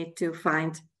that we need to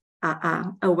find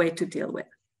a way to deal with.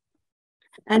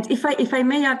 And if I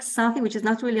may add something, which is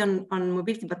not really on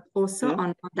mobility, but also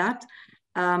on that,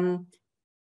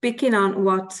 picking on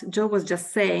what Joe was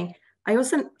just saying, I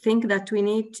also think that we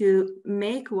need to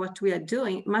make what we are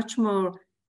doing much more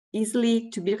easily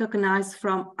to be recognized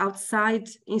from outside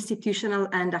institutional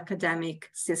and academic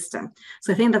system.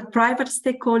 So I think that private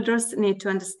stakeholders need to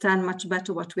understand much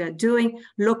better what we are doing,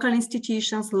 local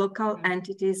institutions, local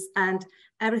entities, and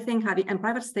everything having, and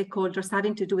private stakeholders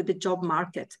having to do with the job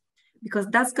market, because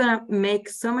that's going to make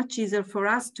so much easier for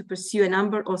us to pursue a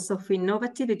number also of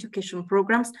innovative education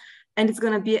programs. And it's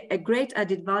going to be a great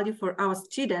added value for our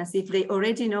students if they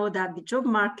already know that the job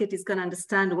market is going to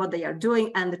understand what they are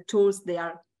doing and the tools they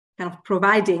are kind of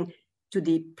providing to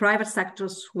the private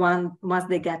sectors once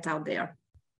they get out there.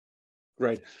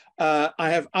 Great. I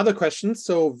have other questions.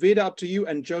 So Veda, up to you,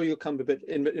 and Joe, you'll come a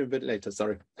bit later.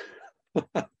 Sorry.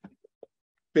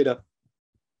 Veda.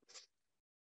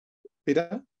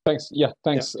 Veda? Thanks. Yeah,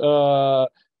 thanks. Yeah.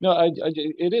 No,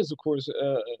 it is, of course,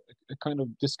 a kind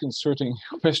of disconcerting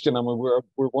question. I mean,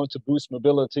 we want to boost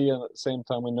mobility, and at the same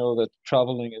time, we know that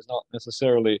traveling is not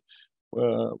necessarily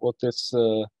what this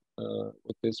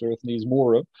earth needs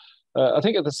more of. I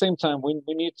think at the same time, we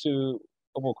need to,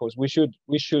 of course, we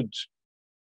should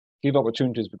give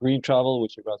opportunities for green travel,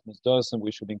 which Erasmus does, and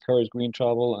we should encourage green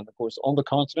travel. And of course, on the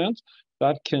continent,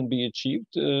 that can be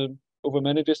achieved over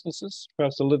many distances,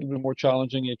 perhaps a little bit more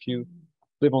challenging if you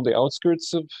live on the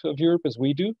outskirts of Europe as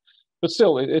we do, but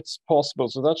still it's possible.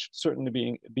 So that should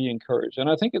certainly be encouraged. And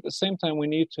I think at the same time, we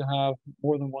need to have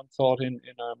more than one thought in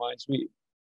our minds.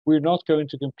 We're not going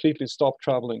to completely stop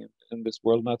traveling in this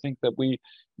world. And I think that we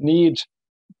need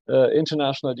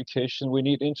international education. We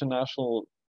need international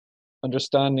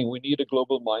understanding. We need a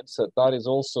global mindset. That is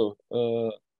also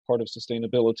part of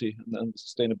sustainability and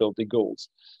sustainability goals.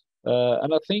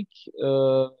 And I think,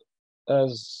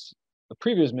 as the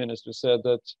previous minister said,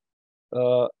 that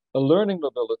a learning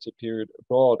mobility period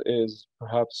abroad is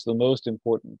perhaps the most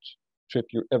important trip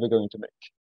you're ever going to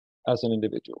make as an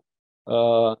individual.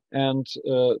 And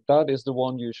that is the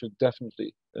one you should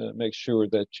definitely make sure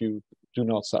that you do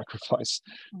not sacrifice.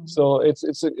 So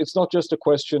it's not just a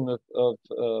question of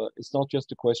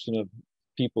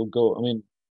people go. I mean,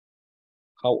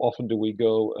 how often do we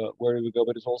go? Where do we go?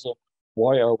 But it's also,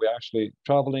 why are we actually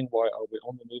traveling? Why are we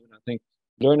on the move? And I think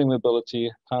learning mobility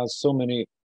has so many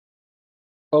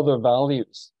other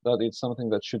values that it's something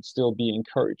that should still be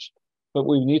encouraged. But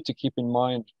we need to keep in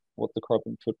mind what the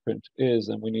carbon footprint is,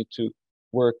 and we need to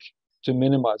work to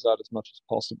minimize that as much as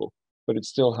possible. But it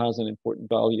still has an important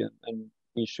value, and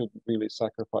we shouldn't really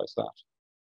sacrifice that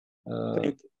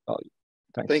value.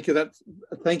 Thanks.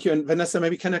 Thank you. And Vanessa,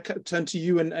 maybe can I turn to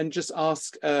you and just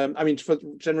ask, I mean, for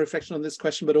general reflection on this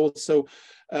question, but also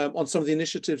on some of the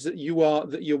initiatives that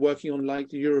you're working on, like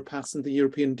the Europass and the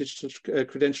European digital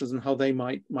credentials, and how they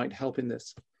might help in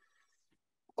this.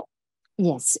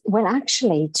 Yes, well,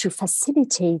 actually, to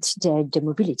facilitate the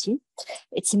mobility,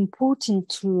 it's important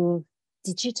to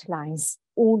digitalize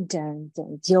all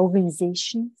the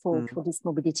organization for this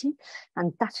mobility.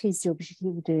 And that is the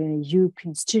objective of the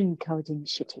European Student Card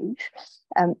Initiative.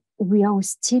 We are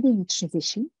still in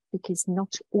transition because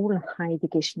not all higher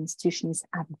education institutions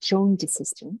have joined the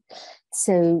system.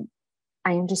 So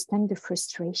I understand the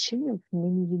frustration of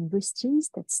many universities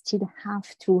that still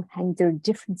have to handle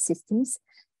different systems,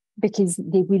 because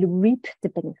they will reap the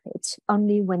benefit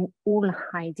only when all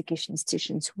higher education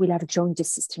institutions will have joined the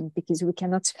system, because we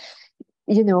cannot,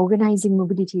 organizing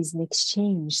mobility is an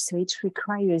exchange. So it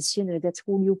requires, that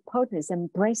all your partners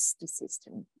embrace the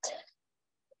system.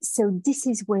 So this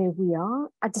is where we are.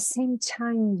 At the same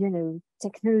time,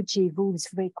 technology evolves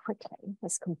very quickly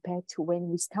as compared to when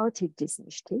we started this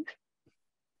initiative.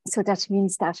 So that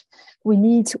means that we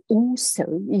need also,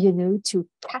 to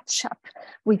catch up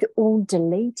with all the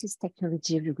latest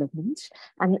technology development.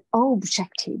 And our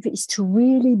objective is to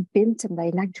really build, and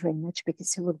I liked very much because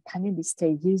several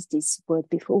panelists used this word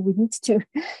before, we need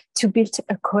to build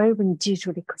a coherent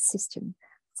digital ecosystem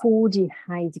for the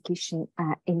higher education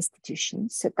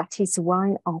institutions. So that is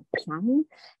why our plan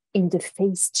in the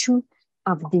phase 2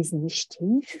 of this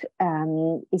initiative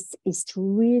is to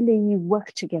really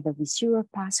work together with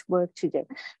Europass, work to the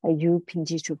European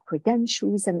digital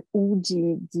credentials and all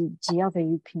the other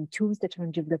European tools that are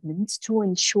in development to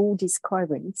ensure this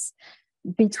coherence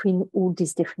between all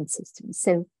these different systems.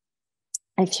 So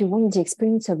if you want the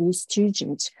experience of your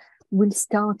students, we'll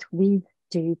start with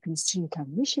the European Student Card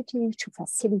Initiative to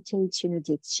facilitate,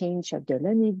 the exchange of the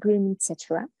learning agreement,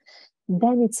 etc.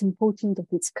 Then it's important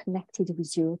that it's connected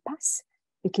with Europass,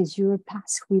 because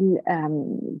Europass will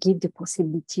give the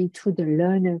possibility to the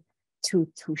learner to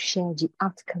share the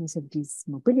outcomes of this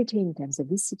mobility in terms of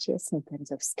ECTS, in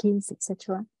terms of skills,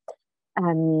 etc.,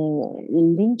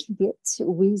 linking it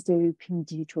with the European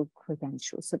digital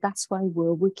credentials. So that's why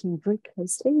we're working very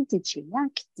closely with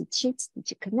DGIAC, DGIT,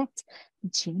 DGConnect,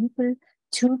 DGEnable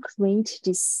to create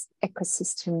this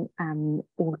ecosystem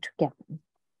all together.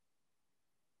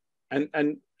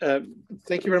 And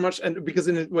thank you very much. And because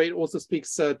in a way it also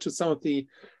speaks to some of the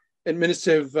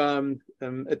administrative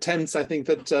attempts, I think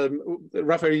that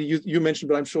Raphael, you mentioned,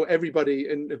 but I'm sure everybody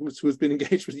who's been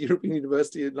engaged with the European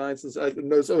University Alliances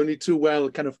knows only too well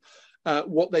kind of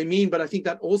what they mean. But I think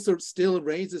that also still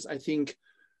raises, I think,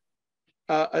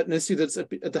 an issue that's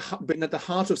been at the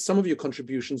heart of some of your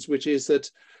contributions, which is that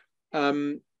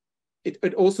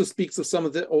it also speaks of some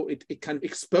of the, or it kind of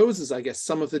exposes, I guess,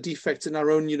 some of the defects in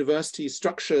our own university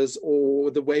structures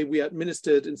or the way we are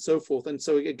administered and so forth. And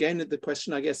so again, the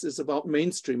question, I guess, is about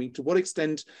mainstreaming. To what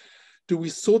extent do we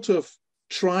sort of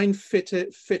try and fit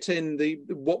in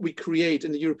what we create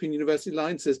in the European University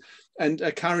Alliances? And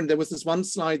Karen, there was this one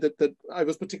slide that I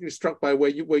was particularly struck by where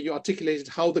you articulated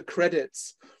how the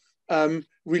credits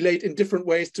relate in different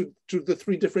ways to the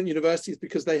three different universities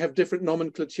because they have different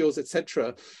nomenclatures,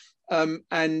 etc.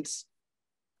 And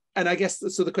I guess,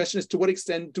 so the question is, to what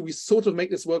extent do we sort of make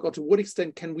this work, or to what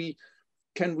extent can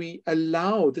we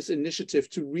allow this initiative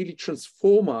to really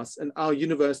transform us and our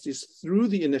universities through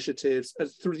the initiatives,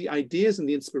 through the ideas and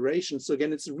the inspiration? So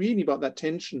again, it's really about that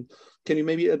tension. Can you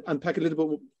maybe unpack a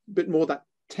little bit more that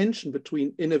tension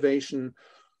between innovation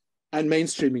and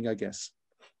mainstreaming, I guess,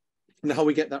 and how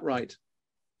we get that right?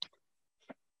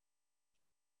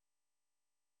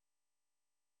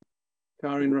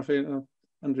 Karin, Raphael,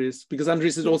 Andres, because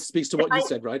Andres, it also speaks to what you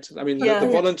said, right? I mean, the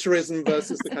voluntarism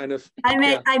versus the kind of... I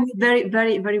mean, very,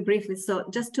 very, very briefly. So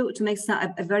just to make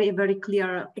a very, very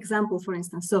clear example, for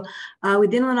instance. So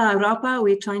within Europa,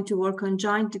 we're trying to work on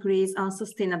joint degrees on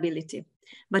sustainability.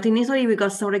 But in Italy, we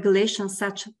got some regulations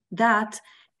such that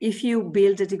if you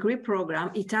build a degree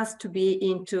program, it has to be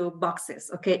into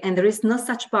boxes, okay? And there is no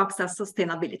such box as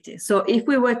sustainability. So if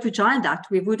we were to join that,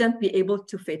 we wouldn't be able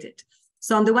to fit it.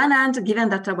 So on the one hand, given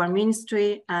that our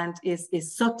ministry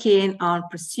is so keen on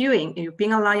pursuing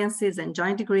European alliances and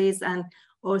joint degrees, and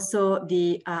also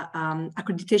the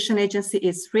accreditation agency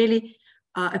is really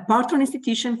a partner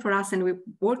institution for us, and we're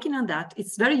working on that,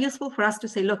 it's very useful for us to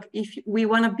say, look, if we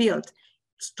want to build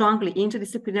strongly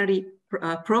interdisciplinary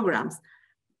programs,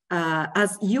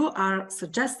 as you are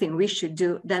suggesting we should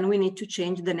do, then we need to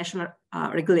change the national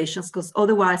regulations, because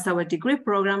otherwise our degree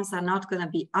programs are not going to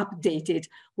be updated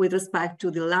with respect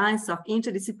to the lines of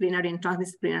interdisciplinary and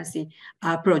transdisciplinary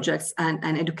projects and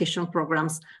education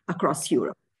programs across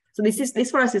Europe. So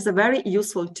this for us is a very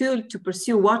useful tool to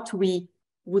pursue what we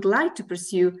would like to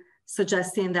pursue,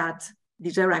 suggesting that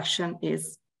the direction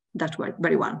is that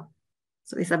very one.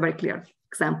 So it's a very clear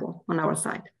example on our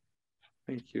side.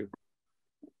 Thank you.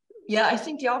 Yeah, I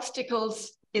think the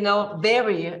obstacles,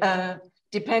 vary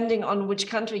depending on which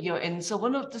country you're in. So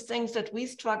one of the things that we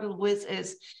struggle with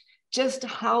is just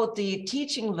how the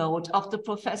teaching load of the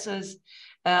professors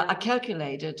are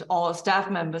calculated, or staff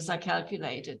members are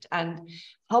calculated, and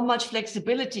how much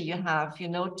flexibility you have,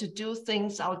 to do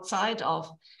things outside of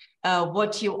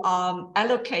what you are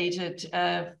allocated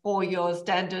for your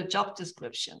standard job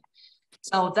description.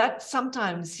 So that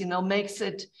sometimes, makes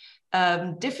it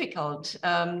difficult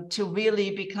to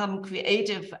really become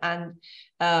creative and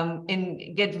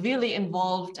get really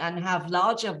involved and have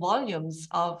larger volumes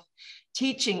of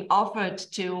teaching offered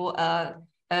to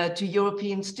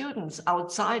European students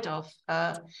outside of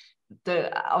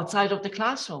the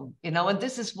classroom, and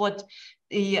this is what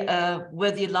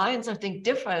where the Alliance, I think,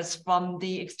 differs from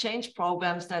the exchange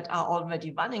programs that are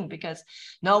already running, because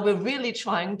now we're really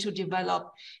trying to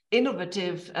develop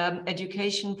innovative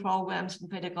education programs and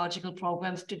pedagogical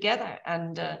programs together,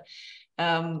 and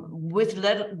with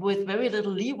very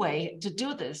little leeway to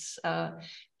do this,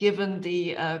 given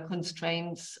the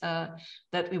constraints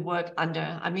that we work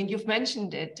under. I mean, you've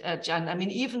mentioned it, Jan. I mean,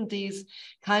 even these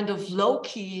kind of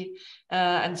low-key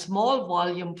and small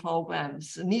volume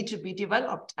programs need to be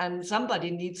developed, and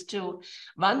somebody needs to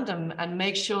run them and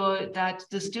make sure that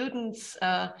the students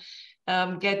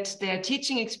get their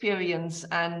teaching experience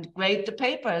and grade the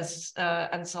papers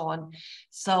and so on.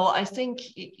 So I think,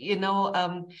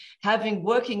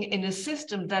 working in a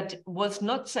system that was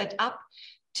not set up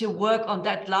to work on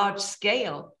that large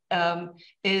scale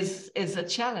is a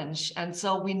challenge. And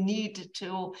so we need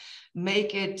to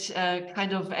make it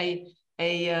kind of a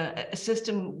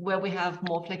system where we have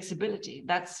more flexibility.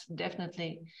 That's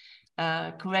definitely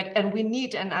correct. And we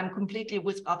need, and I'm completely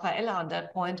with Raffaella on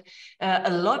that point,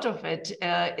 a lot of it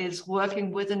is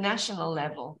working with the national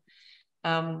level.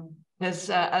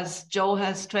 As Joe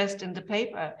has stressed in the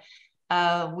paper,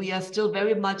 we are still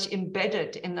very much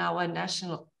embedded in our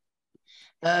national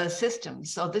system.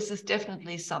 So this is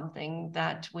definitely something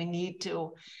that we need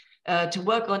to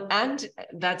work on. And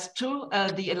that's true,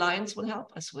 the Alliance will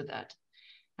help us with that.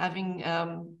 Having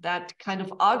that kind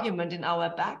of argument in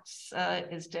our backs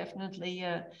is definitely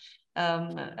a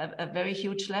very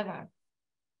huge lever.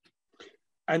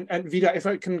 And Vida, if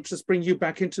I can just bring you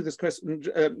back into this question,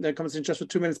 conversation just for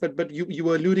 2 minutes, but you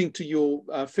were alluding to your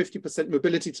 50%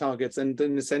 mobility targets, and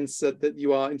in the sense that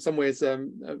you are in some ways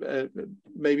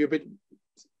maybe a bit,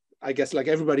 I guess, like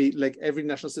everybody, like every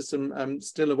national system,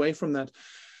 still away from that.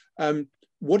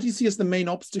 What do you see as the main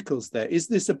obstacles there? Is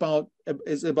it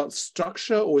about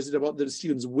structure, or is it about the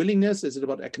students' willingness? Is it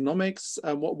about economics?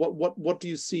 What do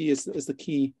you see as the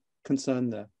key concern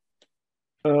there?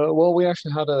 Well, we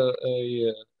actually had a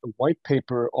white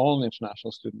paper on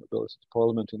international student mobility to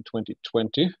Parliament in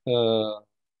 2020,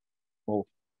 well,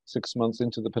 6 months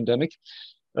into the pandemic.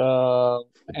 What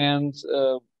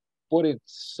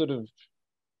it's sort of,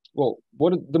 well,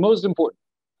 the most important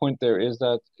point there is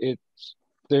that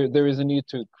there is a need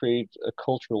to create a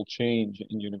cultural change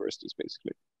in universities,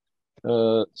 basically.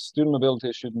 Student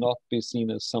mobility should not be seen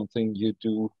as something you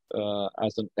do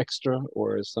as an extra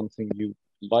or as something you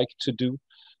like to do.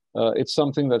 It's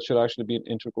something that should actually be an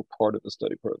integral part of the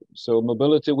study program. So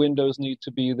mobility windows need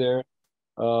to be there,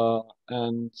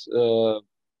 and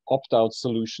opt-out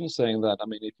solutions, saying that, I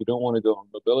mean, if you don't want to go on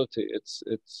mobility,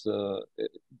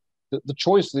 the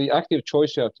choice, the active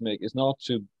choice you have to make is not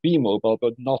to be mobile,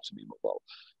 but not to be mobile.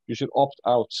 You should opt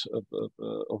out of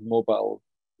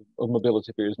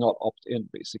mobility periods, not opt in,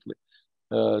 basically,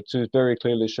 to very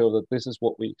clearly show that this is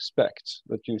what we expect,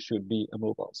 that you should be a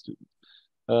mobile student.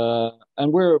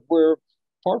 And we're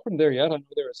far from there yet. I know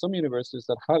there are some universities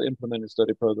that have implemented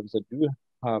study programs that do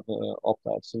have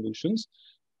opt-out solutions,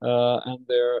 and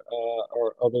there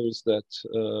are others that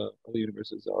other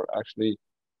universities are actually,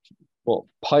 well,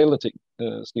 piloting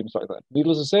schemes like that.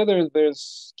 Needless to say,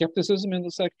 there's skepticism in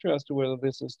the sector as to whether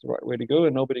this is the right way to go,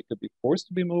 and nobody could be forced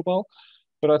to be mobile.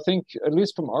 But I think, at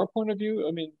least from our point of view,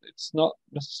 I mean, it's not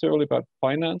necessarily about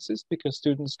finances, because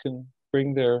students can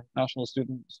bring their national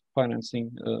student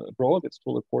financing abroad. It's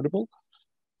fully affordable.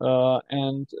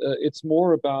 And it's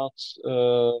more about,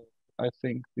 I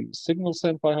think, the signal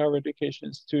sent by higher education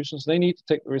institutions. They need to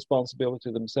take the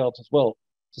responsibility themselves as well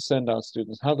to send out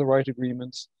students, have the right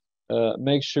agreements,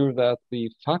 make sure that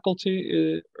the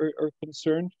faculty are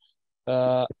concerned,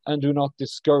 and do not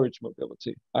discourage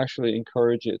mobility. Actually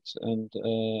encourage it, and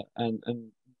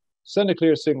send a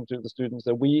clear signal to the students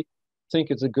that we think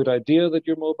it's a good idea that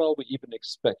you're mobile. We even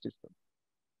expect it from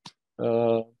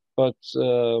them. But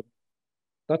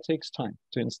that takes time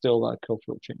to instill that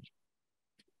cultural change.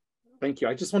 Thank you.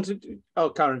 I just wanted to, oh,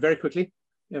 Karen, very quickly.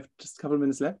 You have just a couple of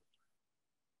minutes left.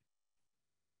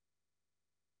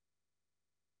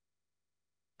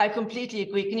 I completely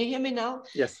agree. Can you hear me now?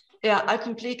 Yes. Yeah, I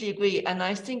completely agree. And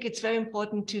I think it's very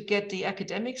important to get the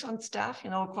academics on staff,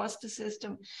 across the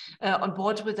system on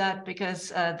board with that, because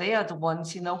they are the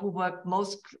ones, who work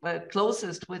most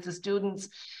closest with the students.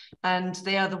 And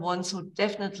they are the ones who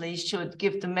definitely should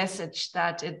give the message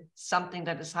that it's something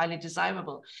that is highly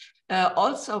desirable.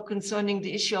 Also concerning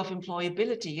the issue of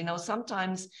employability,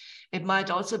 sometimes it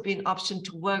might also be an option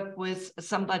to work with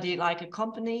somebody like a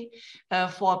company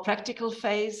for a practical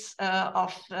phase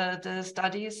of the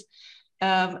studies.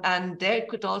 And there it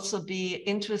could also be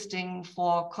interesting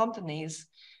for companies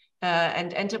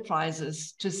and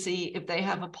enterprises to see if they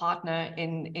have a partner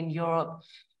in Europe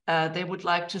they would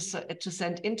like to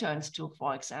send interns to,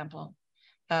 for example,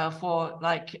 for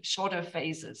like shorter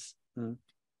phases. Mm.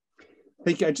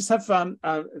 Thank you. I just have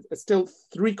still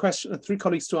three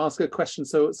colleagues to ask a question.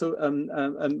 So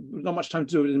not much time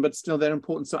to do it, but still they're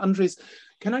important. So Andres,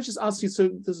 can I just ask you? So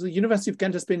the University of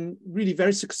Ghent has been really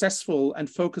very successful and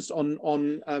focused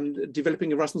on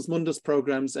developing Erasmus Mundus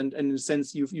programs, and in a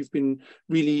sense you've been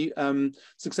really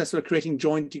successful at creating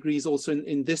joint degrees also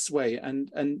in this way.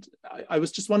 And I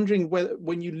was just wondering whether,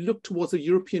 when you look towards a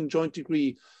European joint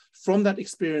degree, from that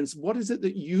experience, what is it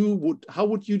that how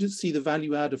would you see the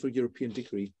value add of a European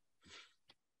degree?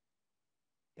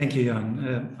 Thank you,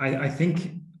 Jan. I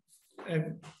think,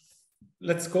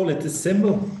 let's call it a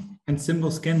symbol, and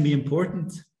symbols can be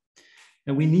important.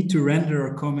 And we need to render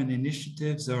our common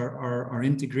initiatives, our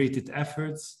integrated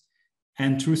efforts.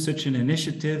 And through such an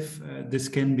initiative, this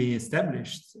can be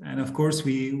established. And of course,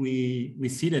 we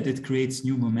see that it creates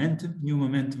new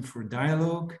momentum for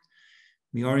dialogue.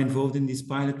 We are involved in these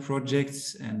pilot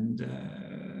projects, and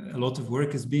a lot of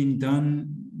work is being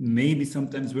done, maybe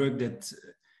sometimes work that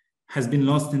has been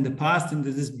lost in the past and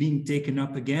that is being taken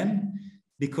up again.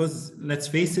 Because let's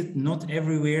face it, not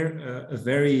everywhere a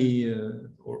very,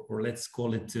 or let's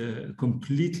call it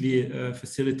completely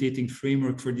facilitating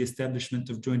framework for the establishment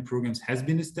of joint programs has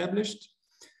been established.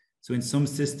 So in some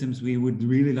systems, we would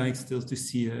really like still to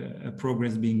see a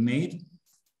progress being made.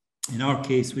 In our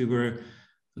case, we were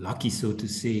lucky, so to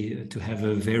say, to have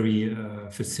a very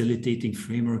facilitating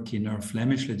framework in our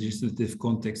Flemish legislative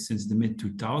context since the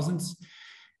mid-2000s.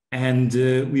 And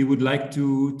we would like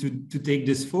to take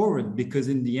this forward, because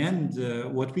in the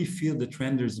end, what we feel that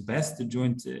renders best the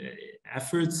joint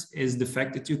efforts is the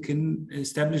fact that you can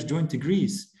establish joint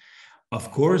degrees. Of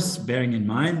course, bearing in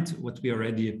mind what we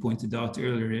already pointed out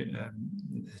earlier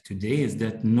today is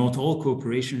that not all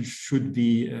cooperation should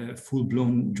be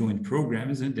full-blown joint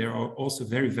programs, and there are also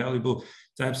very valuable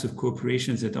types of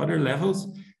cooperations at other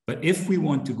levels. But if we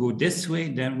want to go this way,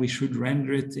 then we should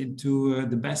render it into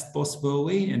the best possible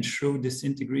way and show this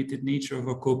integrated nature of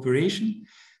our cooperation.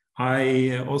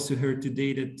 I also heard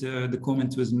today that the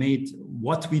comment was made,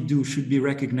 what we do should be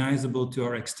recognizable to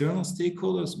our external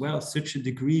stakeholders. Well, such a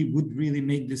degree would really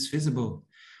make this visible.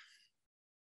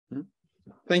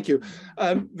 Thank you.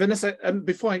 Vanessa,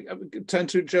 before I turn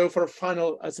to Joe for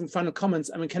some final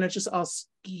comments, I mean, can I just ask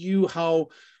you how,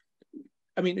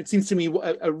 I mean, it seems to me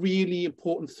a really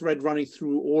important thread running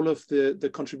through all of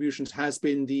the contributions has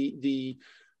been the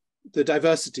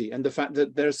diversity and the fact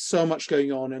that there's so much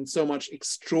going on and so much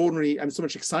extraordinary and so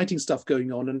much exciting stuff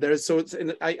going on. And there's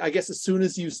I guess as soon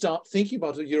as you start thinking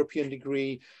about a European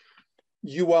degree,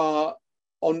 you are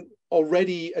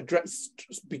already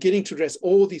beginning to address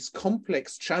all these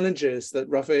complex challenges that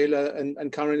Rafaela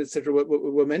and Karen, et cetera,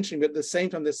 were mentioning. But at the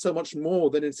same time, there's so much more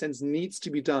that in a sense needs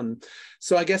to be done.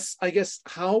 So I guess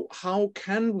how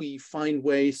can we find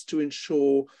ways to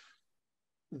ensure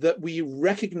that we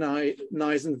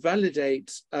recognize and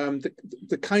validate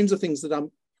the kinds of things that are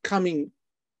coming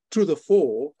to the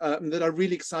fore that are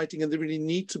really exciting and that really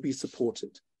need to be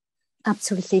supported?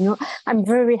 Absolutely. No, I'm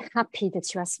very happy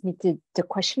that you asked me the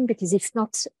question, because if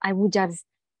not, I would have,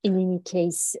 in any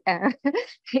case,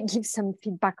 give some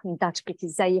feedback on that,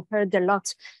 because I heard a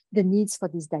lot the needs for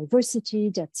this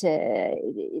diversity, that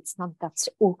it's not that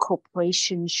all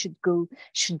cooperation should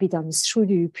be done through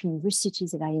the European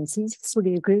universities and INCs.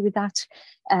 Fully agree with that.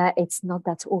 It's not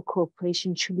that all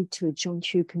cooperation should lead to a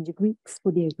joint European degree.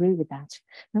 Fully agree with that.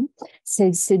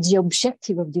 So the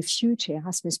objective of the future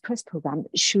Erasmus Plus program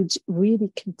should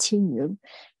really continue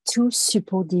to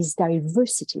support this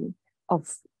diversity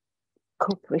of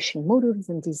cooperation models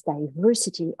and this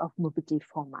diversity of mobility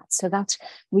formats, so that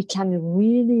we can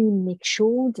really make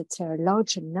sure that a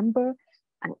larger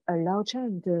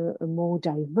and a more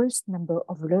diverse number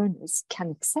of learners can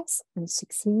access and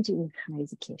succeed in higher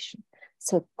education.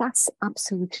 So that's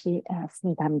absolutely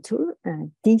fundamental.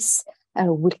 This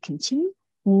will continue.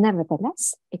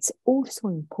 Nevertheless, it's also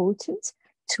important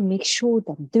to make sure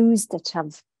that those that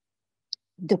have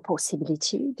the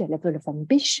possibility, the level of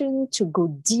ambition to go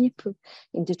deeper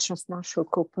in the transnational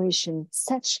cooperation,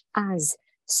 such as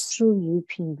through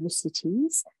European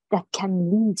universities, that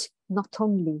can lead not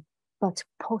only, but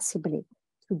possibly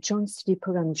to joint study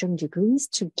program, joint degrees,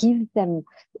 to give them,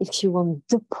 if you want,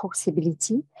 the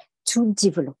possibility to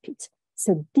develop it.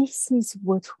 So this is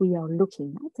what we are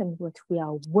looking at and what we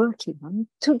are working on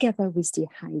together with the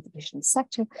higher education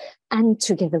sector and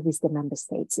together with the member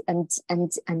states. And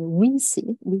we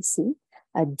see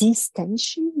this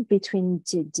tension between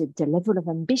the level of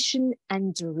ambition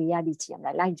and the reality. And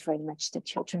I liked very much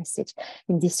that you addressed it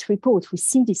in this report. We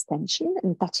see this tension,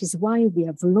 and that is why we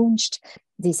have launched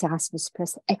this Erasmus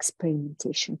Plus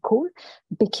experimentation call,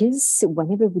 because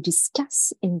whenever we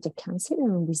discuss in the council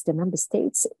and with the member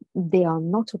states, they are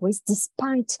not always,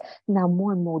 despite now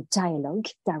more and more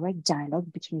direct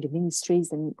dialogue between the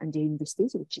ministries and the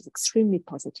universities, which is extremely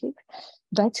positive,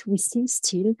 but we see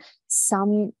still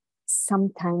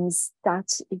sometimes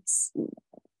that it's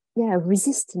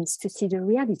resistance to see the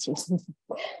reality, to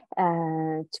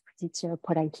put it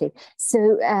politely.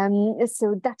 So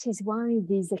that is why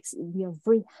we are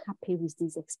very happy with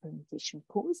these experimentation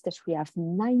calls, that we have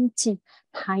 90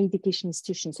 higher education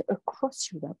institutions across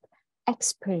Europe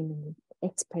experimenting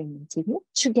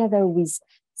together with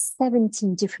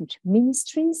 17 different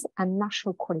ministries and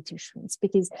national quality assurance,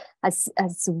 because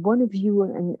as one of you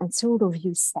and several of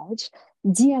you said,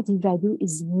 the added value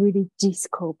is really this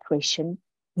cooperation,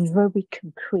 very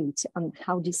concrete on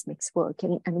how this makes work.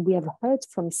 And we have heard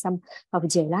from some of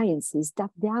the alliances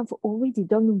that they have already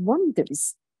done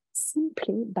wonders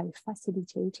simply by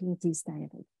facilitating this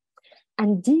dialogue.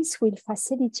 And this will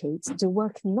facilitate the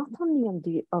work not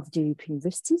only of the European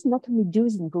universities, not only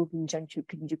those involved in joint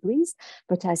European degrees,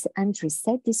 but as Andrew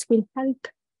said, this will help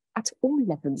at all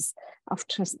levels of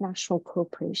transnational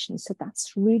cooperation. So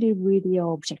that's really, really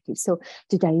our objective. So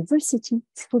the diversity,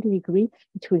 fully agree,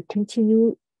 it will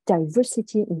continue.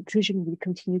 Diversity, inclusion will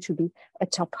continue to be a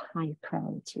top high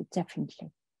priority,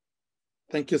 definitely.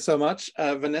 Thank you so much,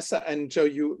 Vanessa and Joe.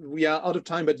 We are out of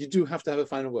time, but you do have to have a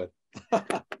final word.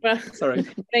 Well, sorry.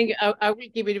 Thank you. I will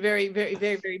keep it very, very,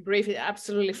 very, very brief. It's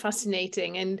absolutely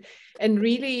fascinating, and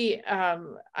really,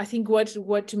 I think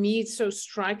what to me is so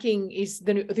striking is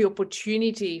the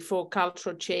opportunity for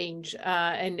cultural change,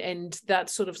 and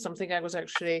that's sort of something I was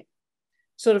actually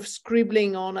sort of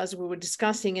scribbling on as we were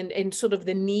discussing, and sort of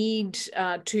the need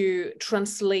to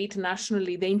translate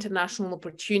nationally the international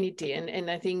opportunity.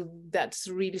 And I think that's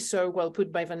really so well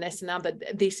put by Vanessa now,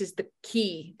 that this is the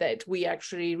key that we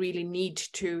actually really need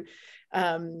to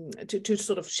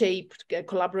sort of shape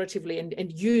collaboratively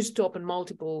and use to open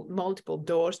multiple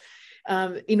doors.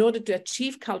 In order to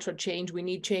achieve cultural change, we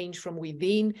need change from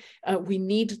within. We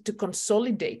need to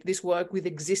consolidate this work with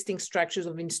existing structures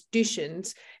of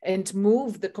institutions and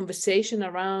move the conversation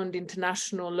around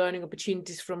international learning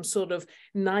opportunities from sort of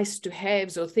nice to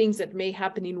haves or things that may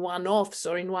happen in one-offs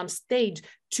or in one stage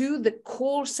to the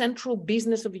core central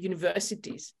business of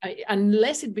universities.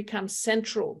 Unless it becomes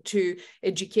central to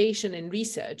education and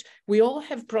research, we all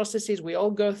have processes, we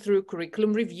all go through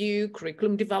curriculum review,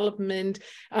 curriculum development,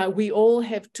 we all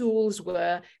have tools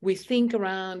where we think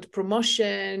around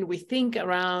promotion, we think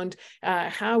around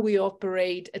how we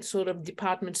operate at sort of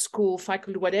department, school,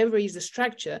 faculty, whatever is the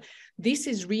structure. This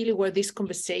is really where this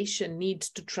conversation needs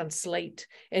to translate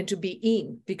and to be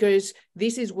in, because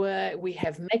this is where we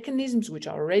have mechanisms which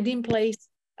are already in place,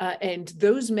 and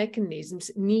those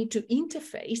mechanisms need to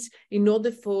interface in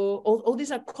order for, all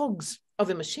these are cogs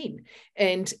of a machine.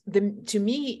 And to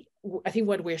me, I think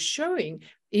what we're showing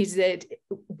is that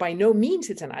by no means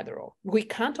it's an either or. We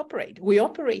can't operate. We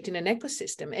operate in an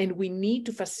ecosystem, and we need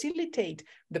to facilitate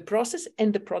the process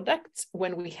and the products.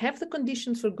 When we have the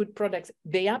conditions for good products,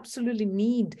 they absolutely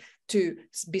need to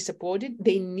be supported.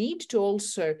 They need to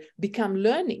also become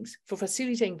learnings for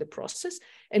facilitating the process.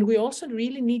 And we also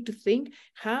really need to think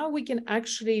how we can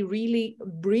actually really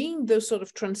bring those sort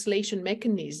of translation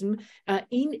mechanism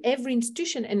in every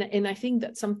institution. And I think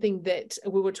that's something that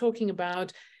we were talking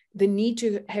about, the need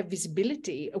to have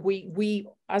visibility.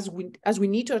 As we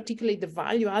need to articulate the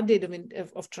value added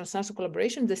of transnational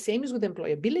collaboration, the same is with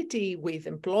employability, with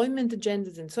employment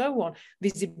agendas and so on,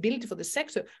 visibility for the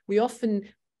sector. We often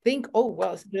think, oh,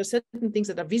 well, there are certain things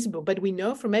that are visible, but we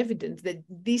know from evidence that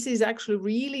this is actually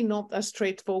really not as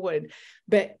straightforward.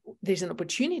 But there's an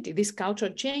opportunity. This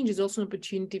cultural change is also an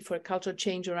opportunity for a cultural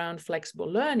change around flexible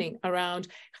learning, around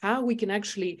how we can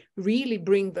actually really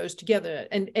bring those together.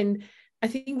 And I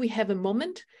think we have a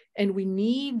moment, and we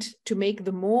need to make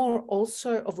the more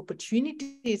also of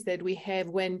opportunities that we have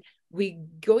when we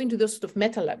go into this sort of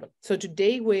meta level. So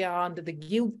today we are under the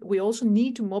guild. We also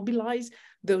need to mobilize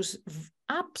those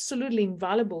absolutely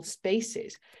invaluable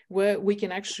spaces where we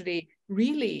can actually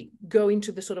really go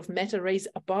into the sort of meta race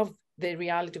above the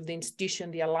reality of the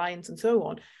institution, the alliance, and so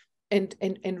on. And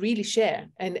really share.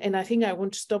 And I think I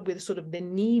want to stop with sort of the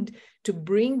need to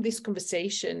bring this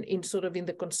conversation in sort of in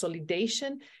the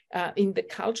consolidation, in the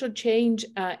cultural change,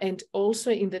 and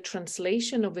also in the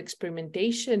translation of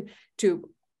experimentation to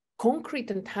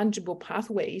concrete and tangible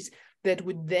pathways that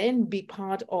would then be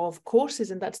part of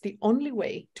courses. And that's the only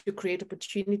way to create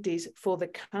opportunities for the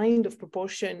kind of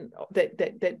proportion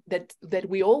that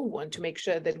we all want to make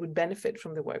sure that would benefit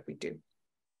from the work we do.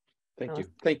 Thank you.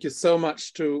 Thank you so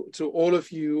much to all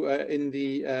of you in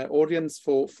the audience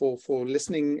for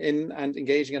listening in and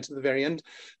engaging until the very end.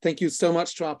 Thank you so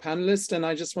much to our panelists. And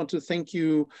I just want to thank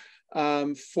you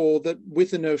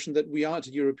with the notion that we are at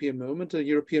a European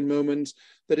moment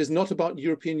that is not about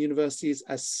European universities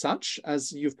as such,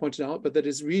 as you've pointed out, but that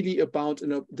is really about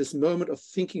this moment of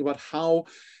thinking about how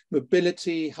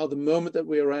mobility, how the moment that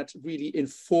we are at really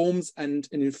informs and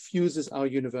infuses our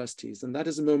universities. And that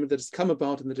is a moment that has come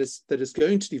about and that is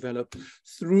going to develop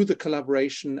through the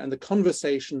collaboration and the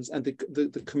conversations and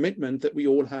the commitment that we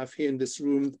all have here in this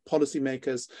room,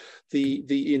 policymakers,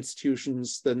 the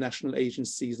institutions, the national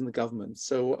agencies and the government.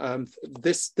 So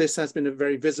this has been a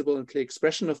very visible and clear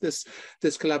expression of this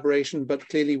collaboration, but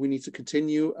clearly we need to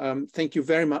continue. Thank you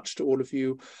very much to all of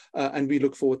you, and we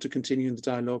look forward to continuing the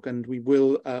dialogue, and we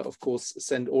will of course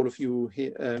send all of you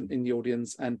here in the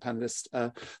audience and panelists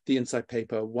the insight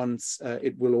paper once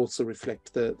it will also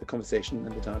reflect the conversation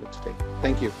and the dialogue today.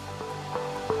 Thank you.